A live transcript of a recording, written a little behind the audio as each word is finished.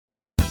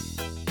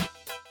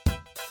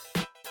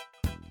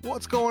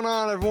What's going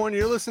on, everyone?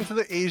 You're listening to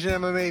the Asian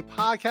MMA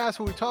podcast,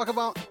 where we talk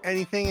about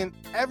anything and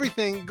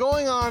everything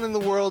going on in the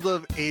world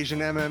of Asian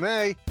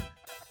MMA.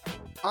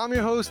 I'm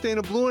your host,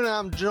 Dana Blue, and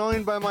I'm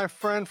joined by my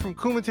friend from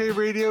Kumite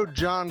Radio,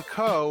 John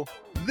Coe.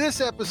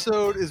 This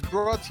episode is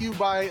brought to you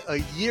by a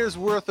year's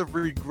worth of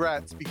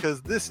regrets,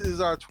 because this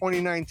is our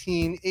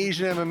 2019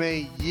 Asian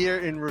MMA year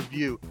in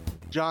review.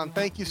 John,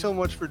 thank you so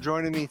much for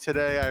joining me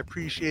today.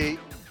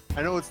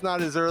 I know it's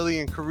not as early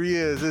in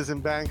Korea as it is in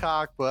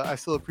Bangkok, but I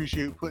still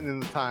appreciate you putting in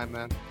the time,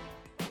 man.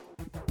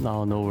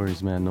 No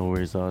worries, man. No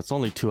worries. It's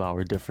only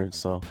 2-hour difference,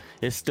 so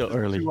it's still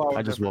early.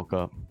 I just woke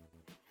up.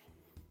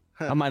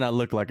 I might not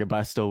look like it,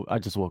 but I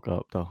just woke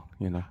up, though,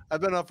 you know.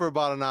 I've been up for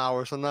about an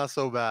hour, so not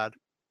so bad.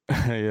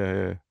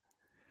 Yeah.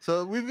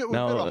 So we've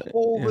got a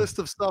whole list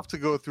of stuff to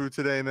go through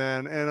today,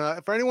 man.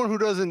 And for anyone who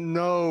doesn't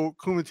know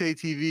Kumite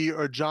TV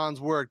or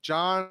John's work,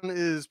 John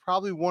is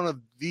probably one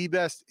of the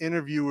best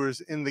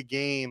interviewers in the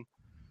game.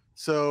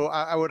 So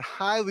I would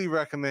highly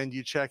recommend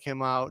you check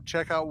him out.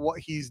 Check out what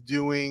he's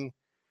doing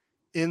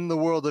in the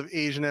world of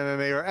Asian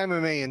MMA or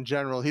MMA in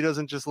general. He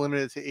doesn't just limit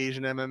it to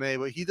Asian MMA,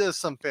 but he does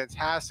some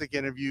fantastic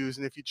interviews.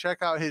 And if you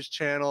check out his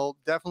channel,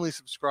 definitely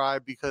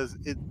subscribe, because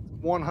it's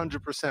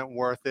 100%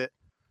 worth it.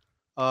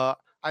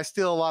 I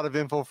steal a lot of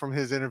info from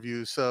his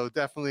interviews, so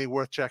definitely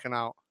worth checking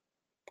out.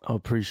 I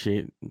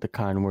appreciate the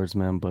kind words,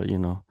 man, but, you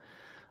know,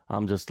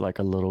 I'm just like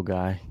a little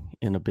guy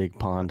in a big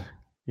pond,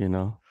 you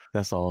know?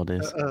 That's all it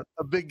is.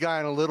 A big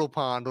guy in a little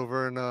pond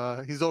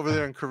he's over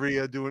there in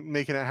Korea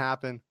making it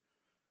happen.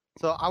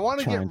 So I want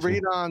to get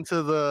right on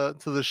to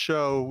the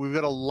show. We've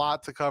got a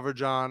lot to cover,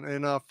 John.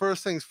 And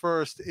first things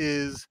first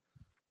is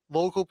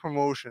local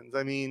promotions.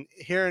 I mean,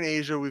 here in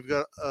Asia, we've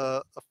got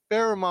a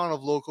fair amount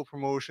of local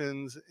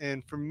promotions.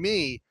 And for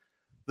me,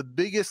 the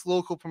biggest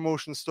local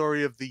promotion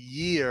story of the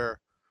year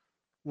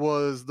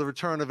was the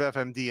return of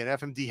FMD. And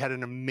FMD had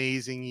an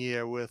amazing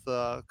year with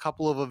a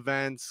couple of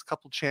events, a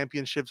couple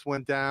championships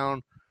went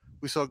down.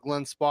 We saw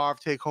Glenn Sparv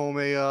take home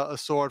a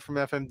sword from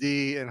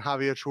FMD, and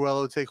Javier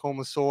Truello take home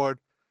a sword.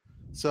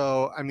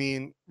 So, I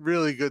mean,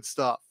 really good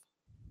stuff.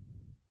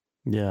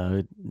 Yeah,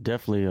 it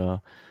definitely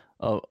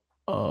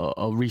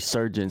a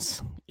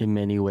resurgence in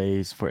many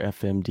ways for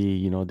FMD.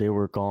 You know, they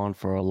were gone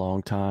for a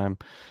long time,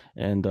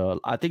 and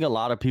I think a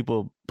lot of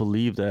people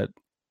believe that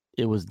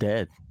it was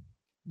dead.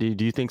 Do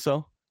you think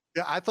so?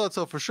 Yeah, I thought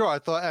so for sure. I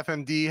thought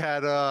FMD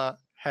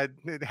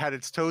had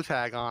its toe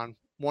tag on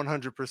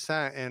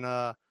 100%,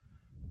 and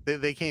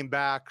they came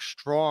back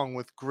strong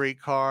with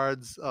great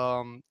cards.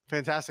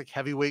 Fantastic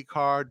heavyweight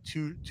card,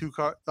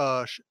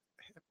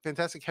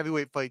 fantastic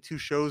heavyweight fight 2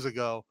 shows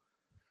ago.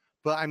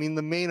 But I mean,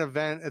 the main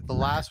event at the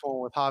last one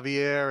with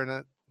Javier, and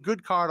a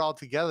good card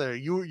altogether.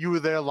 You were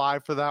there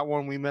live for that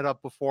one. We met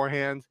up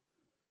beforehand.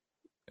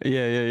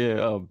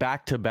 Yeah.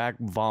 Back-to-back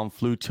Von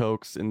Flue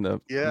chokes in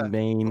the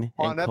main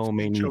and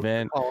co-main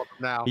event.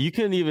 Now you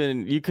couldn't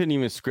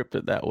even script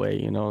it that way.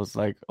 You know, it's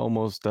like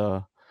almost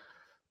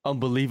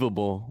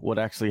unbelievable what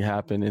actually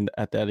happened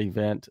at that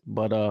event.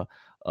 But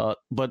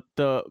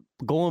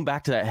going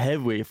back to that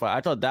heavyweight fight,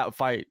 I thought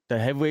the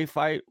heavyweight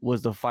fight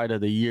was the fight of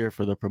the year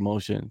for the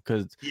promotion,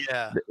 because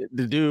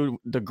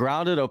the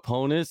grounded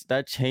opponents,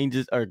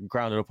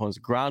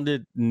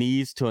 grounded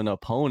knees to an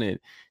opponent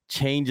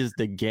changes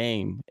the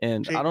game.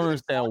 And I don't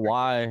understand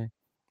why.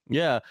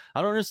 Yeah,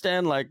 I don't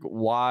understand like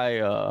why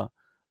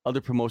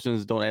other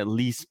promotions don't at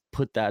least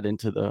put that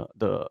into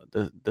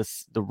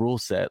the rule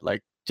set,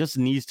 like just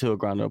knees to a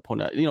grounded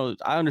opponent. You know,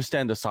 I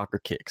understand the soccer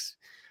kicks,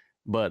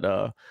 but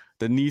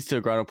the knees to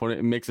a ground opponent,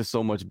 it makes it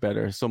so much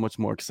better, so much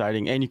more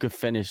exciting, and you could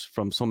finish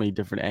from so many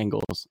different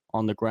angles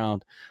on the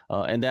ground.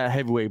 And that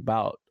heavyweight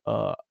bout,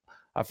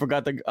 I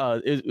forgot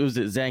was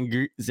it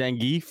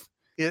Zangief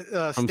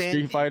from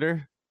Street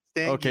Fighter?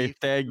 Okay,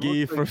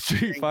 Zangief from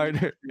Street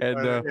Fighter, and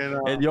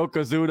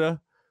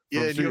Yokozuna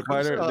from Street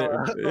Fighter.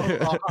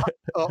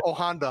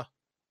 Ohanda.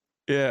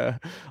 Yeah,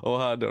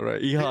 Ohanda,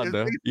 right?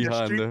 Ehonda.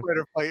 A Street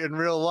Fighter fight in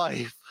real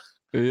life.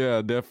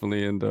 Yeah,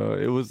 definitely, and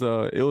it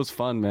was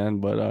fun, man.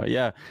 But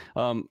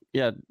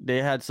they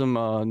had some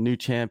new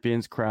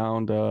champions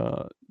crowned,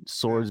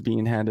 swords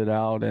being handed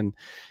out, and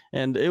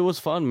it was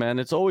fun, man.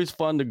 It's always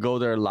fun to go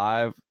there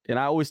live, and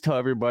I always tell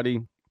everybody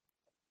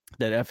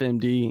that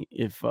FMD,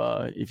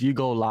 if you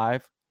go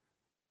live,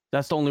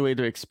 that's the only way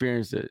to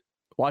experience it.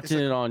 Watching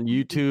it on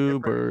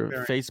YouTube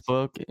or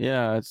Facebook,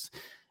 yeah,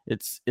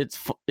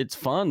 it's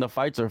fun. The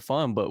fights are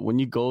fun, but when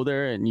you go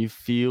there and you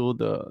feel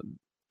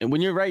and when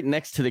you're right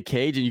next to the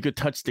cage and you could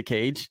touch the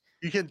cage,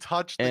 you can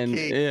touch the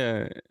cage.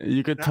 Yeah,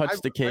 you could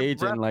touch the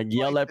cage and like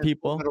yell at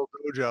people.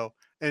 Dojo,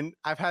 and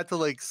I've had to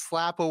like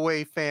slap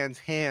away fans'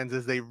 hands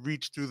as they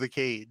reach through the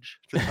cage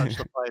to touch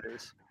the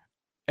fighters.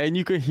 And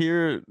you could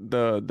hear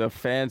the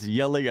fans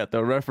yelling at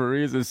the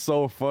referees. It's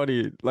so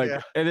funny. Like,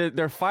 and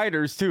they're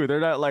fighters too. They're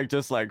not like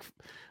just like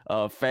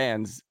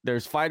fans.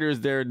 There's fighters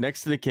there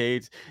next to the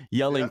cage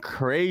yelling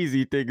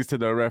crazy things to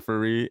the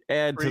referee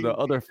and to the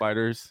other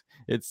fighters.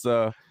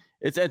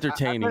 It's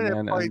entertaining,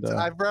 man.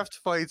 I've refed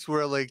fights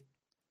where like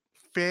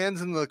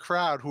fans in the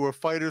crowd who are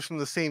fighters from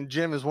the same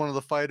gym as one of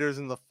the fighters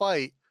in the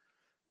fight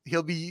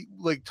he'll be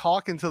like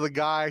talking to the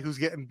guy who's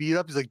getting beat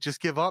up. He's like,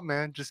 just give up,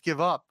 man. Just give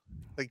up.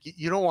 Like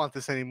you don't want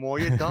this anymore.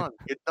 You're done.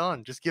 You're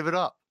done. Just give it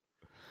up.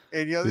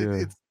 And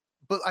Yeah.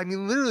 but I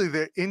mean, literally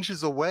they're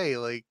inches away.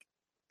 Like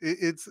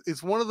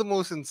it's one of the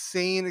most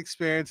insane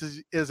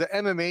experiences as an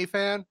MMA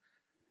fan.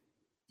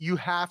 You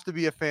have to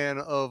be a fan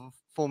of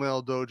Full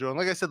Metal Dojo. And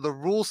like I said, the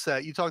rule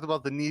set, you talked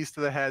about the knees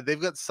to the head.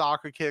 They've got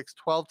soccer kicks,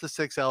 12 to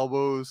 6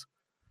 elbows.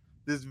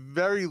 There's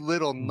very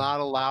little not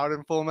allowed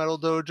in Full Metal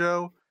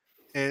Dojo.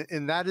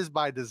 And that is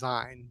by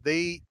design.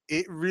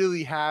 It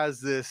really has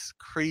this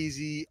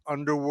crazy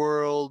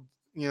underworld,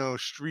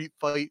 street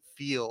fight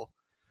feel.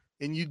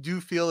 And you do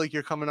feel like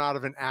you're coming out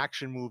of an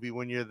action movie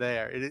when you're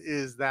there. It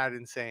is that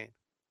insane.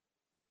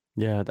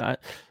 Yeah,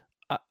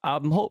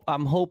 I'm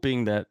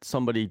hoping that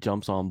somebody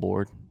jumps on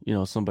board.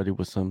 Somebody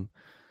with some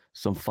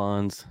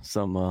funds,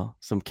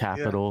 some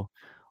capital,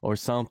 or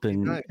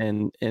something, Nice.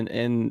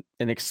 and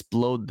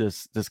explode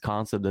this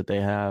concept that they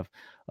have.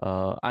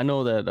 I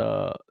know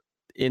that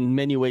in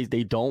many ways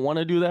they don't want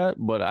to do that,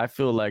 but I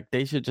feel like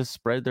they should just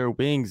spread their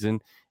wings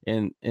and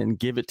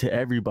give it to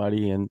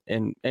everybody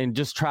and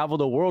just travel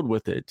the world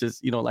with it.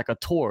 Just like a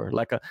tour,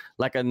 like a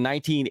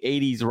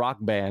 1980s rock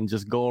band,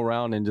 just go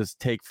around and just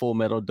take Full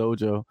Metal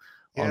Dojo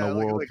on a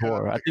world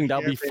tour. I think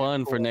that'll be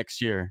fun for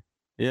next year.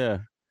 Yeah.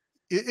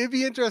 It'd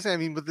be interesting. I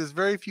mean, but there's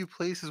very few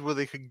places where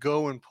they could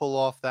go and pull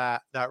off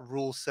that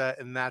rule set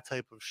and that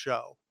type of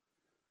show.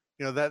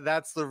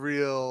 That's the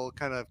real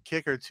kind of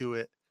kicker to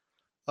it.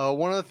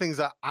 One of the things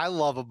that I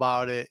love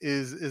about it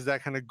is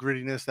that kind of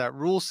grittiness, that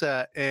rule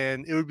set,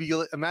 and it would be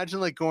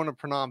imagine like going to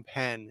Phnom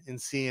Penh and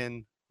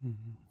seeing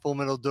Full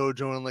Metal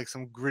Dojo in like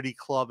some gritty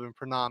club in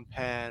Phnom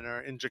Penh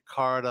or in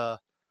Jakarta.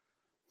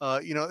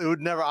 It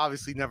would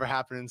obviously never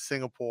happen in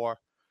Singapore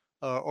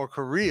or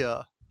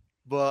Korea,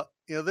 but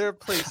there are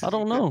places. I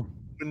don't know.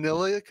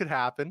 Manila, it could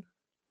happen.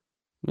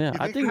 Yeah,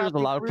 I think there's a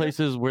lot of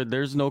places where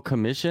there's no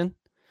commission,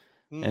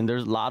 and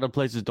there's a lot of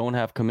places don't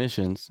have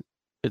commissions.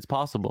 It's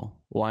possible.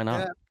 Why not?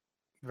 Yeah,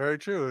 very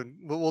true. And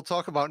we'll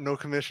talk about no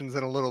commissions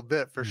in a little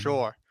bit for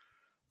sure.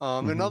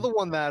 Another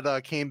one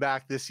that came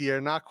back this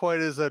year, not quite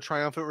as a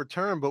triumphant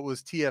return, but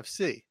was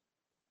TFC.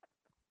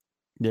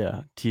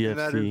 Yeah, TFC. And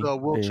that is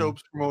Will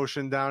Chope's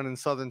promotion down in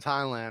southern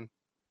Thailand.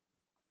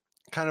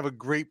 Kind of a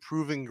great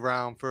proving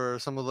ground for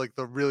some of like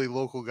the really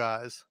local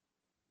guys.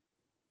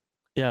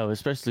 Yeah,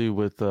 especially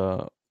with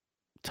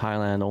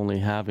Thailand only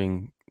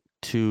having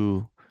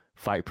 2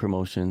 fight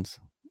promotions.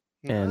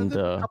 Yeah, and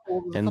a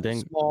couple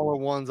then smaller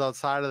ones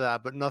outside of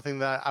that, but nothing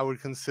that I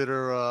would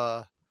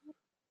consider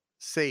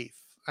safe.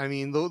 I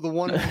mean, the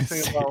one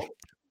thing about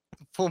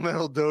Full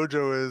Metal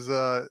Dojo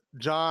is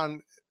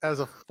John, as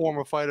a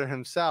former fighter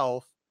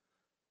himself,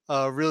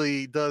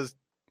 really does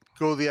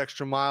go the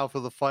extra mile for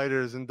the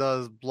fighters and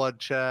does blood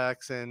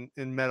checks and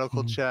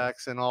medical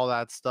checks and all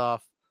that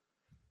stuff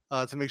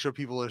to make sure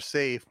people are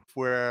safe.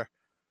 Where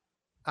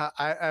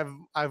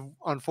I've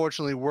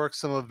unfortunately worked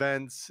some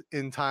events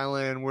in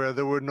Thailand where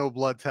there were no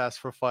blood tests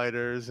for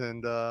fighters,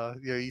 and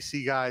you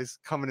see guys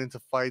coming into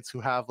fights who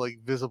have like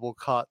visible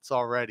cuts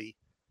already.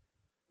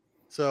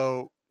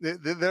 So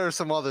there are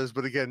some others,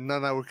 but again,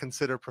 none I would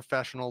consider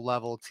professional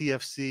level.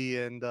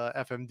 TFC and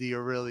FMD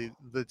are really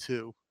the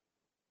 2.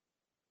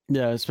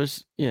 Yeah,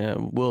 especially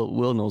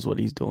Will knows what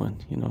he's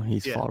doing.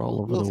 He's fought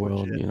all over the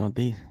world.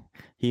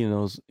 He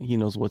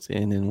knows what's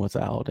in and what's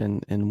out,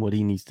 and what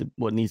needs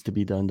to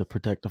be done to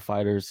protect the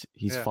fighters.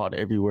 He's fought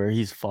everywhere.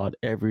 He's fought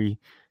every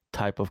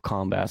type of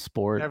combat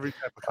sport. Every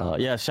type of combat.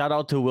 Yeah, shout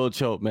out to Will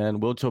Chope, man.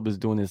 Will Chope is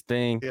doing his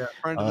thing. Yeah,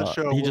 friend of the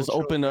show. He just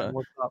opened a.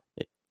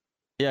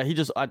 Yeah,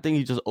 I think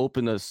he just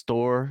opened a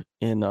store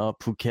in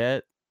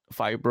Phuket,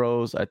 Fight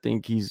Bros. I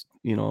think he's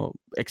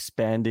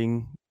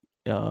expanding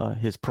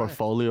his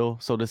portfolio,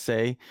 so to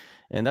say,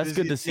 and that's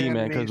good to see,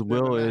 man, because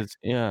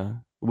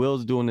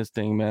Will's doing this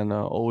thing, man.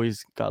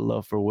 Always got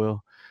love for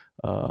Will.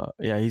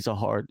 He's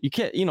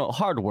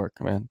hard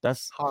work, man.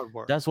 That's hard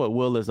work. That's what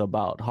Will is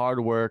about: hard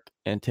work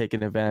and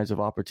taking advantage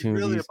of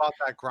opportunities. He's really about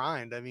that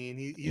grind. I mean,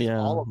 he's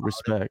all about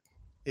respect.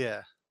 It.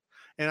 Yeah,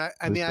 and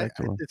I mean,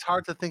 it's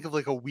hard to think of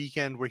like a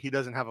weekend where he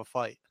doesn't have a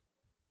fight.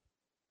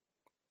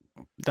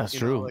 That's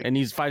true. And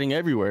he's fighting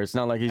everywhere. It's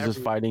not like he's just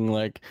fighting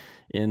like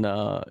in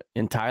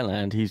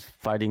Thailand. He's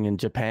fighting in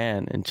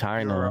Japan and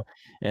China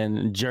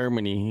and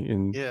Germany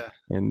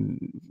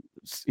and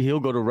he'll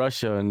go to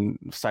Russia and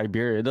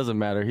Siberia. It doesn't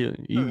matter.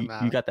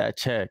 You got that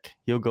check.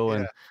 He'll go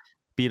and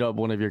beat up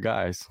one of your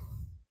guys.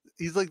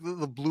 He's like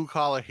the blue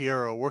collar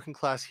hero, working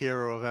class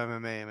hero of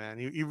MMA, man.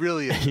 He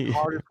really is the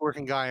hardest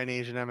working guy in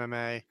Asian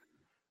MMA.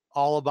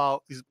 All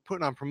about, he's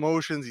putting on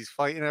promotions, he's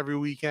fighting every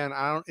weekend.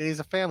 And he's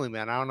a family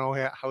man. I don't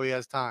know how he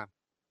has time.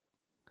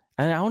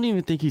 And I don't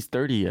even think he's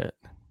 30 yet.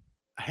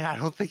 I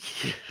don't think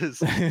he is.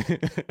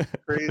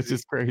 Crazy. It's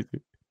just crazy.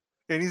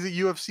 And he's a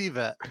UFC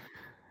vet.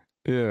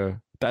 Yeah.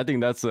 I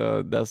think that's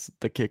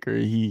the kicker.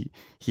 He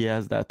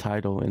has that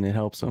title and it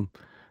helps him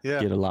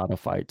get a lot of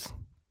fights.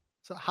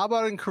 So how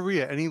about in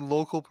Korea? Any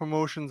local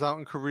promotions out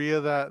in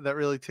Korea that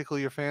really tickle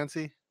your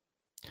fancy?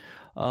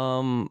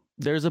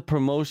 There's a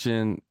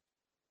promotion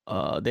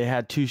They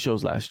had 2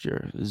 shows last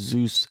year.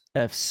 Zeus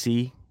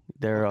FC.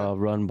 They're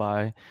run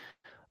by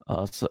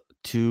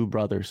 2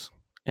 brothers,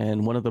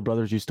 and one of the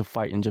brothers used to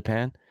fight in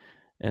Japan,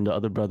 and the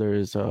other brother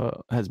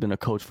has been a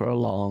coach for a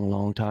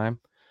long time.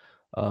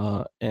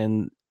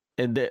 And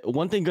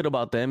one thing good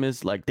about them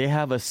is like they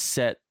have a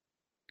set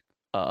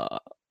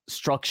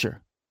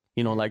structure.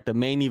 You know, like the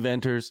main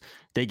eventers,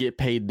 they get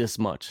paid this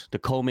much. The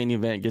co-main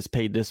event gets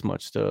paid this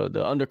much. The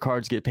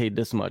undercards get paid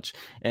this much,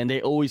 and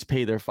they always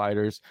pay their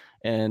fighters.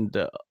 And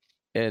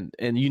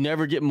you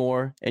never get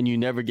more, and you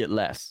never get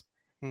less.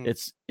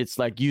 It's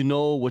like you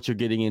know what you're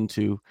getting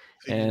into,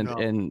 So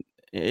and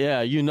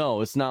yeah, you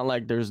know, it's not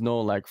like there's no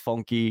like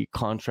funky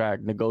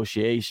contract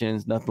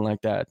negotiations, nothing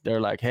like that. They're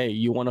like, hey,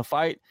 you want to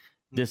fight?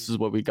 This is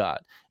what we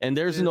got, and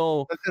there's that's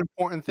no an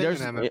important thing in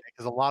MMA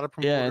because a lot of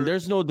promoters. Yeah, and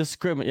there's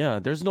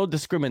no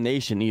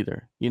discrimination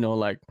either. You know,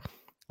 like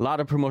a lot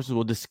of promotions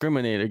will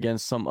discriminate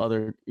against some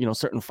other, you know,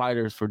 certain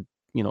fighters for,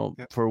 you know,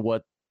 for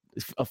what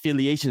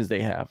affiliations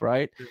they have,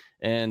 right?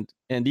 And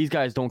these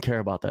guys don't care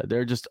about that.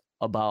 They're just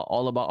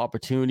all about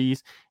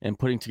opportunities and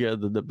putting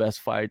together the best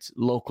fights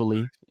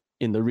locally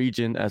in the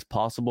region as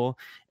possible,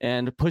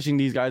 and pushing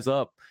these guys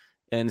up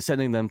and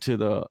sending them to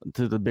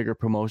the bigger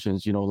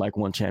promotions, you know, like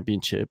One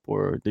Championship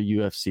or the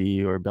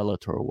UFC or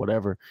Bellator or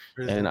whatever.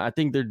 And I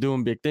think they're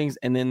doing big things.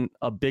 And then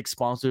a big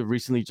sponsor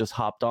recently just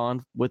hopped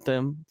on with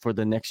them for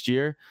the next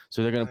year,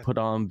 so they're going to put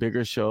on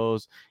bigger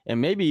shows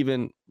and maybe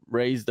even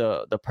raise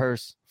the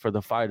purse for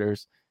the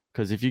fighters,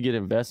 because if you get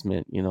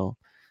investment, you know,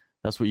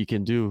 that's what you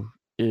can do,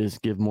 is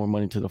give more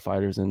money to the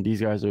fighters. And these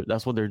guys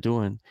that's what they're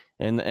doing.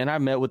 And I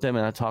met with them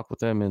and I talked with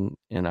them,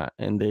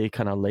 and they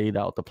kind of laid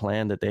out the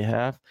plan that they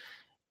have.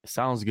 It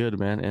sounds good,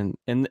 man.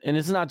 And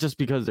it's not just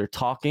because they're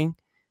talking,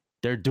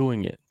 they're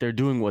doing it. They're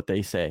doing what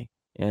they say.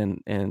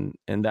 And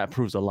that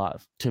proves a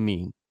lot to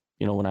me,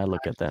 you know, when I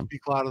look at them.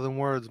 Speak louder than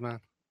words, man.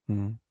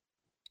 Mm-hmm.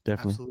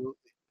 Definitely. Absolutely.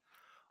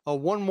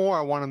 One more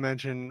I want to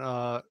mention,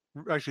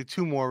 actually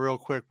 2 more real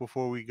quick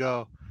before we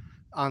go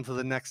on to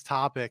the next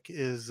topic,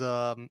 is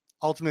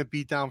Ultimate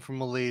Beatdown from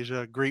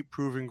Malaysia. Great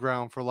proving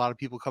ground for a lot of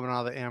people coming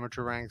out of the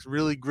amateur ranks.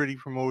 Really gritty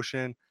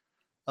promotion.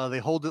 They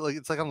hold it like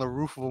it's like on the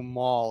roof of a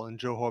mall in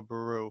Johor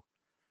Bahru.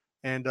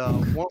 And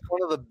one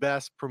of the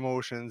best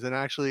promotions, and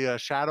actually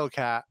Shadow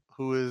Cat,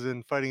 who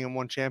is fighting in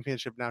One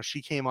Championship now,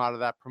 she came out of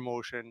that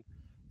promotion,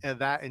 and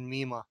that in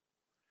Mima.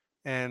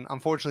 And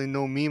unfortunately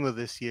no Mima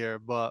this year,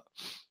 but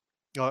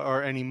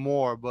or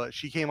anymore, but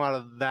she came out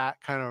of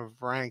that kind of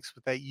ranks.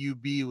 But that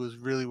UB was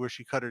really where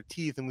she cut her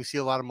teeth, and we see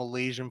a lot of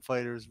Malaysian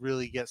fighters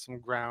really get some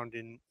ground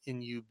in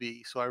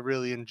UB. So I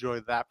really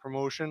enjoyed that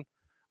promotion.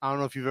 I don't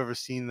know if you've ever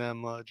seen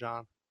them,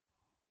 John.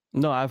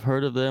 No, I've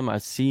heard of them.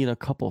 I've seen a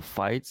couple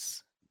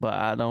fights, but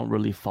I don't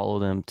really follow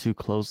them too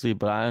closely.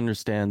 But I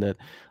understand that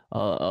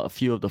a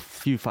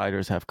few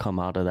fighters have come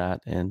out of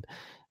that. And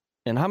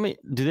how many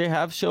do they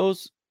have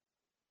shows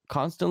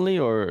constantly,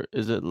 or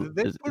is it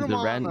They is, put is them it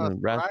on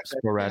They have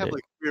sporadic?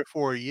 like 3 or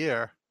 4 a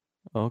year.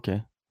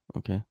 Okay.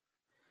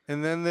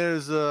 And then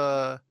there's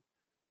UGB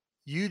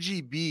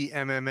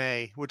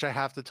MMA, which I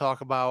have to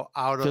talk about,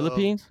 out of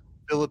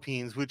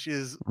Philippines, which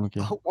is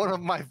okay. one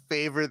of my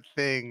favorite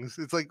things.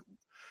 It's like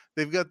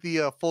they've got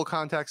the full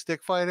contact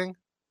stick fighting.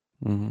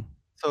 Mm-hmm.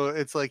 So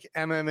it's like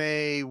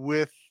MMA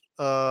with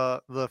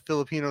the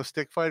Filipino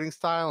stick fighting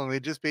style, and they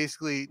just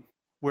basically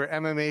wear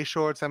MMA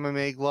shorts,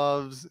 MMA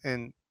gloves,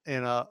 and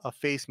a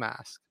face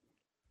mask,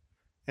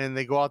 and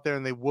they go out there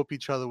and they whoop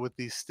each other with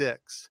these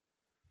sticks.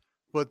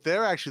 But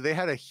they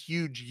had a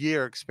huge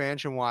year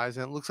expansion wise,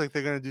 and it looks like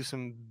they're going to do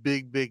some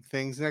big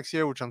things next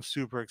year, which I'm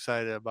super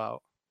excited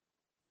about.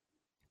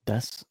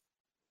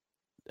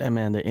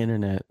 Man, the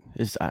internet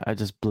is, I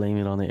just blame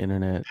it on the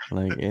internet.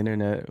 Like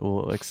internet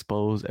will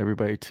expose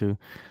everybody to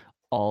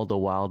all the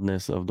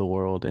wildness of the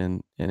world,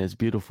 and it's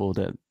beautiful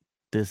that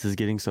this is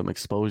getting some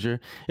exposure.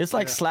 It's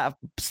like slap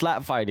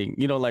fighting,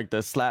 you know, like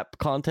the slap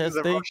contest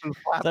thing.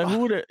 Like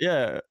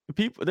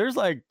people, there's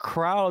like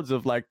crowds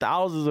of like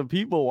thousands of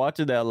people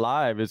watching that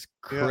live. It's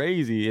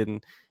crazy.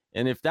 And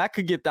if that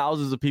could get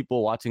thousands of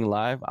people watching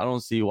live, I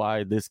don't see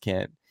why this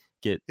can't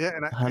get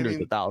hundreds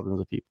of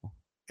thousands of people.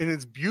 And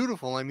it's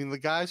beautiful. I mean, the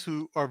guys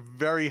who are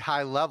very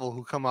high level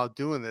who come out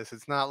doing this,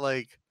 it's not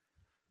like,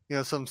 you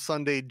know, some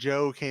Sunday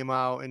Joe came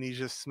out and he's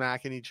just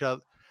smacking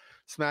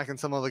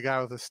some other guy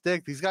with a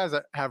stick. These guys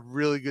have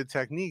really good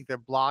technique. They're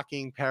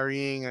blocking,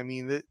 parrying. I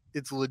mean,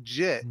 it's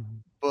legit.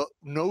 But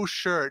no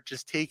shirt,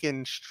 just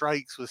taking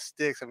strikes with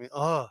sticks. I mean,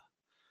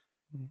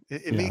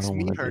 it makes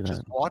me hurt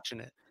just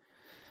watching it.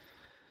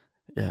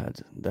 Yeah,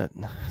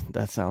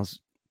 that sounds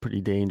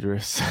pretty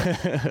dangerous.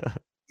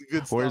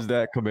 Good stuff. Where's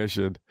that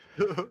commission?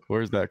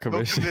 Where's that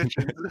commission?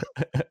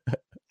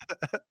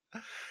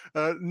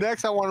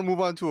 Next, I want to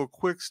move on to a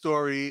quick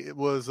story. It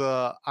was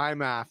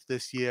IMAF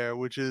this year,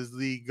 which is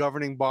the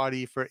governing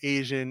body for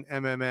Asian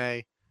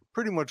MMA,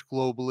 pretty much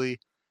globally.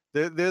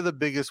 They're the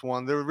biggest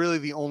one. They're really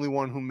the only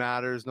one who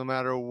matters, no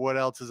matter what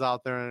else is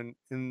out there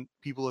and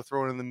people are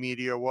throwing in the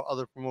media or what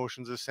other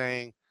promotions are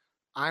saying.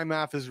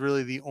 IMAF is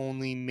really the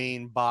only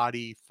main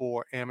body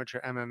for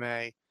amateur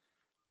MMA.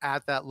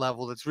 at that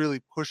level that's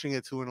really pushing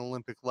it to an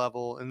Olympic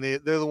level. And they're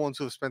the ones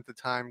who have spent the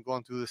time,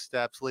 gone through the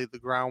steps, laid the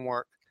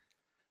groundwork.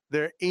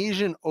 Their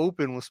Asian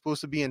Open was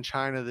supposed to be in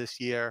China this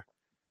year,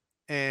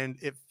 and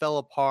it fell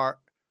apart.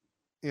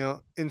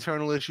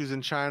 Internal issues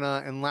in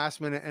China, and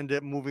last minute ended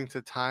up moving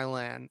to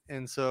Thailand.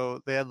 And so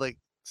they had like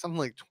something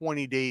like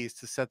 20 days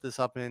to set this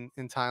up in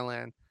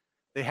Thailand.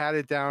 They had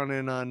it down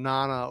in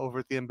Nana over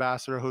at the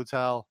Ambassador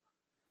Hotel.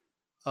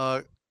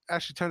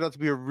 Actually turned out to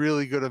be a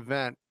really good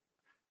event.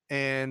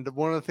 And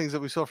one of the things that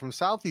we saw from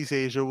Southeast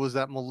Asia was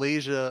that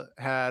Malaysia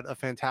had a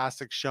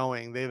fantastic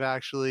showing. They've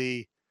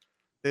actually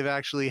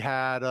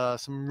had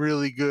some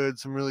really good,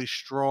 some really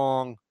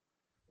strong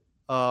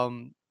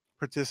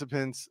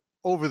participants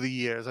over the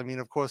years. I mean,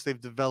 of course,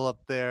 they've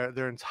developed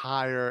their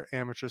entire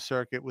amateur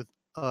circuit with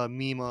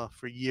MIMA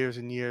for years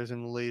and years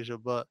in Malaysia,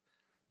 but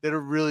they had a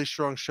really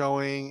strong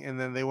showing, and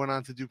then they went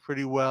on to do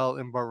pretty well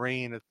in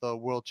Bahrain at the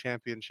World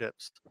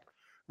Championships.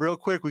 Real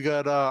quick, we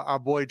got our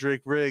boy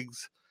Drake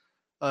Riggs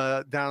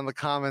down in the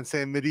comments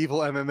saying medieval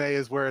MMA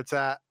is where it's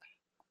at.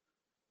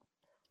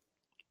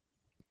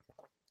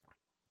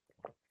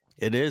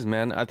 It is,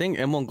 man. I think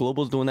M1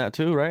 Global is doing that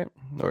too, right?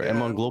 Or yeah,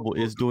 M1 Global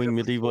is doing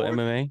medieval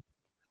MMA.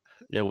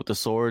 Yeah, with the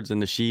swords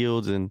and the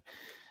shields and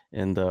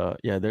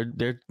yeah,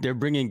 they're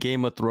bringing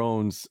Game of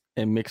Thrones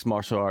and mixed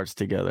martial arts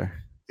together.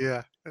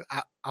 Yeah,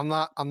 I'm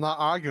not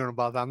arguing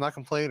about that. I'm not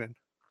complaining.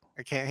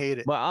 I can't hate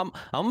it. But I'm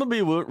gonna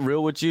be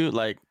real with you.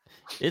 Like,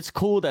 it's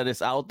cool that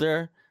it's out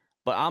there,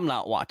 but I'm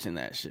not watching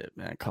that shit,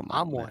 man. Come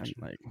on, I'm watching.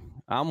 Like,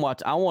 I'm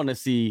watching. I want to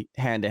see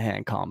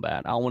hand-to-hand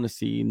combat. I want to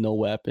see no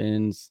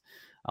weapons.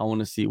 I want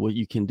to see what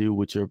you can do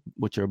with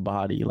your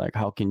body. Like,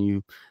 how can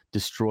you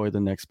destroy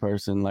the next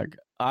person? Like,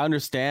 I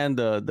understand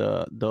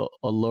the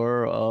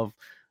allure of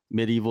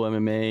medieval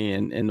MMA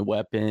and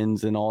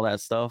weapons and all that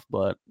stuff,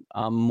 but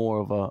I'm more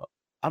of a,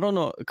 I don't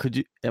know.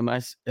 Am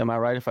I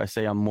right if I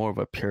say I'm more of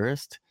a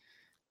purist?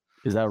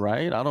 Is that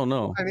right? I don't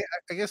know. I mean,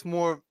 I guess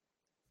more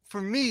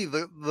for me,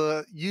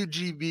 the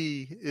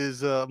UGB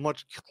is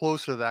much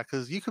closer to that,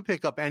 because you could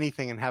pick up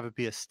anything and have it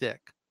be a stick.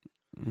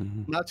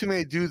 Mm-hmm. Not too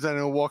many dudes I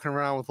know walking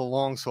around with a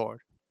long sword.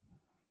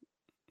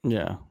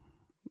 Yeah.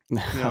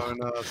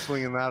 And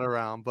swinging that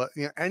around, but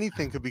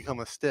anything could become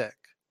a stick.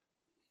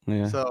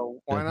 Yeah.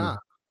 So why not?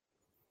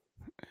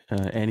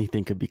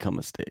 Anything could become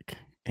a stick.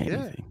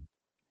 Anything.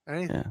 Yeah.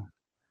 Anything.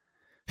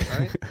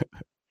 Yeah.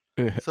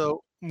 Right.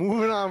 So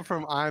moving on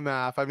from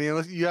IMAF, I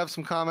mean, you have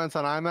some comments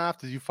on IMAF.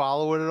 Did you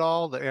follow it at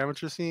all, the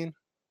amateur scene?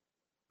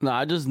 No,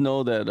 I just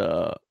know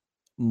that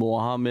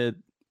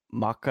Mohammed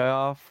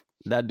Makayev,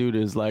 that dude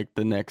is like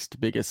the next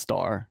biggest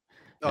star.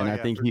 And I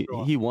think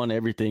he won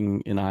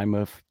everything in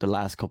IMAF the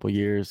last couple of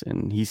years,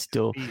 and he's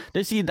still.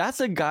 See, that's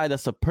a guy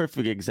that's a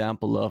perfect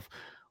example of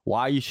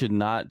why you should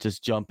not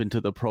just jump into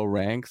the pro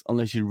ranks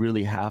unless you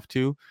really have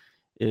to.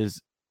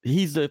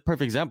 He's the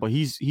perfect example.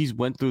 He's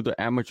went through the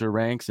amateur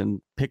ranks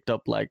and picked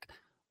up like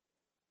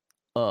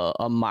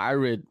a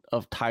myriad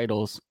of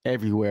titles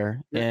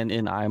everywhere and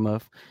in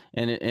IMAF,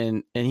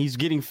 and he's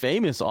getting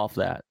famous off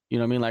that. You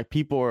know what I mean? Like,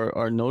 people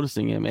are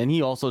noticing him, and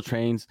he also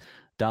trains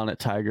down at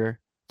Tiger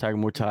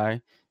Muay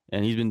Thai,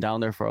 and he's been down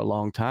there for a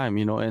long time,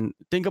 and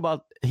think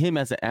about him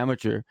as an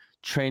amateur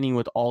training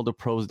with all the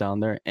pros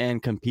down there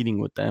and competing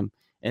with them,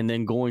 and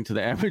then going to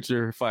the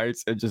amateur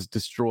fights and just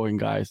destroying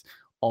guys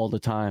all the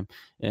time.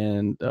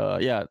 And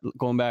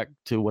going back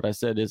to what I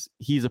said, is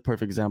he's a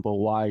perfect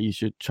example why you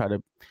should try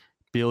to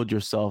build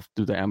yourself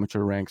through the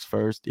amateur ranks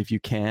first, if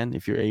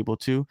you're able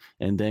to,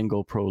 and then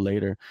go pro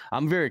later.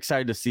 I'm very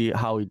excited to see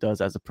how he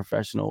does as a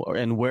professional,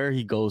 and where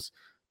he goes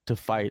to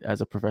fight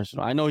as a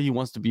professional. I know he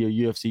wants to be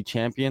a UFC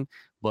champion,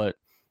 but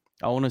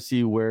I want to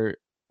see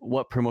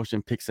what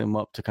promotion picks him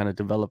up to kind of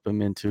develop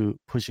him into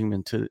pushing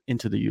him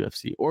into the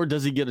UFC. Or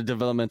does he get a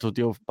developmental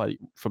deal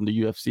from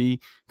the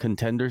UFC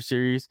Contender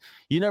Series?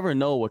 You never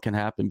know what can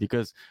happen,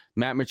 because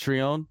Matt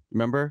Mitrione,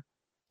 remember,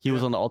 he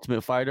was on the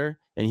Ultimate Fighter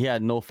and he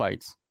had no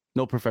fights,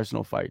 no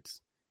professional fights,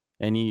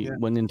 and he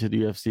went into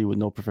the UFC with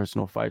no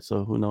professional fights.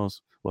 So who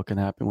knows what can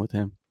happen with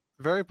him?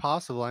 Very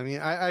possible. I mean,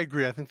 I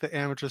agree. I think the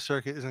amateur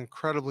circuit is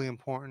incredibly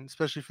important,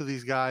 especially for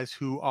these guys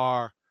who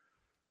want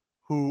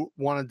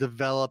to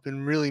develop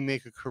and really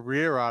make a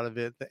career out of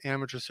it. The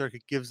amateur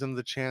circuit gives them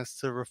the chance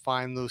to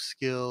refine those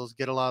skills,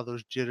 get a lot of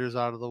those jitters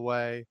out of the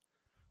way.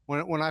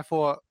 When I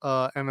fought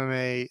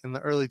MMA in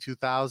the early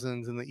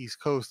 2000s in the East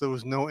Coast, there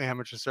was no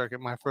amateur circuit.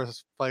 My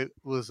first fight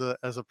was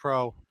as a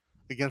pro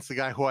against a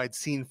guy who I'd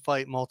seen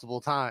fight multiple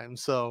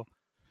times. So,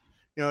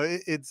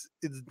 it's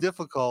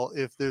difficult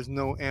if there's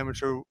no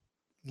amateur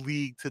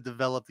league to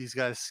develop these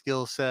guys'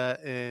 skill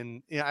set,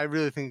 and I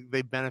really think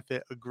they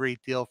benefit a great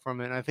deal from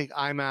it. And I think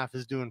IMAF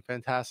is doing a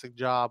fantastic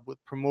job with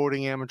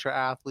promoting amateur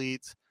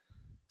athletes,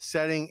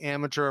 setting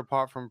amateur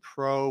apart from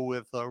pro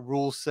with a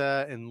rule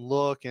set and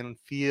look and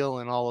feel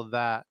and all of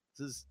that.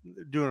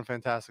 They're doing a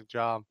fantastic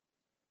job.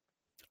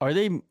 Are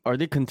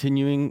they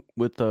continuing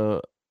with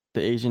the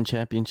Asian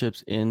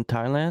championships in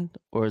Thailand,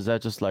 or is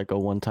that just like a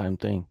one-time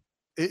thing?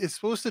 it's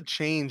supposed to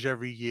change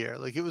every year.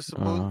 Like it was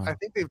supposed. I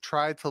think they've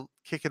tried to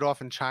kick it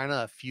off in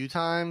China a few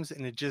times,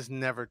 and it just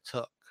never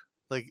took.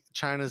 Like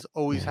China's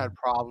always Yeah. had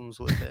problems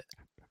with it.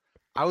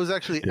 I was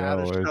actually Yeah, at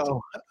a words.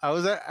 show. I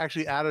was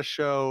actually at a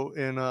show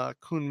in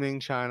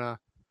Kunming, China,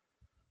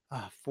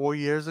 4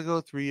 years ago,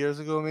 3 years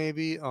ago,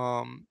 maybe.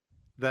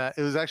 That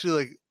it was actually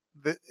like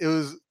it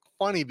was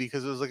funny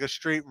because it was like a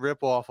straight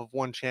rip off of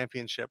one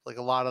championship. Like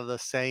a lot of the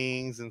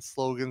sayings and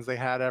slogans they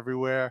had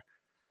everywhere,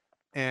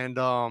 and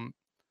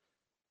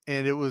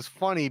and it was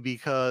funny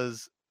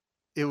because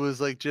it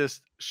was like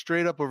just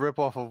straight up a rip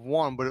off of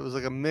one, but it was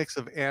like a mix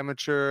of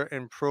amateur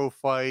and pro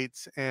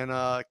fights. And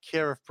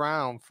Karif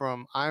Brown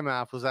from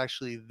IMAF was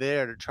actually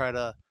there to try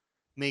to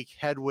make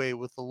headway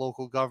with the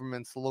local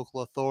governments, the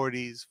local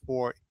authorities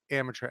for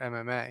amateur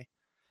MMA.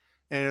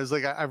 And it was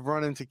like I've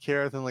run into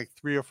Karif in like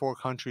 3 or 4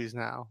 countries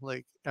now.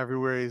 Like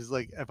everywhere he's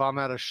like, if I'm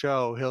at a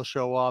show, he'll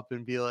show up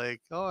and be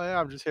like, "Oh yeah,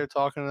 I'm just here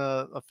talking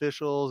to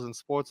officials and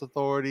sports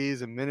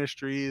authorities and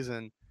ministries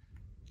and."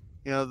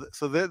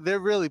 So they're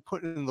really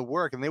putting in the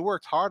work, and they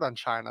worked hard on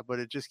China, but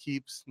it just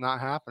keeps not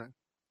happening.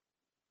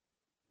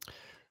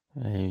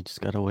 Hey, you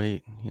just gotta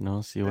wait,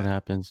 see what Yeah,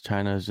 happens.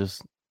 China is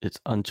just it's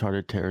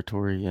uncharted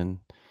territory, and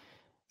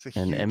it's a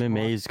and huge MMA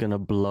market. is gonna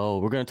blow.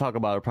 We're gonna talk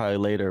about it probably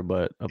later,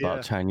 but about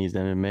Yeah, Chinese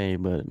MMA.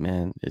 But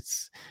man,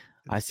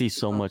 I see it's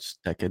so a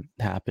much that could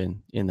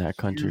happen in that huge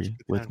country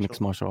with mixed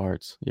potential. martial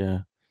arts. Yeah,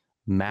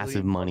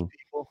 massive Million plus money.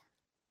 people.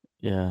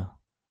 Yeah,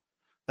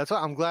 That's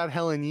why I'm glad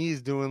Helen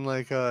Yee's doing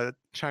like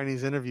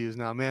Chinese interviews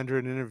now,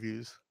 Mandarin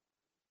interviews,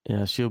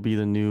 yeah. She'll be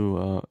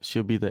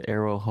the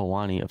Arrow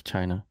Hawani of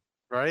China.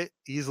 right?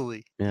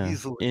 Easily, Yeah,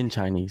 easily in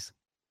Chinese.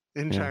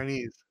 in Yeah.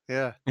 Chinese.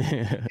 Yeah,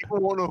 people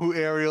won't know who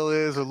Ariel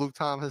is or Luke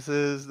Thomas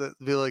is. That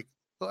be like,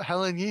 "Oh,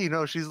 Helen Yee,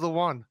 no, she's the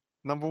one,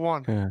 number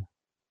one Yeah.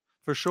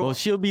 for Well, sure."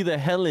 she'll be the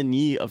Helen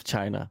Yi of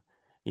China.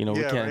 We Yeah,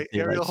 can't right. say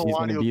like Ariel she's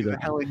gonna Hawani will be be the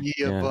the Helen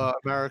Yee of yeah.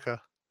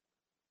 America.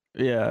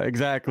 Yeah,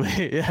 exactly.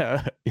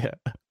 Yeah, yeah.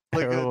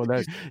 Like, Oh, did you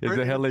that see is her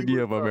the Helen interview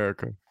Yi with, of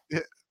America. yeah,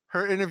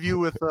 her interview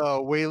with,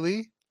 Wei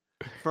Li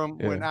from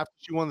Yeah. when after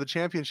she won the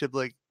championship,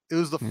 like, it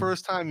was the Mm.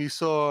 first time you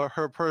saw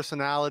her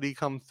personality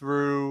come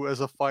through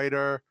as a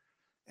fighter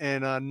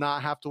and,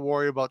 not have to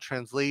worry about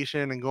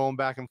translation and going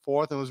back and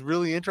forth. It was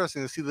really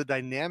interesting to see the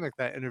dynamic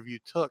that interview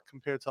took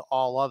compared to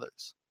all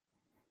others.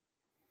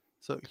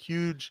 So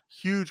huge,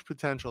 huge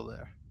potential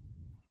there.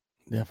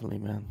 Definitely,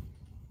 man.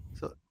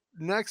 So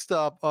next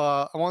up,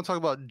 I want to talk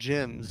about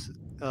gyms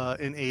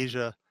in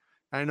Asia.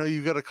 I know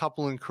you've got a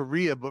couple in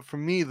Korea, but for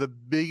me, the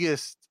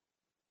biggest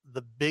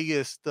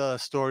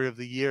story of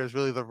the year is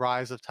really the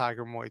rise of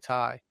Tiger Muay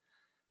Thai.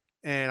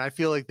 And I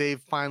feel like they've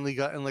finally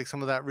gotten like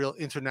some of that real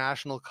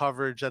international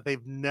coverage that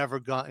they've never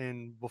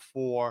gotten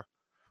before,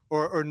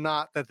 or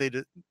not that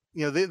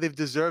they've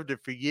deserved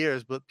it for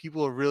years, but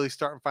people are really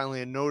starting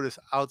finally to notice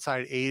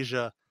outside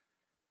Asia.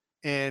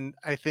 And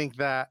I think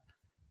that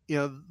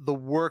the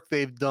work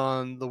they've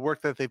done, the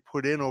work that they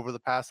put in over the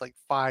past like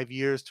 5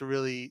 years to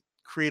really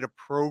create a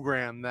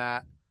program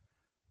that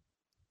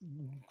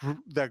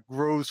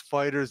grows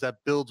fighters, that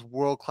builds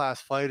world class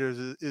fighters,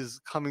 is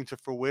coming to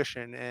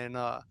fruition. And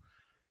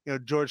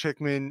George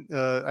Hickman,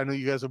 I know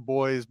you guys are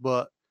boys,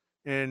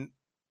 and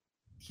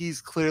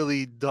he's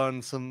clearly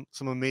done some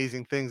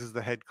amazing things as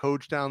the head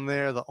coach down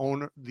there.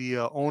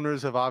 The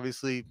owners have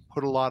obviously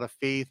put a lot of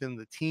faith in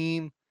the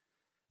team,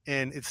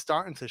 and it's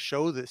starting to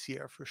show this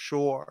year for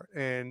sure.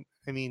 And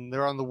I mean,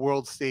 they're on the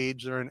world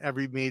stage, they're in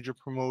every major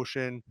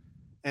promotion,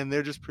 and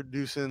they're just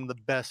producing the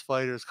best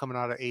fighters coming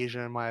out of Asia,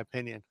 in my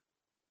opinion.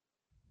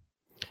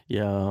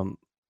 Yeah,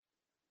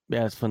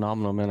 yeah, it's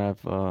phenomenal, man.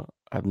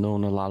 I've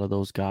known a lot of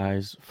those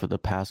guys for the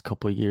past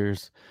couple of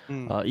years.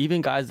 Mm,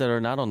 Even guys that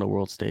are not on the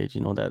world stage,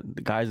 that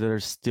the guys that are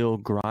still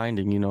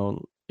grinding.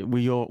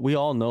 We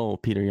all know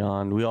Peter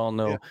Yan. We all yeah,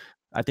 know.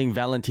 I think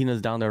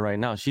Valentina's down there right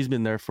now. She's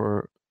been there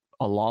for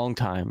a long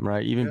time,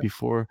 right? Even yeah,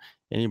 before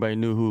anybody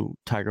knew who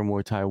Tiger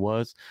Muay Thai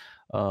was.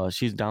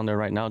 She's down there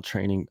right now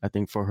training. I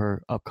think for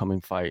her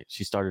upcoming fight,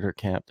 she started her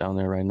camp down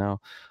there right now.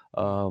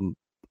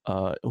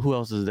 Who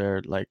else is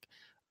there? Like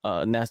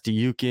Nasty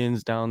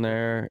Yukins down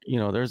there.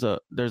 There's a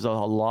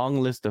long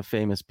list of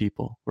famous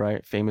people,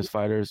 right? Famous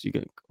fighters. You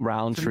get to me,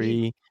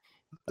 Roundtree,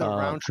 the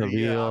Roundtree,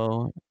 yeah,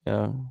 Cavillo, yeah,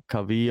 yeah,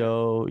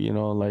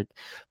 Cavillo.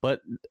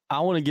 But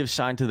I want to give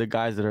shine to the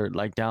guys that are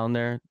like down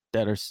there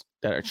that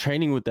are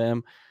training with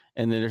them,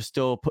 and then they're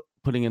still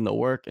putting in the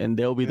work, and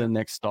they'll be yeah, the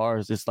next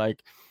stars. It's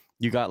like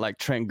you got like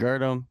Trent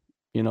Girdham.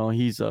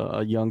 He's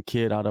a young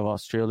kid out of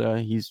Australia.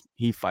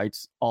 He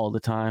fights all the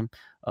time,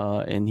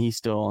 and he's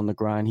still on the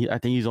grind. I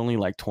think he's only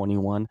like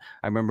 21.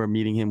 I remember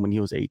meeting him when he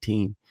was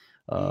 18. mm,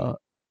 Uh,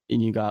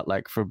 and you got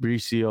like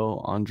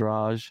Fabricio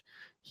Andrade. yep,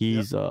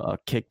 He's a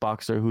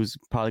kickboxer who's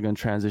probably going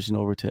to transition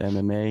over to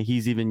MMA.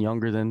 He's even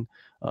younger than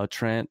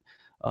Trent.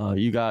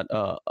 You got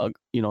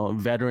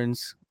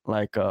veterans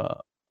like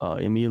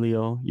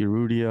Emilio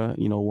Urrutia.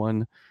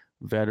 One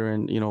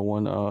veteran.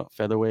 One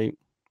featherweight.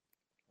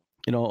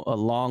 A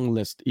long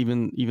list.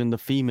 Even the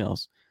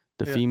females,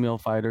 the yeah, female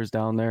fighters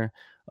down there.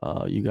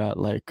 You got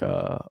like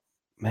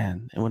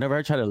man, and whenever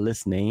I try to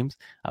list names,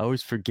 I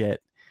always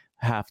forget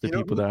half the You know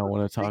people who's that I the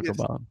want to talk biggest,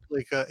 about.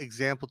 like,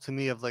 example to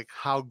me of, like,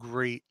 how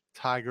great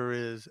Tiger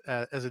is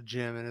as a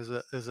gym and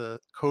as a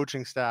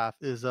coaching staff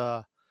is,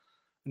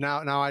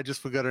 now I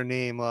just forgot her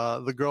name,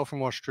 the girl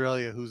from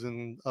Australia who's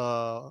in,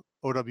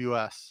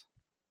 OWS.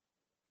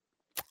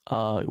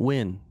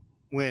 Win.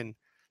 Win.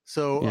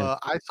 So, Yeah.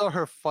 I saw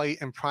her fight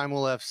in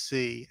Primal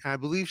FC, and I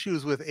believe she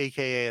was with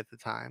AKA at the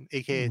time,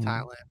 AKA Mhm.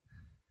 Thailand,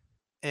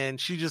 and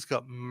she just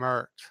got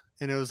murked.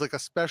 And it was like a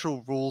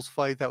special rules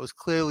fight that was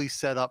clearly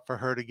set up for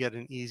her to get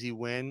an easy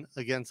win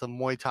against a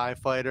Muay Thai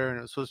fighter, and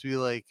it was supposed to be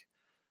like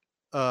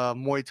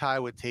Muay Thai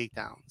with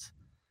takedowns.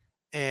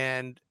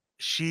 And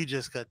she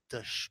just got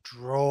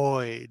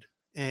destroyed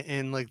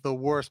in like the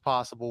worst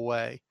possible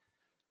way.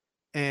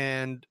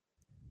 And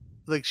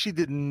like she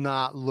did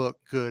not look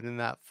good in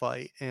that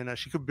fight, and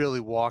she could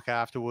barely walk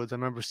afterwards. I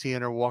remember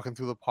seeing her walking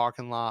through the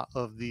parking lot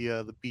of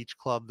the beach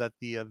club that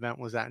the event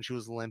was at, and she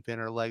was limping.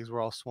 Her legs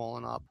were all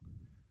swollen up.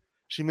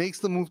 She makes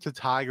the move to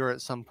Tiger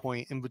at some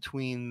point in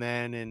between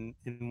then and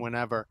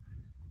whenever,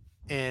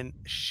 and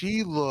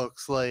she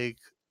looks like.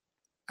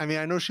 I mean,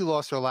 I know she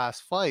lost her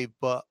last fight,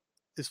 but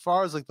as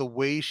far as like the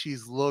way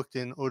she's looked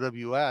in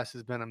OWS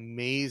has been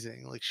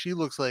amazing. Like she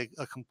looks like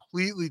a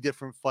completely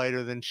different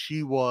fighter than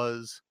she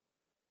was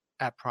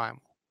at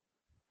Primal.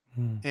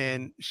 Mm.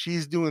 And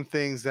she's doing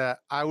things that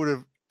I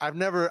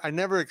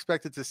never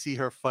expected to see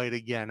her fight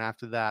again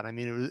after that. I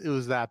mean, it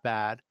was that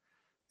bad.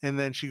 And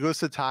then she goes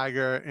to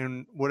Tiger,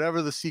 and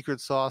whatever the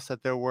secret sauce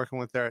that they're working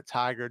with there at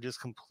Tiger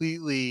just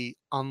completely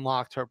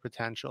unlocked her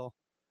potential.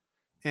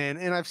 And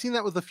I've seen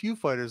that with a few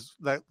fighters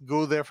that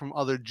go there from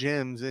other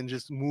gyms and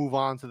just move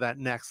on to that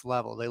next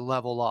level. They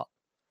level up.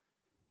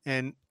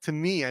 And to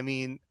me, I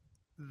mean,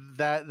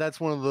 that's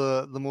one of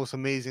the most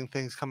amazing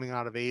things coming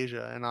out of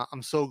Asia, and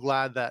I'm so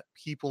glad that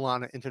people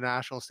on an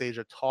international stage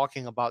are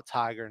talking about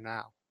Tiger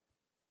now.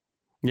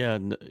 Yeah,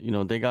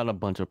 they got a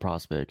bunch of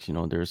prospects.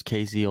 There's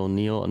Casey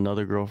O'Neill,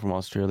 another girl from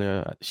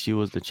Australia. She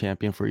was the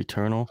champion for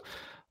Eternal.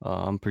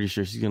 I'm pretty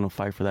sure she's gonna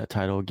fight for that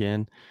title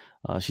again.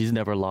 She's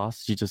never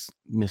lost. She just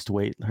missed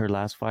weight her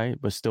last fight,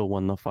 but still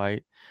won the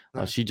fight. She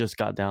Nice. just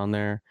got down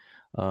there.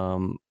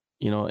 Um,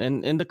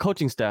 and the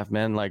coaching staff,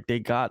 man, like they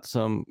got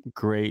some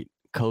great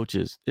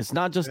coaches. It's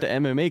not just Yeah,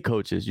 the MMA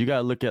coaches. You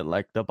gotta look at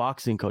like the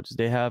boxing coaches.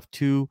 They have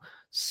two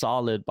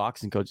solid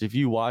boxing coaches. If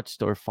you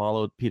watched or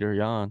followed Peter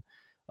Yan,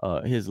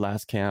 his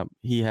last camp,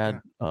 he yeah,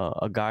 had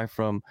a guy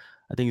from,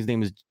 I think his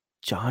name is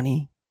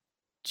Johnny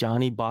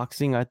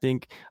Boxing. I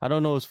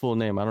don't know his full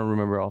name. I don't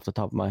remember off the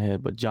top of my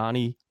head, but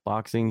Johnny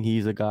Boxing,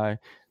 he's a guy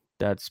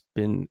that's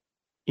been,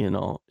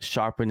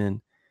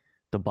 sharpening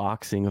the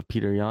boxing of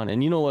Peter Yan.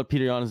 And you know what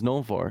Peter Yan is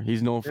known for?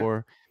 He's known yeah.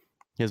 for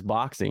his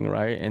boxing,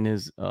 right? And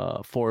his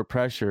forward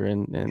pressure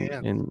and And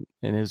and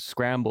and his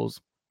scrambles.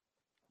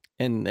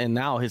 And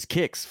now his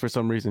kicks, for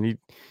some reason,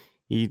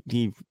 he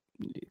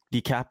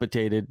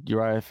decapitated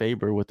Uriah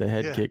Faber with a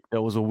head yeah, kick.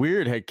 That was a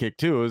weird head kick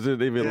too. It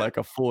wasn't even yeah, like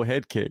a full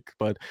head kick.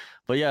 But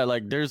yeah,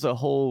 like there's a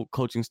whole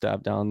coaching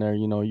staff down there.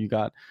 You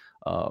got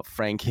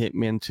Frank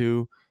Hitman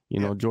too,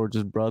 yeah.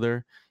 George's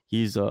brother.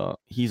 He's all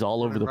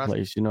over Running the wrestling,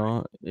 place,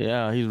 right?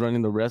 Yeah, he's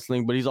running the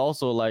wrestling, but he's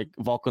also like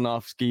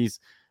Volkanovski's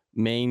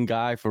main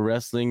guy for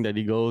wrestling that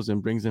he goes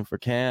and brings in for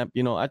camp.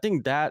 I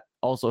think that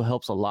also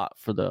helps a lot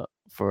for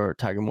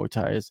Tiger Muay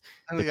Thai is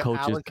And the they got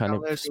coaches Alex kind down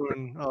of there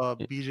doing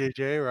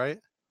BJJ, right?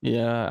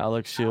 yeah,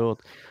 Alex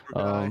Shield. Super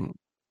guy. Um,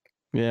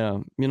 yeah,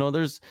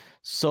 there's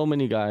so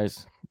many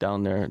guys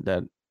down there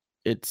that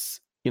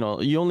it's, you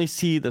only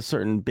see the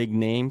certain big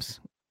names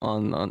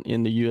on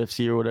in the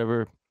UFC or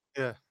whatever,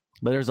 Yeah.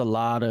 but there's a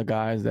lot of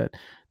guys that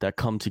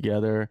come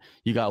together.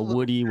 You There's a got little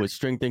Woody with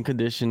strength and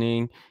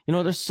conditioning.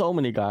 yeah. There's so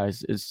many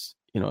guys. It's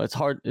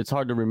hard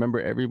to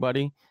remember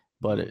everybody,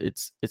 but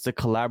Mm. it's a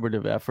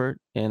collaborative effort.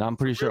 And I'm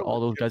It's a pretty sure real all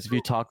those legit guys, if you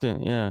group. talk to,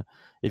 yeah,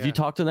 if you Yeah.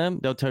 talk to them,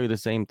 they'll tell you the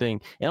same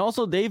thing. And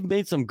also they've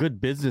made some good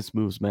business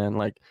moves, man.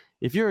 Like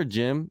if you're a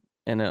gym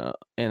and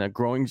a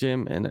growing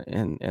gym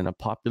and a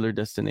popular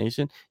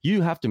destination,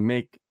 you have to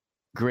make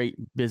great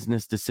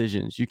business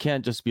decisions. You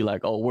can't just be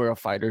like, oh, we're a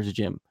fighter's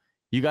gym.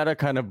 You got to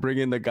kind of bring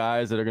in the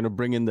guys that are going to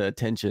bring in the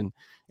attention.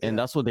 And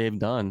Yeah. that's what they've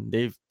done.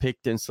 They've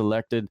picked and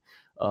selected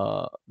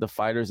the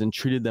fighters and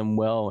treated them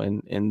well,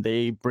 and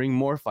they bring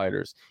more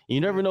fighters. And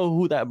you never Yeah. know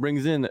who that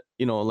brings in,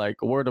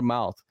 like word of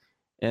mouth.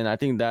 And I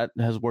think that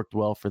has worked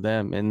well for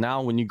them. And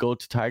now when you go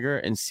to Tiger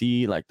and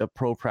see like the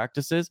pro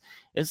practices,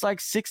 it's like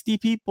 60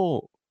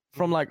 people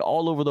from Mm. like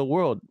all over the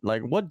world.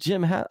 Like what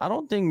gym has, I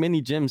don't think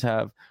many gyms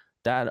have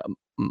that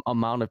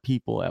amount of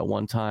people at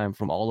one time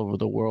from all over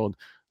the world,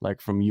 like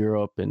from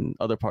Europe and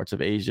other parts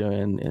of Asia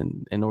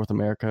and North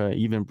America,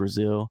 even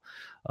Brazil.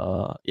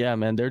 Yeah,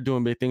 man, they're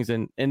doing big things,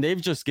 and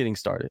they've just getting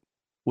started,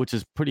 which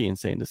is pretty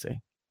insane to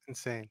say.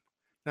 Insane.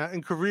 Now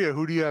in Korea,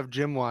 who do you have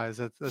gym wise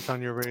that's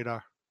on your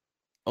radar?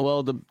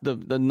 Well,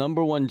 the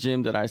number one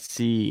gym that I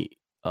see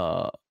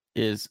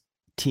is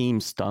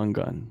Team Stun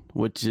Gun,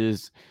 which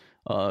is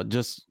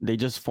they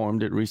just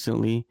formed it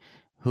recently.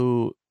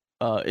 Who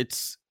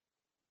it's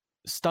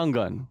Stun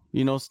Gun.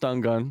 You know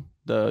Stun Gun,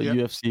 the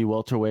UFC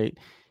welterweight.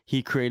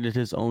 He created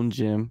his own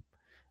gym,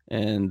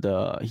 and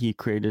he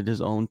created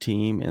his own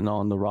team. And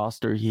on the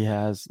roster, he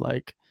has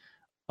like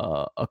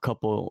a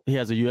couple. He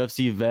has a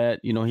UFC vet.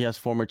 You know, he has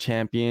former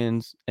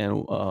champions,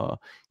 and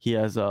he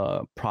has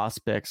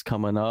prospects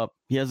coming up.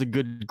 He has a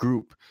good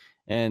group,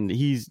 and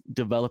he's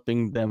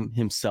developing them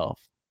himself,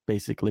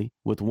 basically,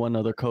 with one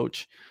other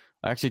coach,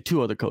 actually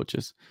two other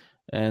coaches,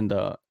 and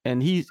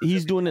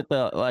he's doing it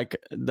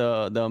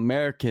the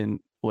American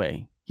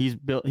way. He's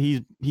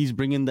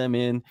bringing them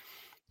in.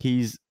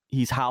 He's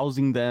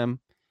housing them.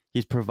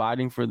 He's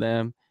providing for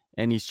them,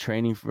 and he's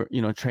training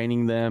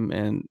them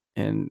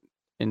and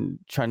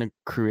trying to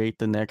create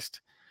the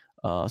next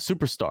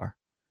superstar.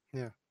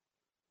 Yeah.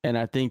 And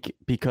I think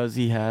because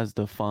he has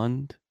the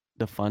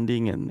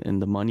funding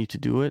and the money to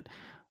do it,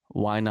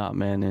 why not,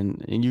 man?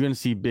 And you're gonna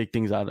see big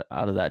things out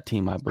of that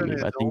team, I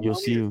believe. I think you'll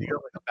see. He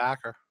got like a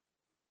backer.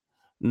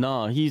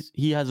 No,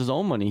 he has his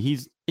own money.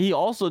 He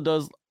also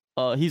does.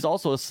 He's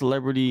also a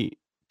celebrity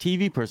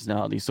TV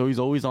personality, so he's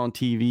always on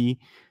TV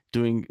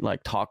doing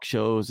like talk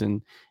shows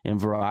and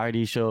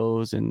variety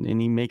shows, and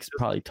he makes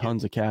probably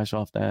tons of cash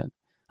off that.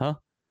 Huh?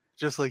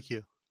 Just like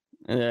you.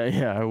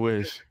 Yeah. I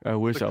wish I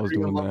was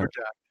doing that.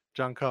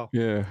 John Coe.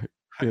 Yeah.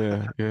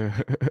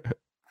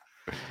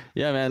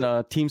 Yeah,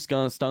 man. Team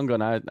Stun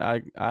Gun.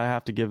 I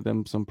have to give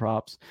them some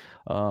props.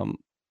 Yeah,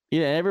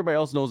 everybody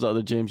else knows the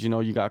other gyms. You know,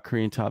 you got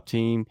Korean Top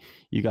Team,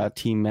 you got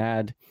Team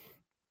Mad.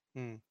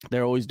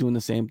 They're always doing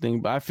the same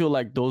thing, but I feel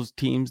like those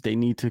teams, they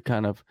need to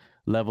kind of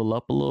level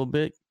up a little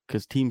bit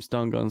because Team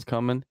Stun Gun's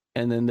coming.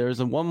 And then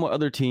there's one more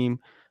other team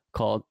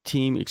called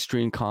Team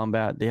Extreme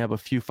Combat. They have a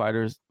few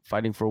fighters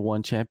fighting for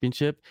one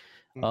championship.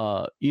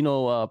 You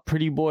know,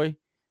 Pretty Boy,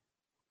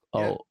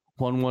 Juan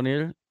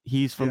Wanir.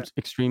 He's from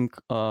Extreme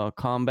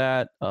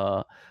Combat.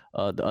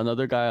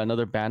 Another guy,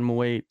 another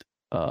bantamweight,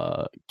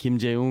 Kim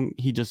Jae-ung.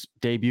 He just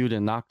debuted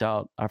and knocked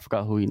out. I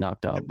forgot who he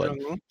knocked out, but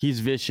he's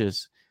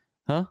vicious,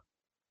 huh?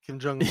 Kim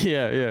Jong.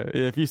 Yeah.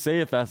 If you say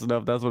it fast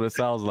enough, that's what it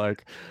sounds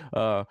like.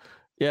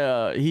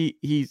 Yeah,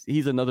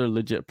 he's another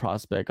legit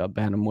prospect, a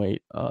bantamweight.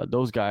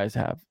 Those guys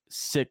have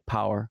sick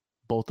power,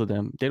 both of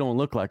them. They don't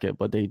look like it,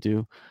 but they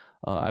do.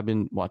 I've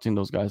been watching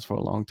those guys for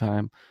a long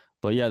time.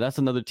 But yeah, that's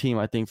another team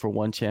I think for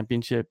one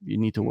championship you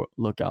need to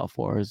look out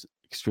for is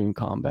Extreme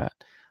Combat.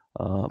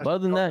 But other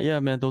than that, yeah,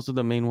 man, those are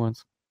the main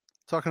ones.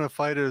 Talking to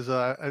fighters,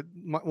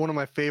 one of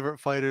my favorite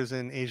fighters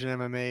in Asian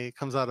MMA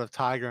comes out of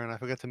Tiger, and I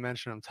forgot to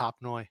mention him, Top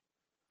Noi.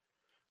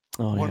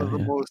 One of the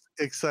most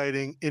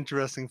exciting,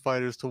 interesting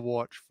fighters to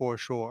watch for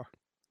sure.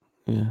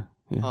 Yeah.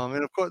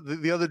 And of course,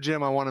 the other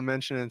gym I want to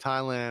mention in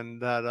Thailand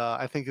that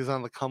I think is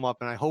on the come up,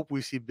 and I hope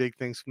we see big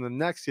things from them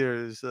next year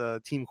is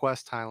Team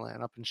Quest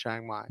Thailand up in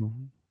Chiang Mai.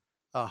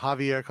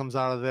 Javier comes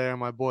out of there.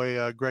 My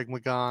boy Greg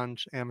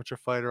Maganj, amateur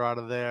fighter out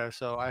of there.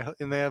 So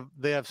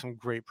they have some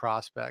great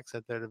prospects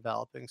that they're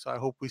developing. So I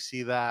hope we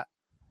see that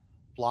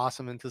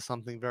blossom into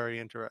something very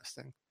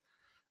interesting.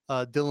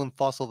 Dylan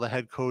Fussell, the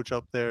head coach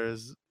up there,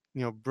 is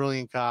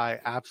brilliant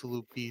guy,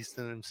 absolute beast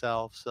in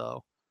himself.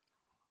 So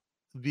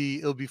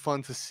it'll be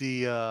fun to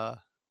see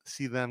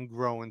them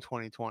grow in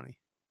 2020.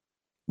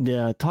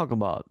 Yeah, talk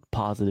about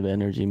positive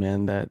energy,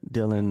 man. That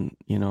Dylan,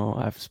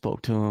 I've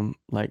spoke to him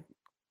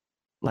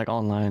like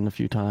online a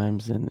few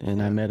times,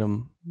 and I met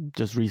him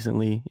just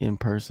recently in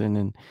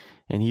person,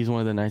 and he's one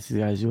of the nicest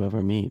guys you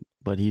ever meet.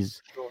 But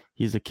he's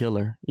a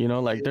killer,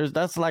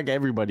 that's like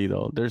everybody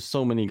though. There's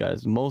so many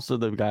guys. Most of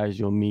the guys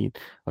you'll meet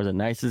are the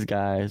nicest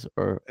guys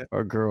or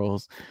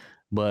girls,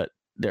 but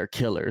they're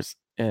killers,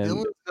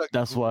 and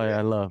that's why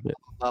I love it.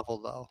 Level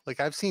though,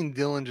 like I've seen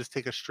Dylan just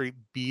take a straight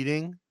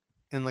beating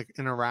in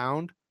a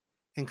round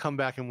and come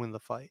back and win the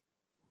fight.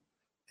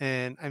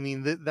 And I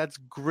mean, that's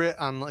grit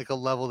on like a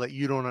level that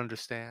you don't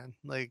understand.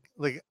 Like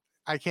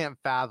I can't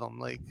fathom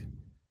like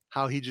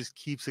how he just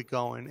keeps it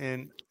going.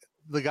 And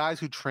the guys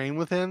who train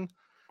with him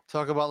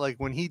talk about like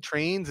when he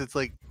trains, it's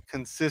like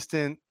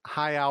consistent,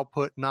 high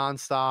output,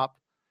 nonstop,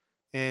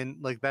 and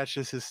like that's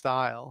just his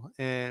style.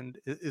 And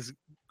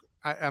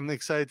I'm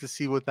excited to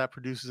see what that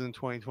produces in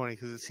 2020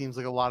 because it seems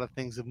like a lot of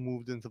things have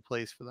moved into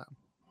place for them.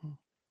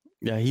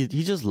 Yeah, he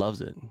just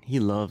loves it.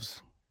 He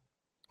loves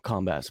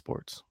combat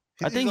sports.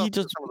 I think he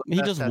just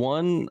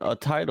won a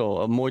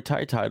title, a Muay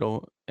Thai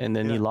title, and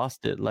then he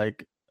lost it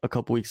like a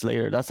couple weeks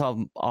later. That's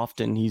how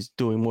often he's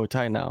doing Muay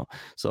Thai now.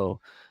 So,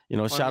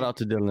 shout out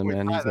to Dylan,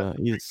 man.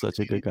 He's such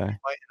a good guy.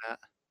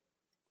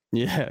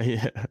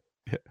 Yeah.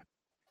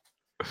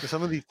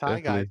 Some of these Thai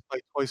guys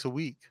fight twice a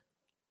week.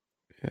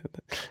 Yeah.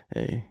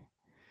 Hey,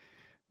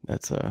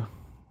 that's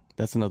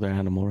another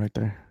animal right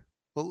there.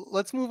 Well,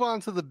 let's move on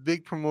to the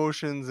big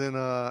promotions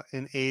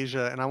in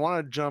Asia, and I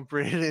want to jump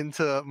right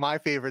into my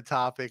favorite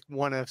topic,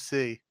 ONE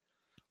FC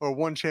or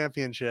ONE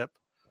Championship.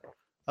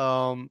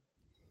 A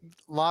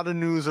lot of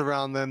news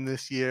around them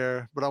this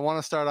year, but I want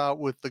to start out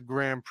with the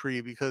Grand Prix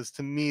because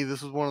to me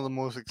this was one of the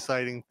most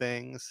exciting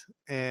things.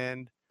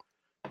 And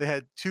they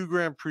had 2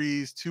 Grand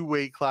Prix, 2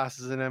 weight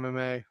classes in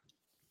MMA,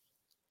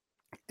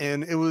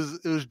 and it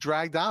was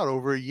dragged out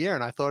over a year,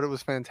 and I thought it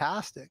was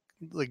fantastic.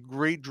 like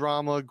great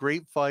drama,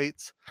 great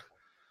fights.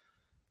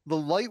 The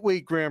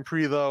lightweight Grand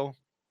Prix though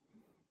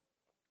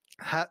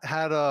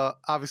had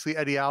obviously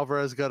Eddie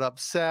Alvarez got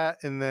upset,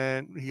 and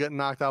then he got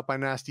knocked out by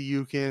Nasty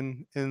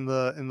Yukin in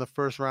the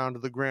first round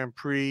of the Grand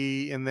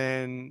Prix, and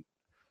then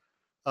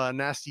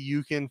Nasty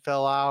Yukin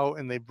fell out,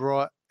 and they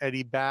brought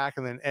Eddie back,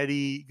 and then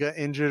Eddie got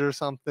injured or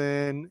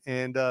something,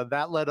 and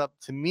that led up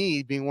to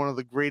me being one of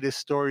the greatest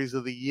stories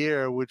of the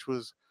year, which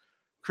was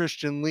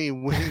Christian Lee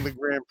winning the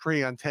Grand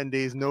Prix on 10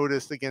 days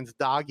notice against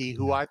Doggy,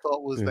 who I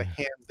thought was the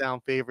hands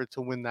down favorite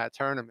to win that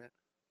tournament.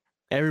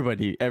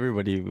 Everybody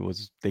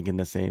was thinking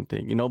the same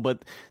thing, you know,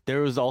 but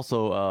there was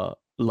also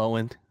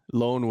Lowen.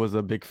 Lowen was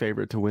a big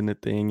favorite to win the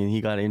thing, and he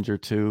got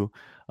injured too.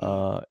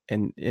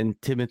 And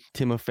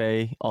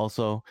Timofey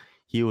also,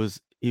 he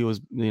was, you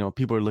know,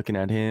 people are looking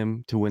at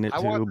him to win it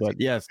too. But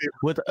yes,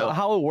 with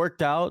how it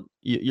worked out,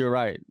 you're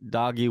right.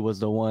 Doggy was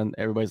the one.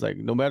 Everybody's like,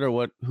 no matter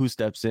who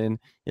steps in,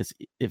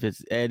 if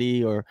it's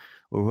Eddie or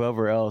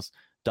whoever else,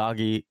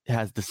 Doggy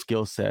has the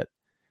skill set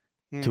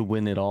to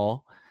win it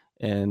all.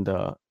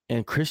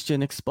 And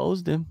Christian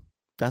exposed him.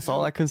 That's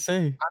all I can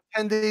say.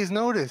 On 10 days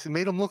notice, it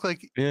made him look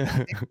like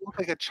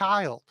a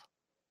child.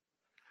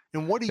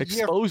 And what a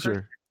exposure.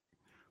 Year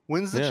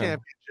wins the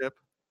championship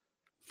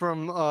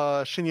from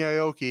Shinya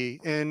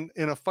Aoki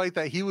in a fight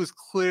that he was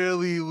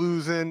clearly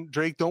losing.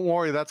 Drake, don't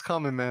worry, that's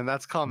coming, man.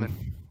 That's coming.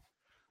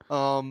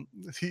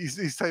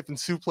 He's typing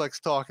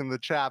suplex talk in the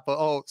chat, but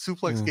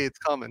suplex gate's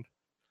coming.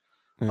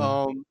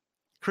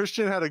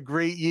 Christian had a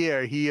great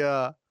year. He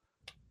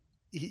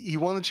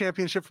won the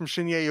championship from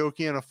Shinya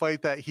Aoki in a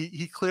fight that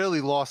he clearly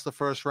lost the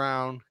first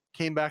round,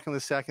 came back in the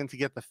second to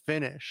get the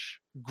finish.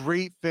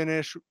 Great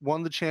finish,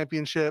 won the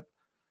championship,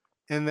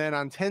 and then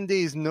on 10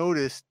 days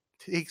notice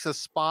takes a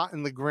spot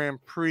in the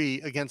Grand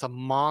Prix against a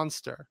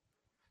monster.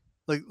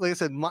 Like I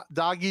said,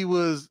 Doggy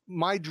was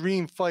my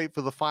dream fight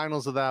for the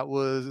finals of that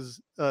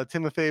was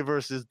Timofey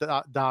versus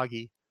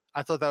Doggy.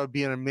 I thought that would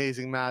be an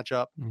amazing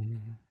matchup.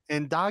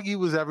 And Doggy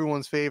was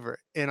everyone's favorite.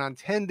 And on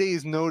 10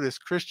 days notice,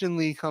 Christian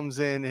Lee comes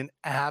in and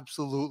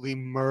absolutely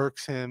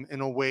murks him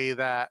in a way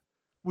that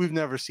we've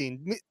never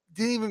seen.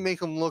 Didn't even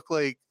make him look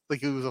like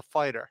he was a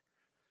fighter.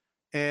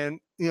 And,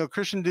 you know,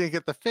 Christian didn't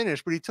get the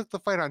finish, but he took the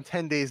fight on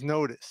 10 days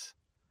notice.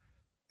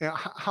 You know,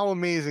 how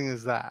amazing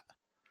is that?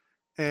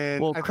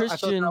 And I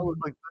thought that was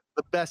like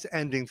the best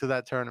ending to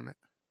that tournament.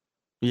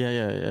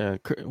 Yeah.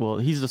 Well,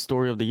 he's the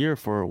story of the year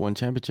for one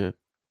championship.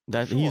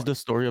 He's the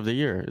story of the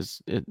year.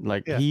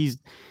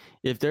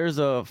 If there's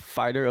a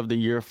fighter of the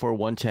year for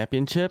one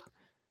championship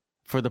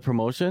for the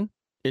promotion,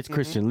 it's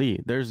Christian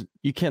Lee.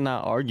 You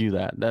cannot argue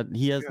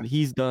that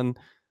he's done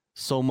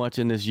so much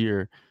in this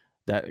year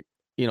that,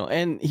 you know,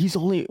 and he's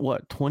only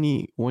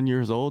 21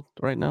 years old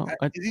right now.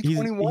 He's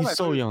 21? He's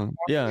so young.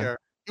 Yeah.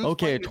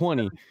 Okay,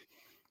 20.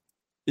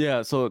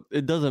 Yeah, so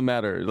it doesn't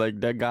matter. Like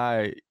that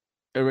guy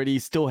already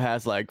still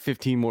has like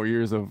 15 more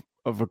years of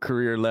a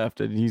career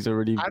left, and he's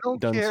already done so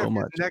much. I don't care if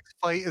his next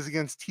fight is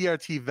against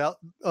TRT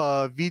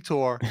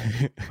Vitor,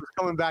 who's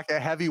coming back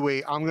at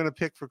heavyweight. I'm gonna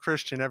pick for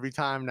Christian every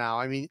time now.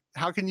 I mean,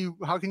 how can you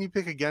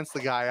pick against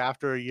the guy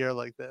after a year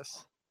like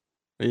this?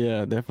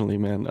 Yeah, definitely,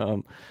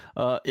 man.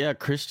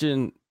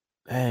 Christian,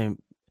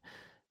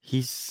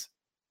 he's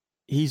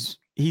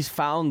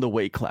found the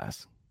weight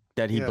class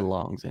that he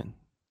belongs in,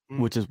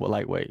 which is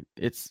lightweight.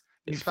 It's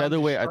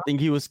featherweight. I think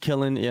he was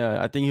killing.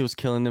 Yeah, I think he was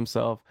killing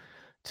himself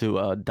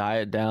to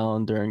diet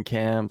down during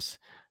camps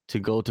to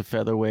go to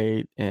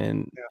featherweight,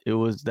 and it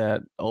was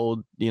that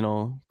old, you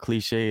know,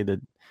 cliche, the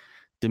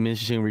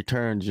diminishing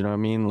returns. You know what I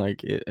mean?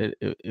 Like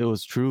it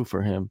was true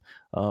for him,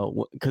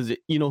 because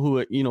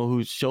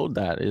who showed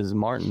that is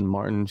Martin.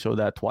 Martin showed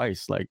that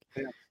twice. Like,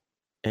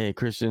 hey,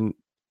 Christian,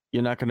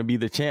 you're not going to be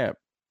the champ.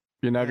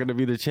 You're not going to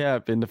be the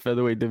champ in the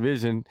featherweight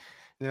division.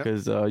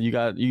 Because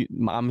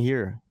I'm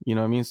here, you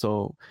know what I mean?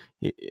 So,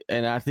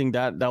 and I think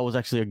that was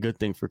actually a good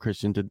thing for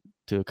Christian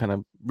to kind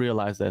of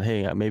realize that,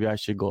 hey, maybe I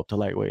should go up to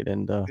lightweight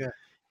and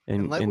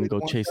go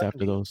chase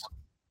after those.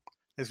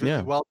 It's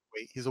really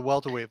welterweight. He's a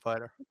welterweight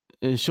fighter.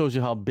 It shows you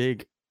how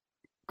big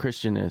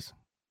Christian is.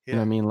 You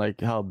know what I mean?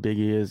 Like how big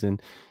he is,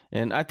 and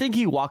I think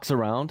he walks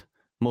around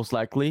most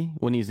likely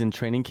when he's in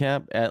training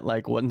camp at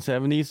like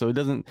 170. So it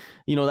doesn't,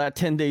 you know, that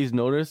 10 days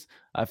notice.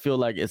 I feel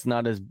like it's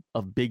not as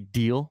a big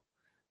deal.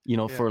 You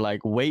know, for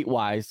like weight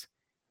wise,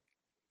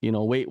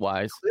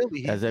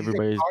 clearly, as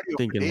everybody's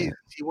thinking.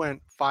 He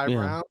went 5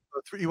 rounds.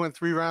 He went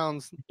 3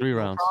 rounds. 3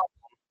 rounds.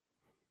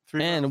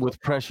 And with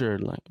pressure,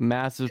 like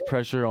massive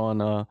pressure on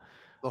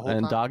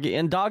Doggy.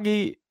 And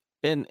Doggy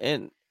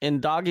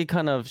and Doggy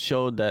kind of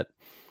showed that,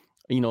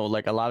 you know,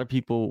 like a lot of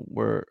people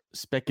were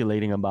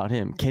speculating about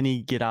him. Can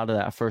he get out of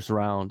that first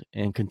round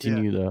and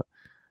continue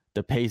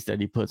the pace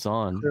that he puts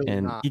on?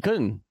 He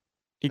couldn't.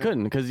 He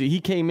couldn't, because he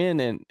came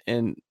in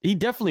and he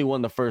definitely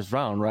won the first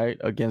round, right,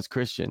 against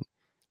Christian.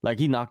 Like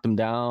he knocked him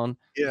down.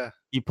 Yeah.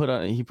 He put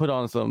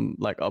on some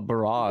like a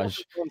barrage,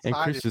 and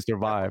Christian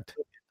survived.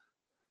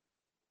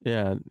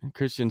 Yeah,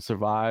 Christian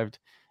survived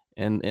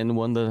and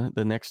won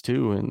the next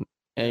two. And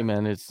hey,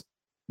 man,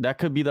 that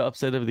could be the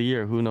upset of the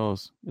year. Who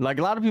knows? Like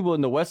a lot of people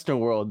in the Western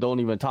world don't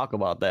even talk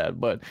about that.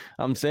 But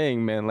I'm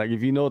saying, man, like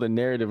if you know the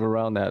narrative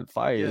around that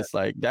fight, it's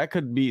like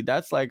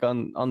that's like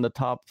on the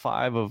top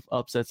 5 of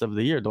upsets of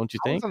the year, don't you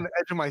I was think? on the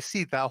edge of my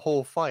seat that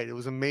whole fight. It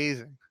was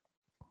amazing.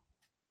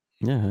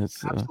 Yeah,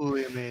 it's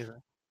absolutely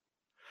amazing.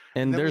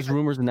 And there's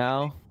rumors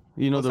now.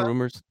 You know the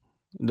rumors.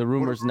 The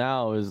rumors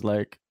now is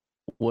like,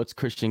 what's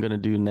Christian gonna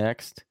do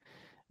next?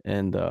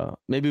 And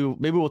maybe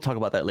we'll talk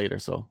about that later.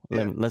 So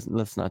let's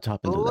not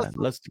chop into that.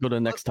 Let's go to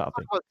the next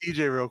topic. Talk about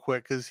DJ real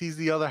quick because he's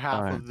the other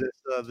half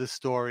of this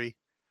story,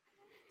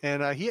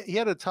 and he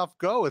had a tough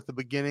go at the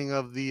beginning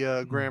of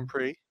the Grand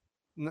Prix.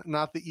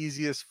 Not the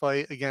easiest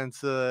fight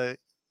against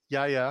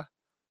Yuya,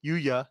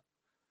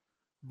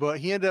 but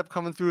he ended up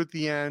coming through at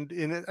the end.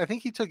 And I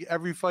think he took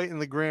every fight in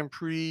the Grand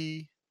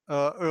Prix.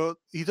 Or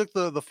he took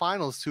the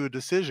finals to a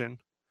decision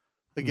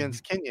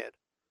against Kenyan,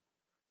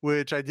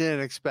 which I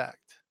didn't expect.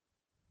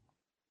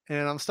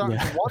 And I'm starting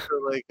to wonder,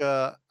 like,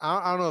 I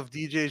don't know if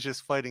DJ is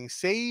just fighting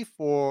safe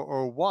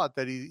or what,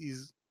 that he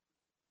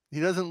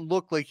doesn't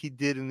look like he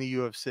did in the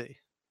UFC.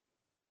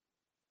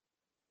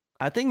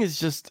 I think it's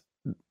just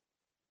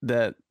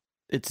that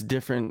it's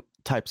different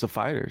types of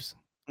fighters.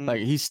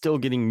 Like he's still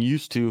getting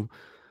used to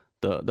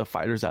the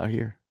fighters out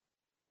here.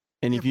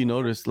 And if you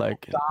notice,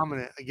 like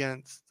dominant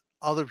against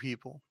other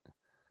people.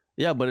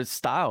 Yeah, but it's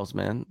styles,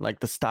 man. Like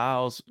the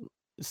style.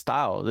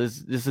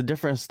 There's a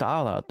different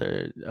style out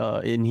there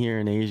in here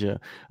in Asia.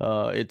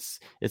 It's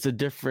a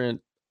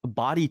different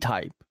body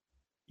type.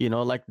 You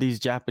know, like these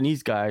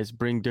Japanese guys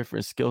bring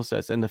different skill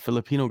sets, and the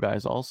Filipino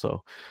guys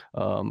also.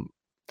 And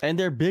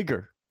they're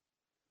bigger.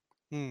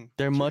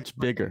 They're much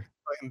bigger.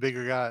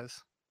 Bigger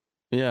guys.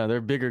 Yeah,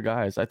 they're bigger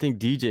guys. I think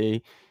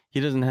DJ, he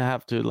doesn't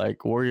have to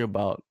like worry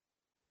about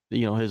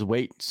his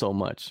weight so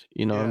much.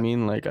 You know what I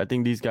mean? Like I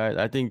think these guys,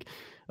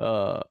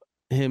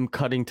 him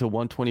cutting to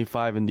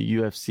 125 in the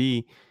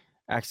UFC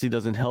actually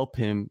doesn't help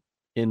him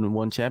in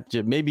one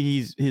championship.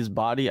 Maybe his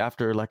body,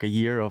 after like a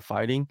year of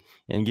fighting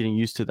and getting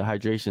used to the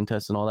hydration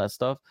test and all that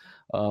stuff,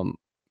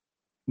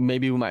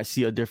 maybe we might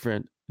see a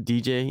different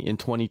DJ in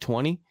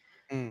 2020.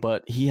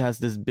 But he has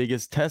this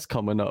biggest test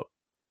coming up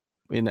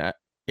in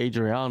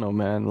Adriano,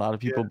 man. A lot of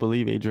people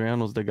believe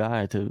Adriano's the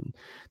guy to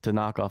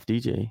knock off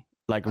DJ.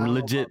 Like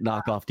legit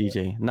knock off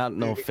DJ, not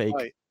no fake,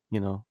 fight.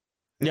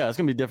 Yeah, it's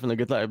gonna be definitely a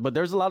good fight. But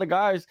there's a lot of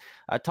guys.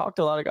 I talked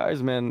to a lot of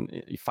guys, man,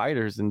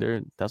 fighters,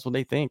 and that's what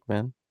they think,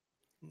 man.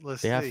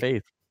 They have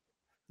faith.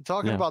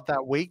 Talking about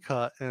that weight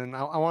cut, and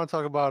I want to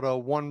talk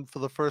about one for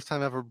the first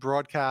time ever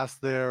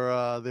broadcast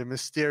their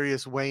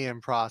mysterious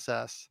weigh-in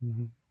process.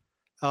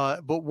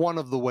 But one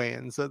of the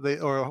weigh-ins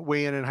or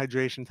weigh-in and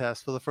hydration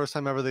test for the first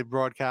time ever, they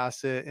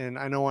broadcast it. And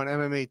I know on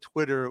MMA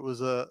Twitter it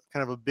was a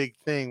kind of a big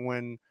thing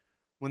when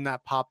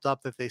that popped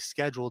up that they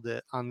scheduled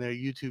it on their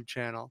YouTube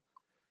channel.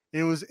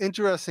 And it was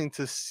interesting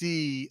to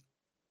see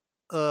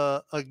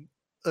a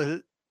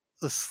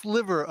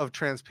sliver of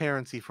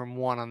transparency from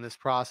one on this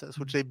process,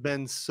 which they've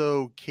been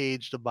so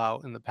caged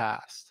about in the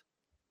past.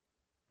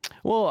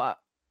 Well,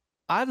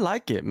 I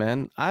like it,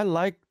 man. I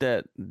like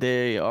that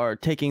they are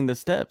taking the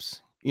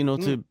steps,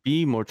 to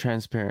be more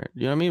transparent.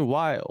 You know what I mean?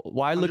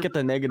 Why look at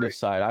the negative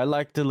side? I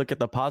like to look at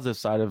the positive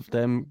side of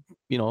them,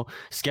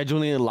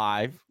 scheduling it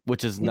live,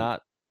 which is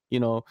not,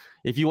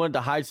 if you wanted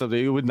to hide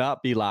something, it would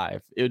not be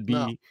live. It would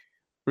be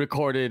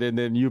recorded and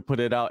then you put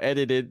it out,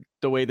 edited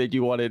the way that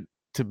you want it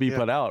to be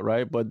put out,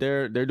 right? But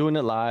they're doing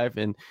it live,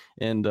 and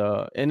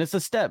it's a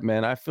step,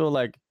 man. I feel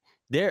like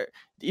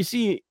you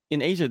see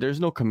in Asia there's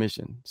no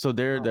commission, so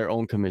they're their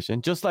own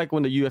commission, just like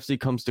when the UFC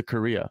comes to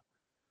Korea,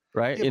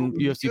 right? In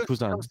UFC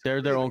Busan,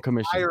 they're their own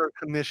commission. Hire a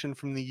commission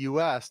from the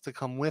US to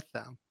come with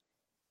them.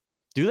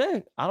 Do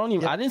they? I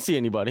didn't see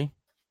anybody.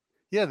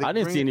 Yeah, I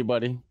didn't see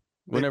anybody.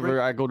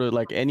 Whenever I go to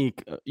like any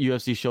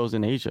UFC shows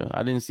in Asia,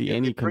 I didn't see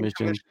any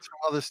commissions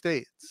from other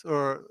states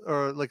or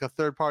like a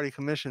third party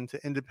commission to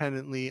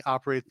independently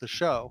operate the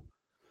show.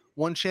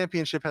 One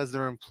championship has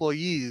their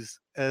employees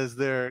as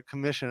their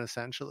commission,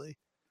 essentially.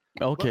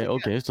 Okay,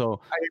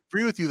 so I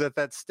agree with you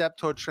that step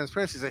towards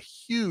transparency is a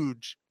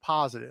huge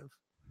positive.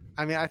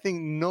 I mean, I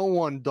think no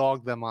one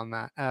dogged them on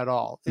that at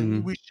all,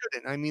 and we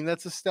shouldn't. I mean,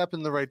 that's a step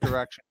in the right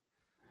direction.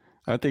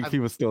 I think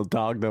people still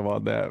dog them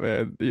on that,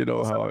 man. You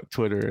know how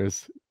Twitter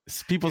is.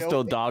 People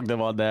still dog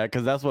them on that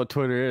because that's what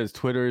Twitter is.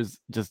 Twitter is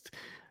just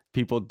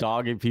people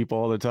dogging people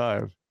all the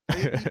time.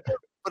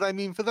 But I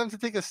mean, for them to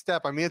take a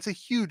step, I mean, it's a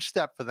huge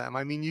step for them.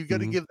 I mean, you got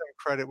to give them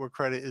credit where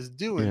credit is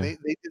due, and they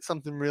did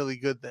something really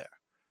good there,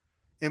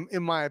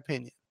 in my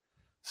opinion.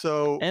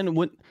 So and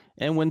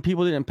when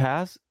people didn't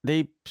pass,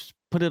 they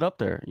put it up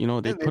there.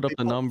 They put up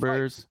the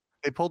numbers.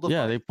 They pulled the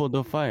fight. They pulled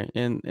the fight,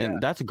 and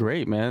that's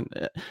great, man.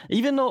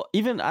 Even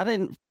I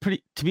didn't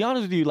to be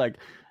honest with you, like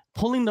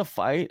pulling the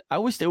fight, I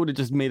wish they would have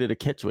just made it a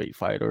catchweight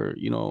fight, or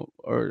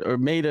or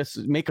make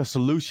a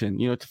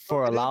solution,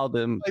 for allow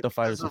them the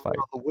fighters to fight.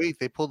 The weight,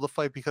 they pulled the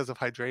fight because of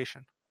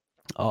hydration.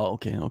 Oh,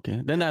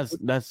 okay. Then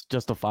that's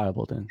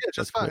justifiable then. Yeah,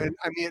 just fine.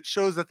 I mean, it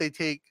shows that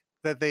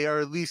they are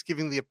at least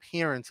giving the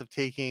appearance of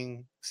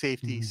taking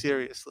safety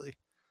seriously.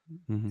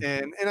 Mm-hmm.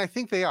 And I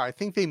think they are. I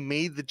think they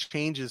made the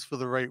changes for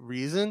the right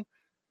reason.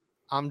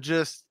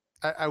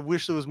 I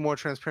wish there was more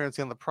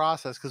transparency on the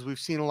process, because we've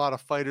seen a lot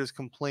of fighters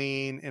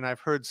complain, and I've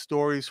heard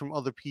stories from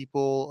other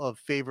people of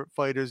favorite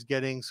fighters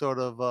getting sort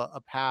of a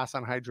pass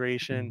on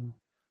hydration Mm-hmm.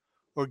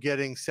 or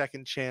getting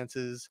second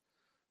chances.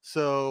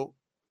 So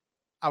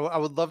I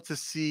would love to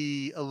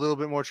see a little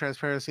bit more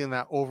transparency in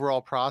that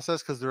overall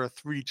process, because there are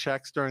 3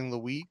 checks during the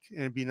week, and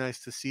it'd be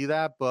nice to see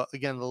that. But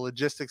again, the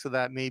logistics of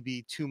that may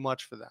be too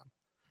much for them.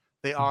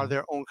 They are Mm-hmm.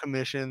 their own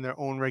commission, their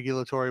own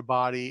regulatory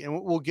body,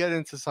 and we'll get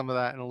into some of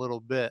that in a little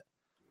bit.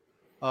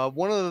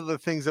 One of the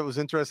things that was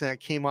interesting that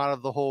came out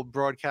of the whole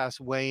broadcast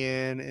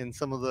weigh-in and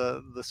some of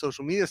the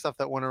social media stuff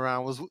that went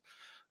around was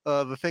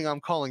the thing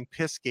I'm calling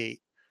Pissgate,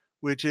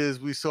 which is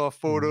we saw Mm-hmm.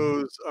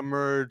 photos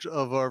emerge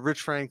of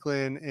Rich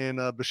Franklin and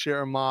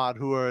Bashir Ahmad,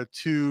 who are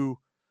 2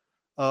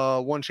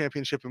 one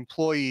championship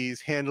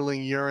employees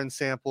handling urine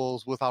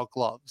samples without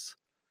gloves.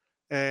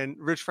 And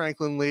Rich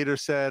Franklin later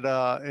said,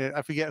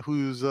 I forget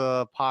whose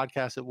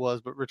podcast it was,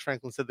 but Rich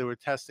Franklin said they were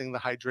testing the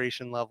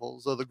hydration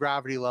levels or the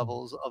gravity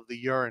levels of the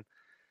urine.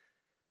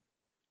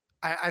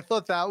 I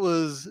thought that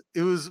was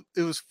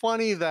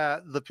funny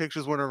that the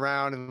pictures went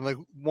around, and like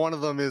one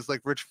of them is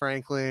like Rich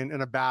Franklin in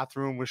a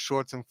bathroom with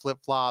shorts and flip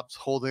flops,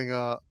 holding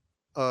a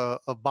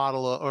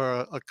bottle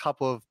or a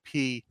cup of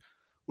pee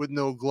with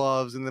no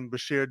gloves, and then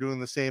Bashir doing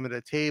the same at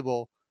a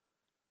table.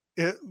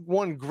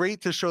 One,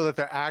 great to show that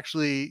they're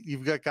actually,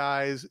 you've got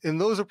guys,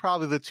 and those are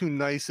probably the 2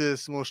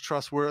 nicest, most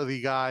trustworthy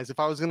guys. If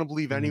I was going to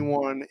believe Mm-hmm.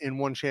 anyone in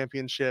one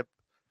championship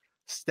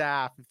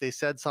staff, if they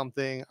said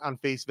something on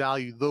face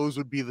value, those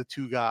would be the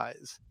 2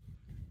 guys.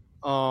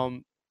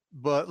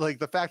 But like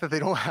the fact that they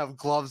don't have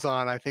gloves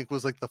on, I think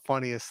was like the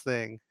funniest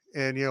thing.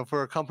 And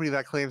for a company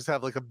that claims to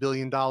have like $1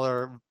 billion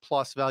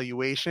plus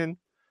valuation,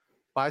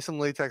 buy some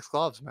latex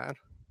gloves, man.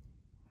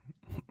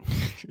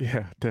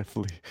 Yeah,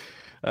 definitely.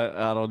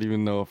 I don't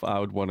even know if I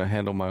would want to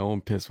handle my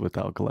own piss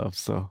without gloves.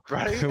 So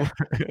Right?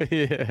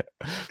 yeah,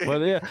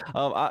 but yeah,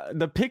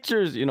 the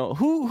pictures.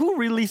 Who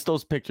released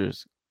those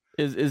pictures?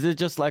 Is it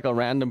just like a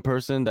random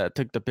person that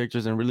took the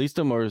pictures and released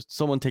them, or is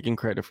someone taking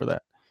credit for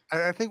that?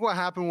 I think what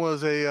happened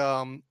was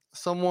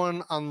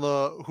someone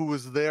who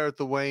was there at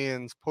the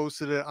weigh-ins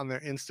posted it on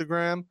their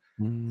Instagram,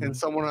 and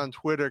someone on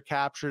Twitter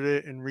captured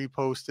it and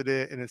reposted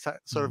it, and it's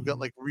sort of got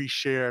like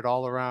reshared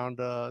all around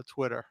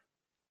Twitter.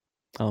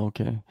 Oh,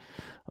 okay.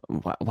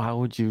 Why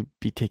would you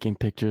be taking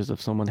pictures of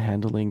someone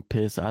handling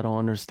piss? I don't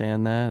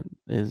understand that.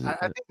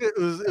 I think it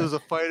was a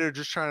fighter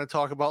just trying to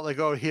talk about like,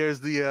 oh, here's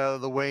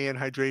the weigh-in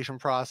hydration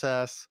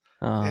process,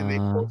 and they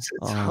posted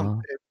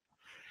something.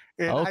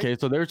 And okay,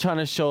 so they're trying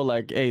to show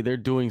like, hey, they're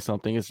doing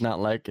something. It's not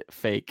like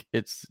fake.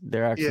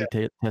 They're actually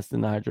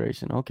testing the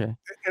hydration. Okay,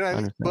 and I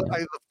understand that.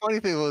 the funny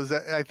thing was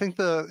that I think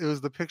it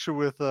was the picture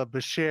with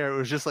Bashir. It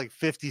was just like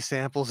 50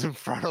 samples in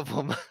front of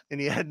him,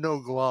 and he had no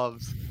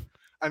gloves.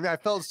 I mean, I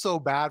felt so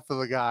bad for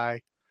the guy.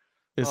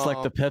 It's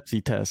like the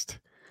Pepsi test.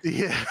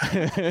 Yeah.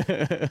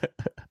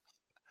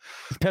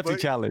 Pepsi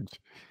challenge.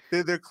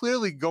 They're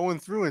clearly going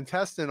through and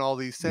testing all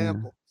these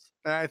samples.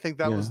 And I think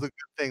that was the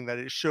good thing, that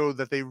it showed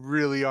that they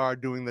really are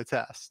doing the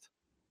test.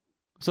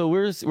 So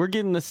we're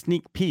getting a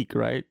sneak peek,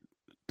 right?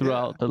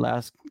 Throughout the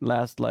last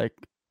like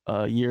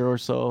year or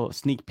so,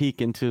 sneak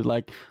peek into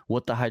like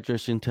what the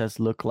hydration tests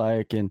look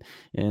like, and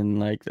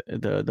like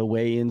the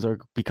weigh-ins are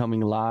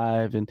becoming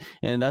live, and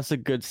that's a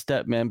good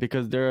step, man,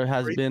 because there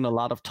has been a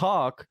lot of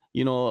talk,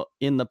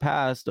 in the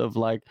past of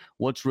like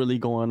what's really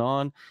going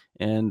on,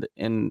 and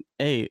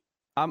hey,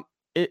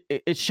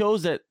 it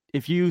shows that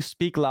if you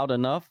speak loud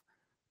enough,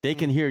 they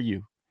can hear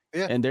you.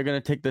 Yeah. And they're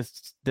going to take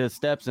the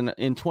steps, and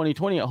in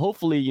 2020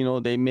 hopefully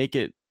they make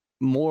it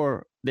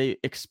more, they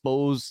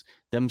expose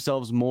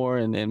themselves more,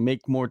 and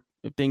make more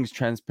things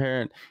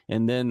transparent,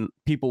 and then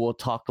people will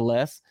talk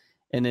less,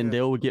 and then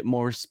they will get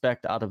more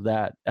respect out of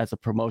that as a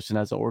promotion,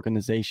 as an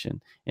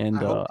organization. And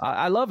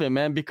I love it,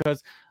 man,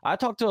 because I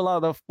talk to a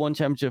lot of one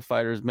championship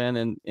fighters, man,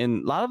 and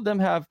a lot of them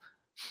have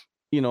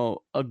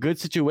a good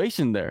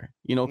situation there,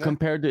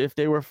 compared to if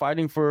they were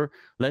fighting for,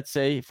 let's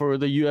say, for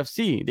the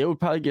UFC. They would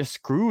probably get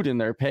screwed in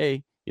their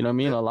pay, you know what I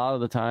mean? A lot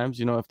of the times,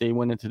 if they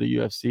went into the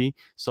UFC.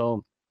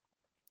 So,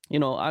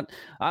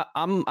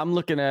 I'm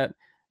looking at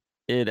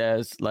it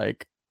as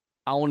like,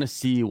 I want to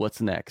see what's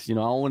next. I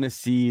want to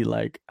see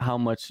like how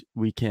much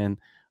we can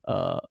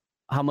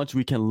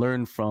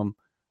learn from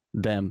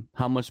them,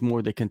 how much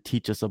more they can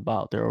teach us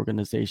about their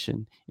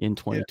organization in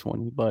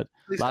 2020. But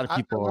a lot of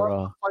people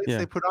are fights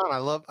they put on. I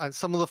love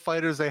some of the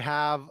fighters they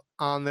have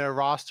on their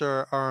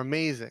roster are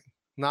amazing.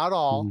 Not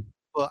all,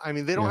 but I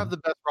mean, they don't have the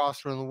best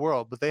roster in the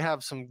world, but they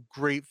have some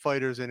great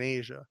fighters in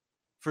Asia,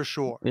 for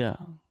sure. Yeah.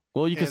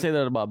 Well, you can say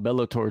that about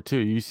Bellator too.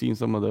 You've seen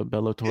some of the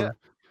Bellator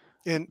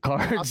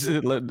cards.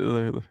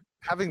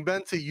 Having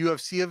been to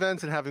UFC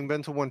events and having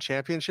been to one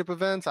championship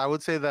events, I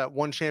would say that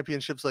one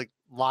championship's like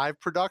live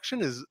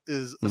production is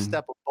a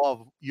step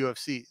above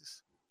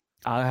UFC's.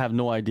 I have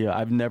no idea.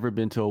 I've never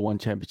been to a one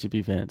championship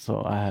event,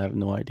 so I have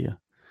no idea.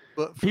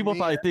 But people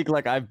probably think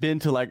like I've been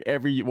to like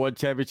every one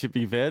championship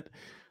event.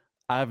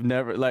 I've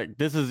never, like,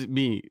 this is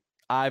me.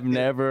 I've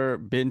never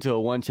been to a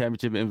one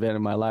championship event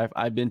in my life.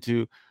 I've been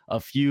to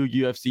a few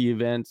UFC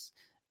events.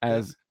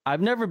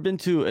 I've never been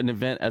to an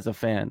event as a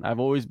fan. I've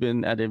always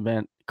been at an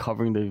event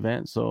covering the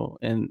event. So,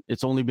 and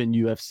it's only been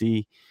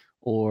UFC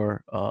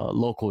or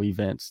local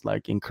events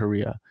like in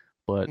Korea,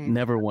 but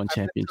never one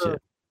championship.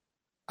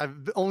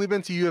 I've only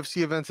been to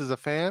UFC events as a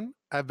fan.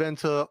 I've been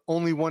to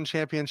only one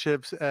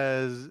championships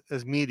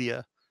as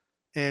media,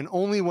 and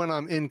only when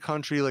I'm in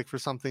country, like for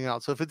something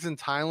else. So if it's in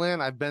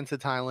Thailand, I've been to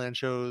Thailand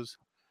shows,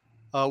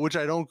 which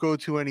I don't go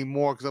to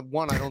anymore because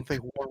one, I don't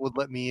think one would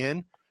let me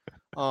in,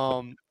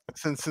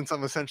 since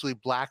I'm essentially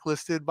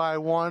blacklisted by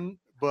one.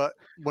 But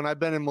when I've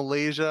been in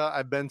Malaysia,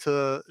 I've been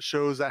to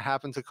shows that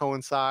happen to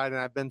coincide,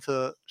 and I've been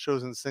to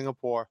shows in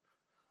Singapore.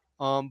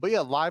 But yeah,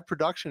 live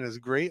production is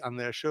great on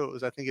their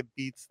shows. I think it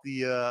beats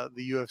the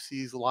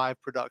UFC's live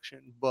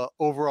production. But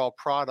overall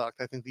product,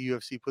 I think the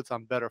UFC puts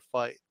on better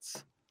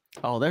fights.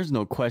 Oh, there's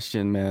no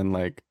question, man.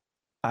 Like,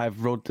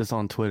 I've wrote this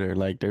on Twitter.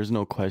 Like, there's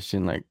no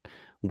question, like,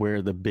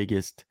 where the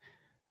biggest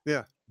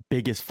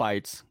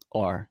fights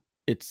are.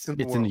 It's in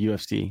the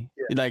UFC.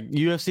 Yeah. Like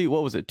UFC,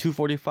 what was it?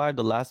 245,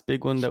 the last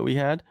big one that we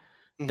had.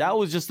 That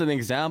was just an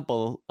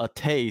example, a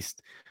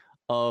taste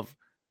of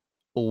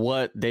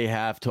what they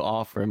have to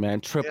offer, man.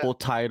 Triple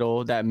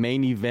title. That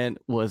main event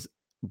was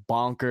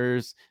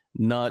bonkers,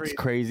 nuts,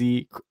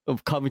 crazy.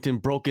 Covington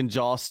broken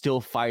jaw,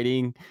 still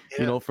fighting,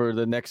 you know, for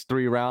the next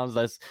 3 rounds.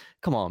 That's,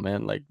 come on,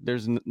 man. Like,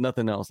 there's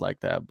nothing else like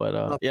that.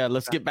 But yeah,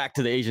 let's get back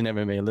to the Asian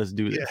MMA. Let's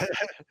do this.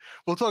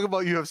 We'll talk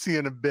about UFC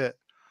in a bit.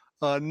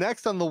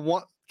 Next on the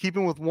one,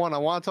 keeping with one, I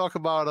want to talk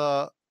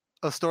about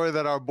a story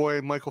that our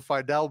boy Michael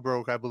Fidel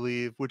broke, I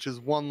believe, which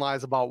is One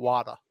Lies About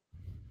WADA.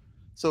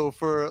 So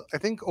for, I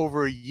think,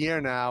 over a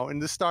year now,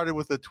 and this started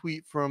with a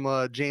tweet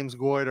from James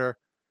Goiter,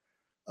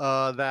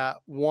 that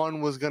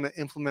one was going to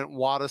implement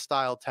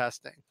WADA-style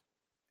testing.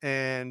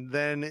 And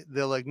then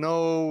they're like,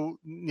 no,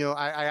 you know,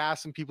 I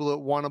asked some people that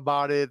won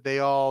about it. They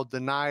all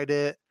denied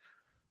it.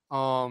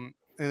 And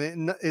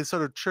it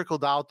sort of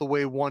trickled out the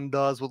way one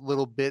does with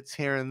little bits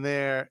here and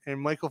there. And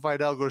Michael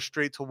Fidel goes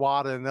straight to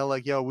WADA, and they're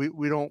like, yo,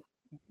 we're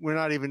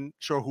not even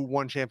sure who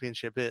one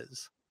championship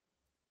is.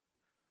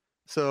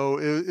 So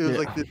it was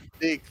like this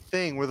big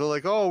thing where they're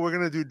like, oh, we're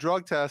going to do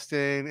drug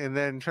testing. And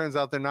then it turns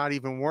out they're not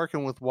even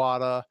working with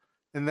WADA.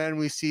 And then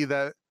we see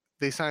that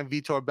they signed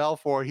Vitor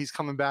Belfort. He's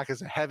coming back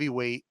as a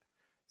heavyweight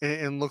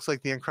and looks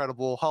like the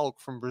Incredible Hulk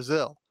from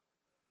Brazil.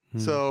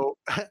 So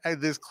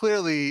there's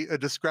clearly a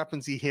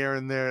discrepancy here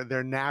in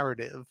their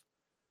narrative.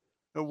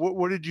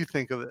 What did you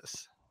think of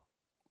this?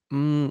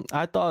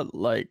 I thought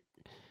like,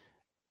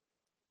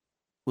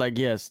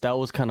 yes, that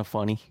was kind of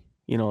funny.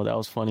 You know, that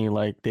was funny.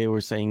 Like, they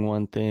were saying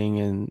one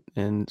thing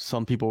and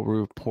some people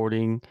were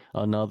reporting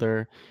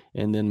another,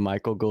 and then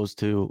Michael goes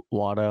to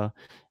WADA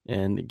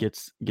and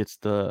gets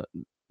the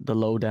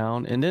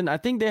lowdown. And then I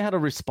think they had a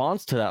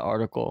response to that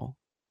article,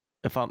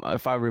 if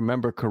I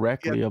remember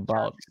correctly,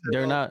 about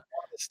they're not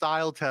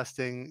style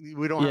testing.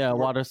 We don't have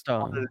WADA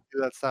style to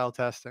do that style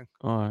testing.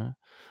 All right.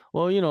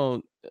 Well, you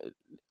know,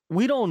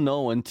 we don't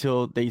know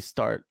until they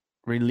start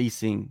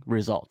releasing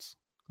results,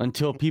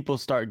 until people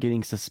start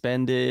getting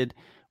suspended.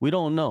 We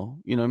don't know,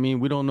 you know what I mean?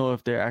 We don't know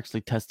if they're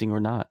actually testing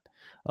or not.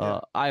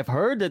 I've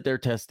heard that they're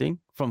testing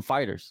from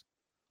fighters.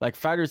 Like,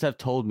 fighters have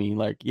told me,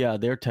 like, yeah,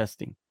 they're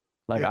testing.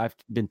 Like, I've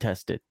been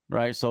tested,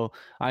 right? So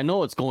I know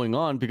what's going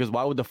on, because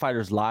why would the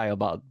fighters lie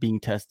about being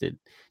tested?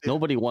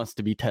 Nobody wants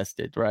to be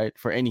tested, right?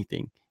 For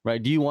anything,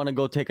 right? Do you want to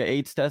go take an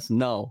AIDS test?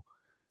 No.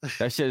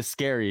 That shit is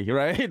scary,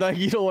 right? Like,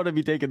 you don't want to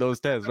be taking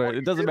those tests, right?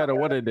 It doesn't matter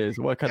what it is.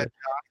 What kind of...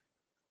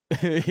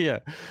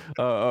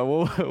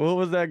 what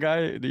was that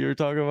guy that you were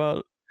talking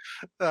about?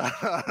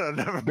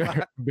 Never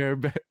mind.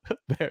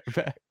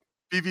 Bareback.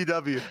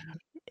 BBW.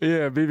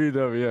 Yeah,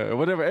 BBW. Yeah,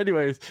 whatever.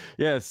 Anyways,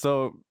 yeah.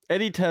 So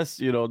any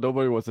test, you know,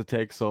 nobody wants to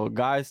take. So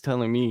guys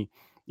telling me,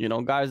 you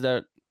know, guys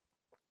that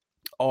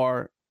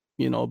are,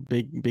 you know,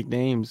 big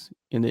names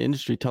in the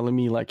industry telling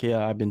me like,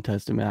 yeah, I've been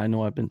tested, man. I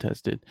know I've been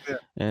tested.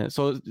 And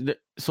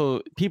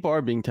so people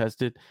are being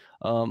tested.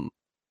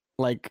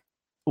 Like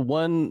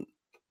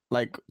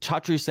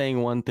Chatri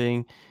saying one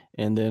thing,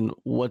 and then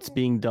what's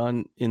being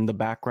done in the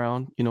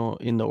background, you know,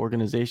 in the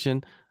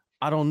organization,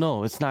 I don't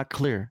know. It's not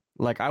clear.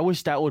 Like, I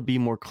wish that would be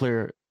more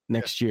clear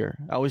next year.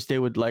 I wish they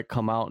would like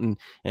come out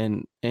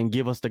and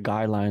give us the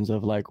guidelines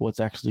of like what's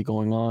actually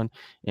going on,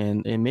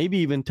 and maybe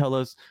even tell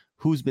us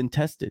who's been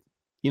tested.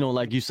 You know,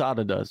 like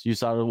USADA does.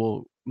 USADA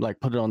will like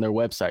put it on their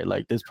website,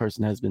 like, this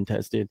person has been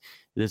tested.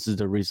 This is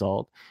the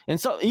result. And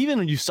so even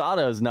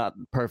USADA is not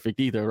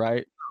perfect either,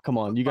 right? Come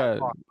on, you got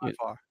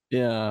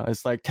yeah,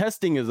 it's like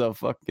testing is a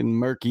fucking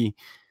murky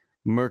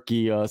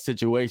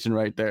situation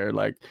right there.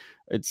 Like,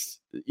 it's,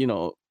 you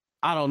know,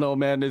 I don't know,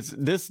 man.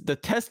 The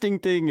testing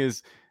thing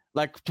is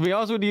like, to be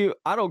honest with you,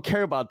 I don't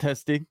care about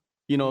testing.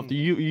 You know, if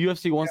the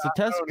UFC wants to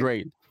test,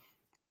 great.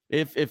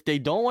 If they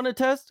don't want to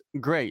test,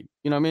 great.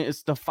 You know what I mean?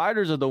 It's the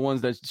fighters are the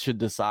ones that should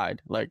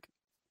decide, like,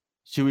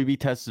 should we be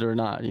tested or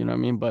not? You know what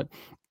I mean? But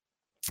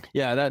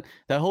yeah,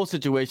 that whole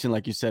situation,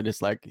 like you said,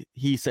 it's like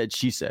he said,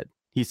 she said.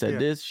 He said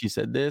this, she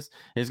said this.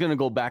 It's going to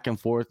go back and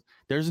forth.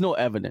 There's no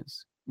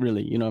evidence,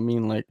 really. You know what I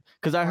mean? Like,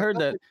 because I heard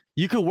that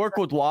you could work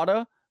with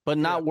WADA, but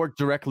not work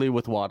directly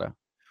with WADA.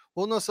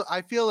 Well, no, so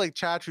I feel like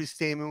Chatri's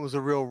statement was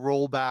a real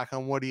rollback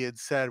on what he had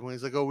said when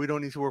he's like, oh, we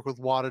don't need to work with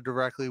WADA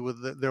directly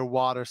with their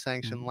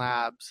WADA-sanctioned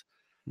labs.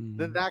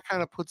 Then that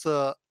kind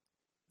of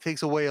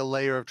takes away a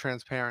layer of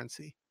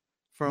transparency.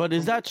 But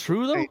is that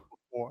true, though?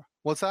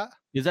 What's that?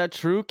 Is that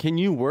true? Can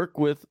you work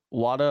with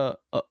WADA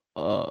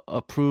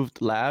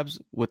approved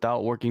labs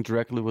without working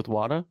directly with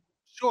WADA?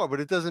 Sure, but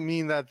it doesn't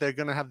mean that they're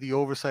going to have the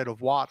oversight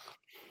of WADA.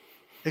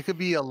 It could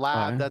be a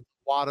lab that's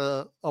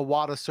a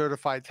WADA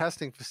certified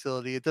testing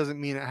facility. It doesn't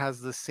mean it has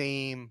the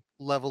same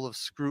level of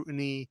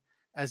scrutiny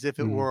as if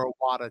it were a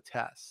WADA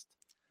test,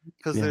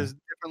 because there's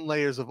different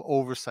layers of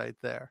oversight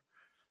there.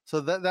 So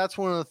that's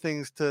one of the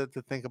things to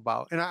think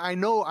about. And I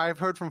know I've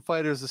heard from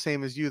fighters the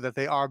same as you that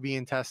they are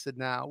being tested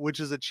now, which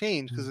is a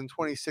change, because in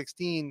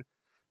 2016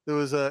 there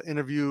was an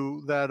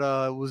interview that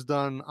was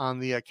done on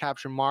the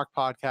Caption Mark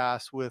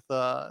podcast with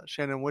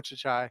Shannon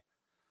Wichachai,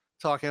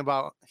 talking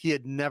about he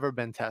had never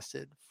been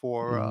tested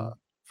for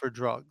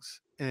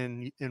drugs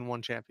in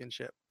one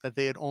championship, that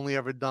they had only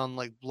ever done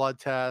like blood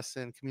tests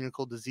and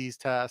communicable disease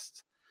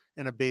tests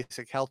and a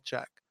basic health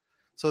check.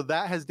 So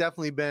that has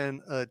definitely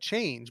been a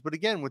change. But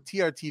again, with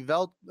TRT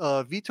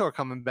Vitor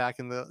coming back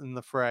in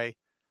the fray,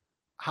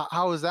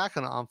 how is that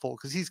going to unfold?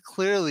 Because he's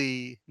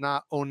clearly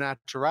not au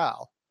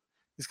natural.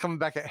 He's coming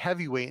back at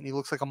heavyweight and he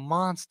looks like a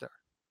monster.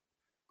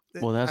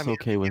 Well, that's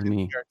okay with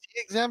me.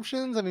 TRT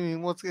exemptions. I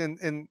mean, what's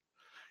in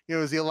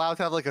is he allowed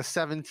to have like a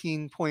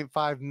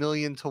 17.5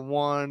 million to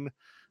 1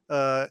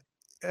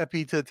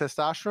 epi to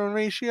testosterone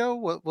ratio?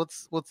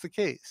 What's the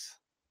case?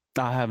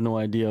 I have no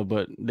idea,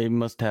 but they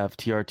must have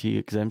TRT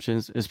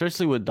exemptions,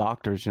 especially with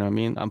doctors. You know what I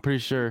mean? I'm pretty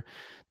sure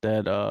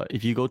that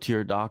if you go to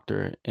your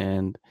doctor,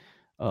 and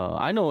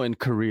I know in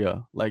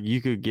Korea, like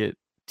you could get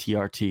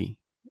TRT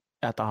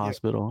at the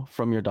hospital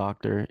from your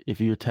doctor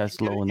if you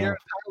test low enough.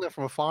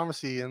 From a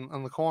pharmacy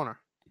on the corner.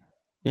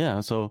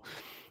 Yeah, so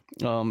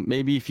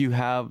maybe if you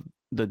have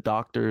the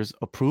doctor's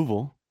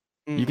approval,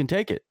 you can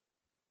take it.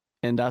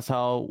 And that's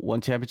how one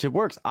championship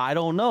works. I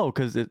don't know,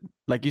 because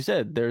like you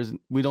said,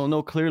 we don't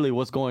know clearly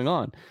what's going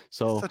on.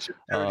 So such a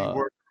dirty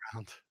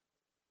workaround.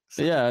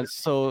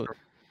 So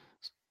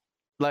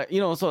like,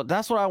 so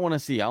that's what I want to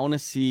see. I want to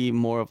see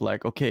more of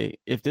like, okay,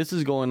 if this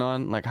is going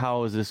on, like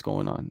how is this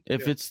going on?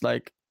 If it's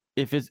like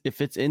if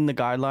it's in the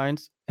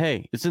guidelines,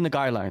 hey, it's in the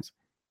guidelines.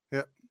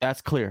 Yeah.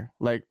 That's clear.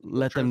 Like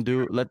let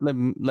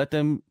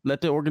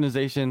the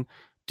organization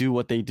do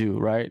what they do,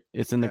 right?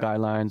 It's in the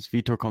guidelines.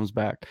 Vitor comes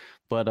back.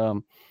 But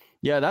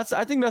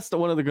I think that's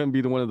going to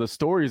be one of the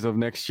stories of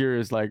next year,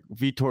 is like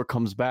Vitor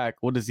comes back.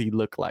 What does he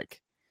look like?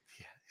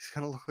 Yeah, he's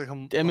gonna look like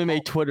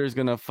MMA Twitter is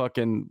gonna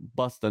fucking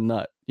bust a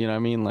nut. You know what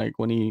I mean? Like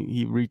when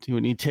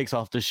he takes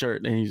off the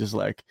shirt and he's just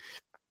like,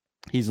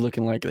 he's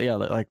looking like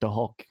the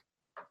Hulk.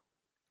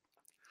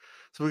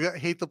 So we got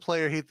hate the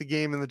player, hate the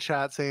game in the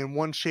chat saying,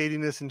 one,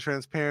 shadiness and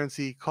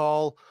transparency.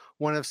 Call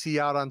 1FC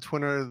out on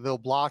Twitter, they'll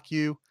block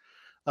you.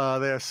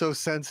 They are so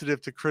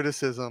sensitive to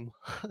criticism.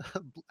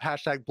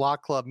 Hashtag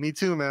block club. Me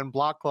too, man.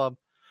 Block club.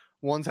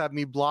 One's had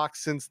me blocked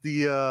since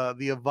the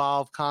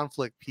Evolve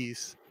conflict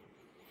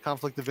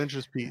of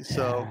interest piece.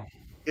 So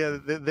yeah,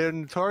 they're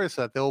notorious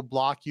that they'll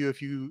block you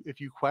if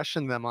you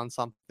question them on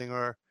something,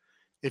 or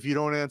if you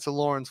don't answer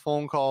Lauren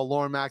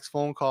Mack's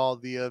phone call,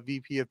 the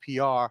VP of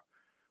PR,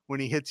 when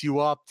he hits you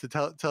up to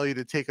tell you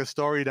to take a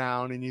story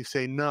down and you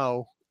say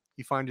no,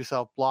 you find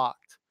yourself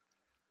blocked.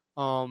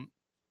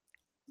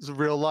 It's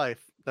real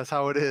life. That's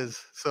how it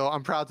is. So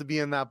I'm proud to be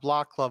in that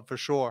block club for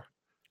sure.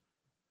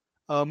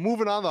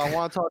 Moving on, though, I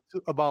want to talk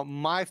about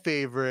my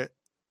favorite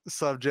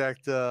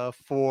subject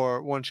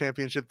for one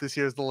championship this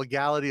year is the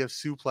legality of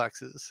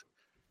suplexes.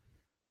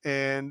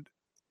 And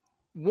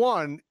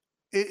one,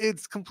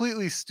 it's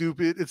completely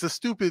stupid. It's a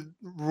stupid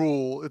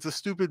rule. It's a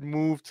stupid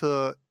move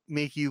to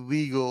make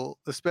illegal,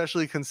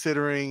 especially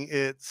considering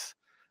it's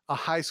a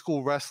high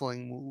school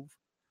wrestling move,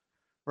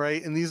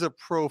 right? And these are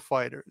pro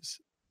fighters.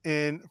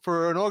 And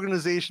for an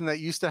organization that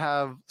used to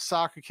have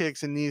soccer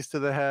kicks and knees to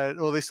the head,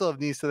 well, they still have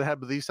knees to the head,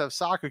 but they used to have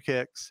soccer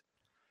kicks,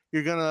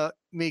 you're going to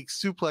make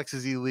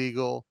suplexes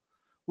illegal,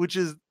 which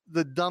is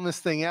the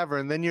dumbest thing ever.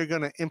 And then you're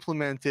going to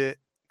implement it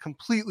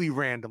completely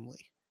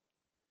randomly.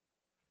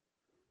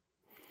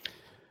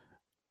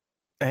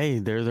 Hey,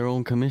 they're their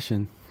own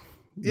commission.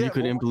 Yeah, you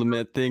could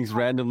implement things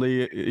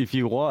randomly if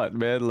you want,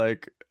 man.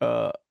 Like,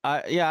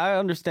 I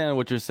understand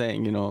what you're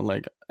saying,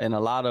 like, and a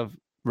lot of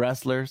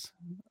wrestlers,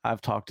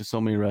 I've talked to so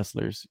many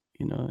wrestlers,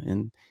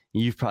 and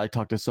you've probably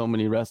talked to so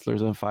many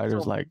wrestlers and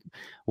fighters, like,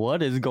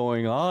 what is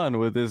going on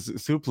with this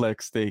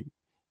suplex thing,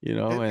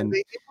 and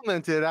they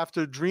implemented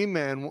after Dream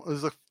Man. It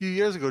was a few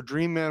years ago.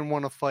 Dream Man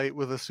won a fight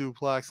with a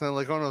suplex, and they're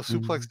like, oh no,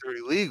 suplexes are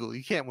illegal.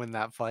 You can't win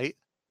that fight.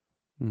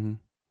 And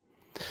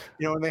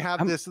they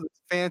have this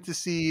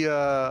fantasy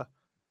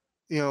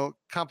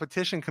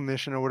competition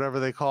commission or whatever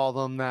they call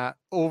them, that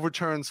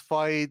overturns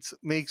fights,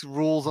 makes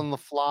rules on the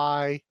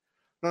fly.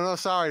 No,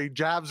 sorry,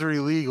 jabs are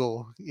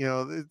illegal. You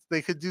know,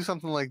 they could do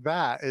something like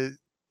that.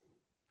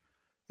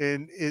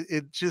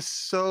 It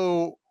just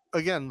so,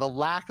 again, the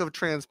lack of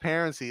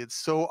transparency. It's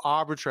so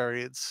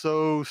arbitrary. It's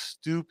so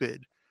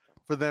stupid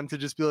for them to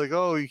just be like,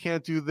 oh, you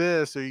can't do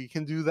this or you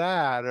can do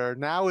that, or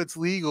now it's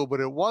legal, but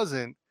it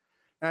wasn't.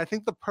 And I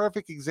think the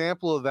perfect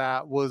example of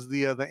that was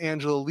the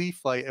Angela Lee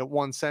fight at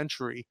 1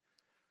 Century,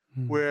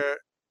 where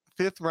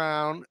 5th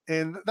round,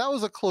 and that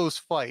was a close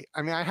fight.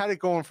 I mean, I had it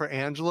going for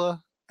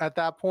Angela at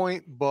that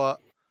point, but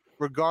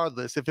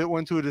regardless, if it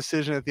went to a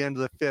decision at the end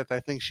of the 5th, I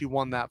think she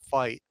won that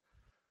fight.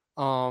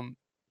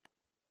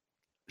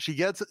 She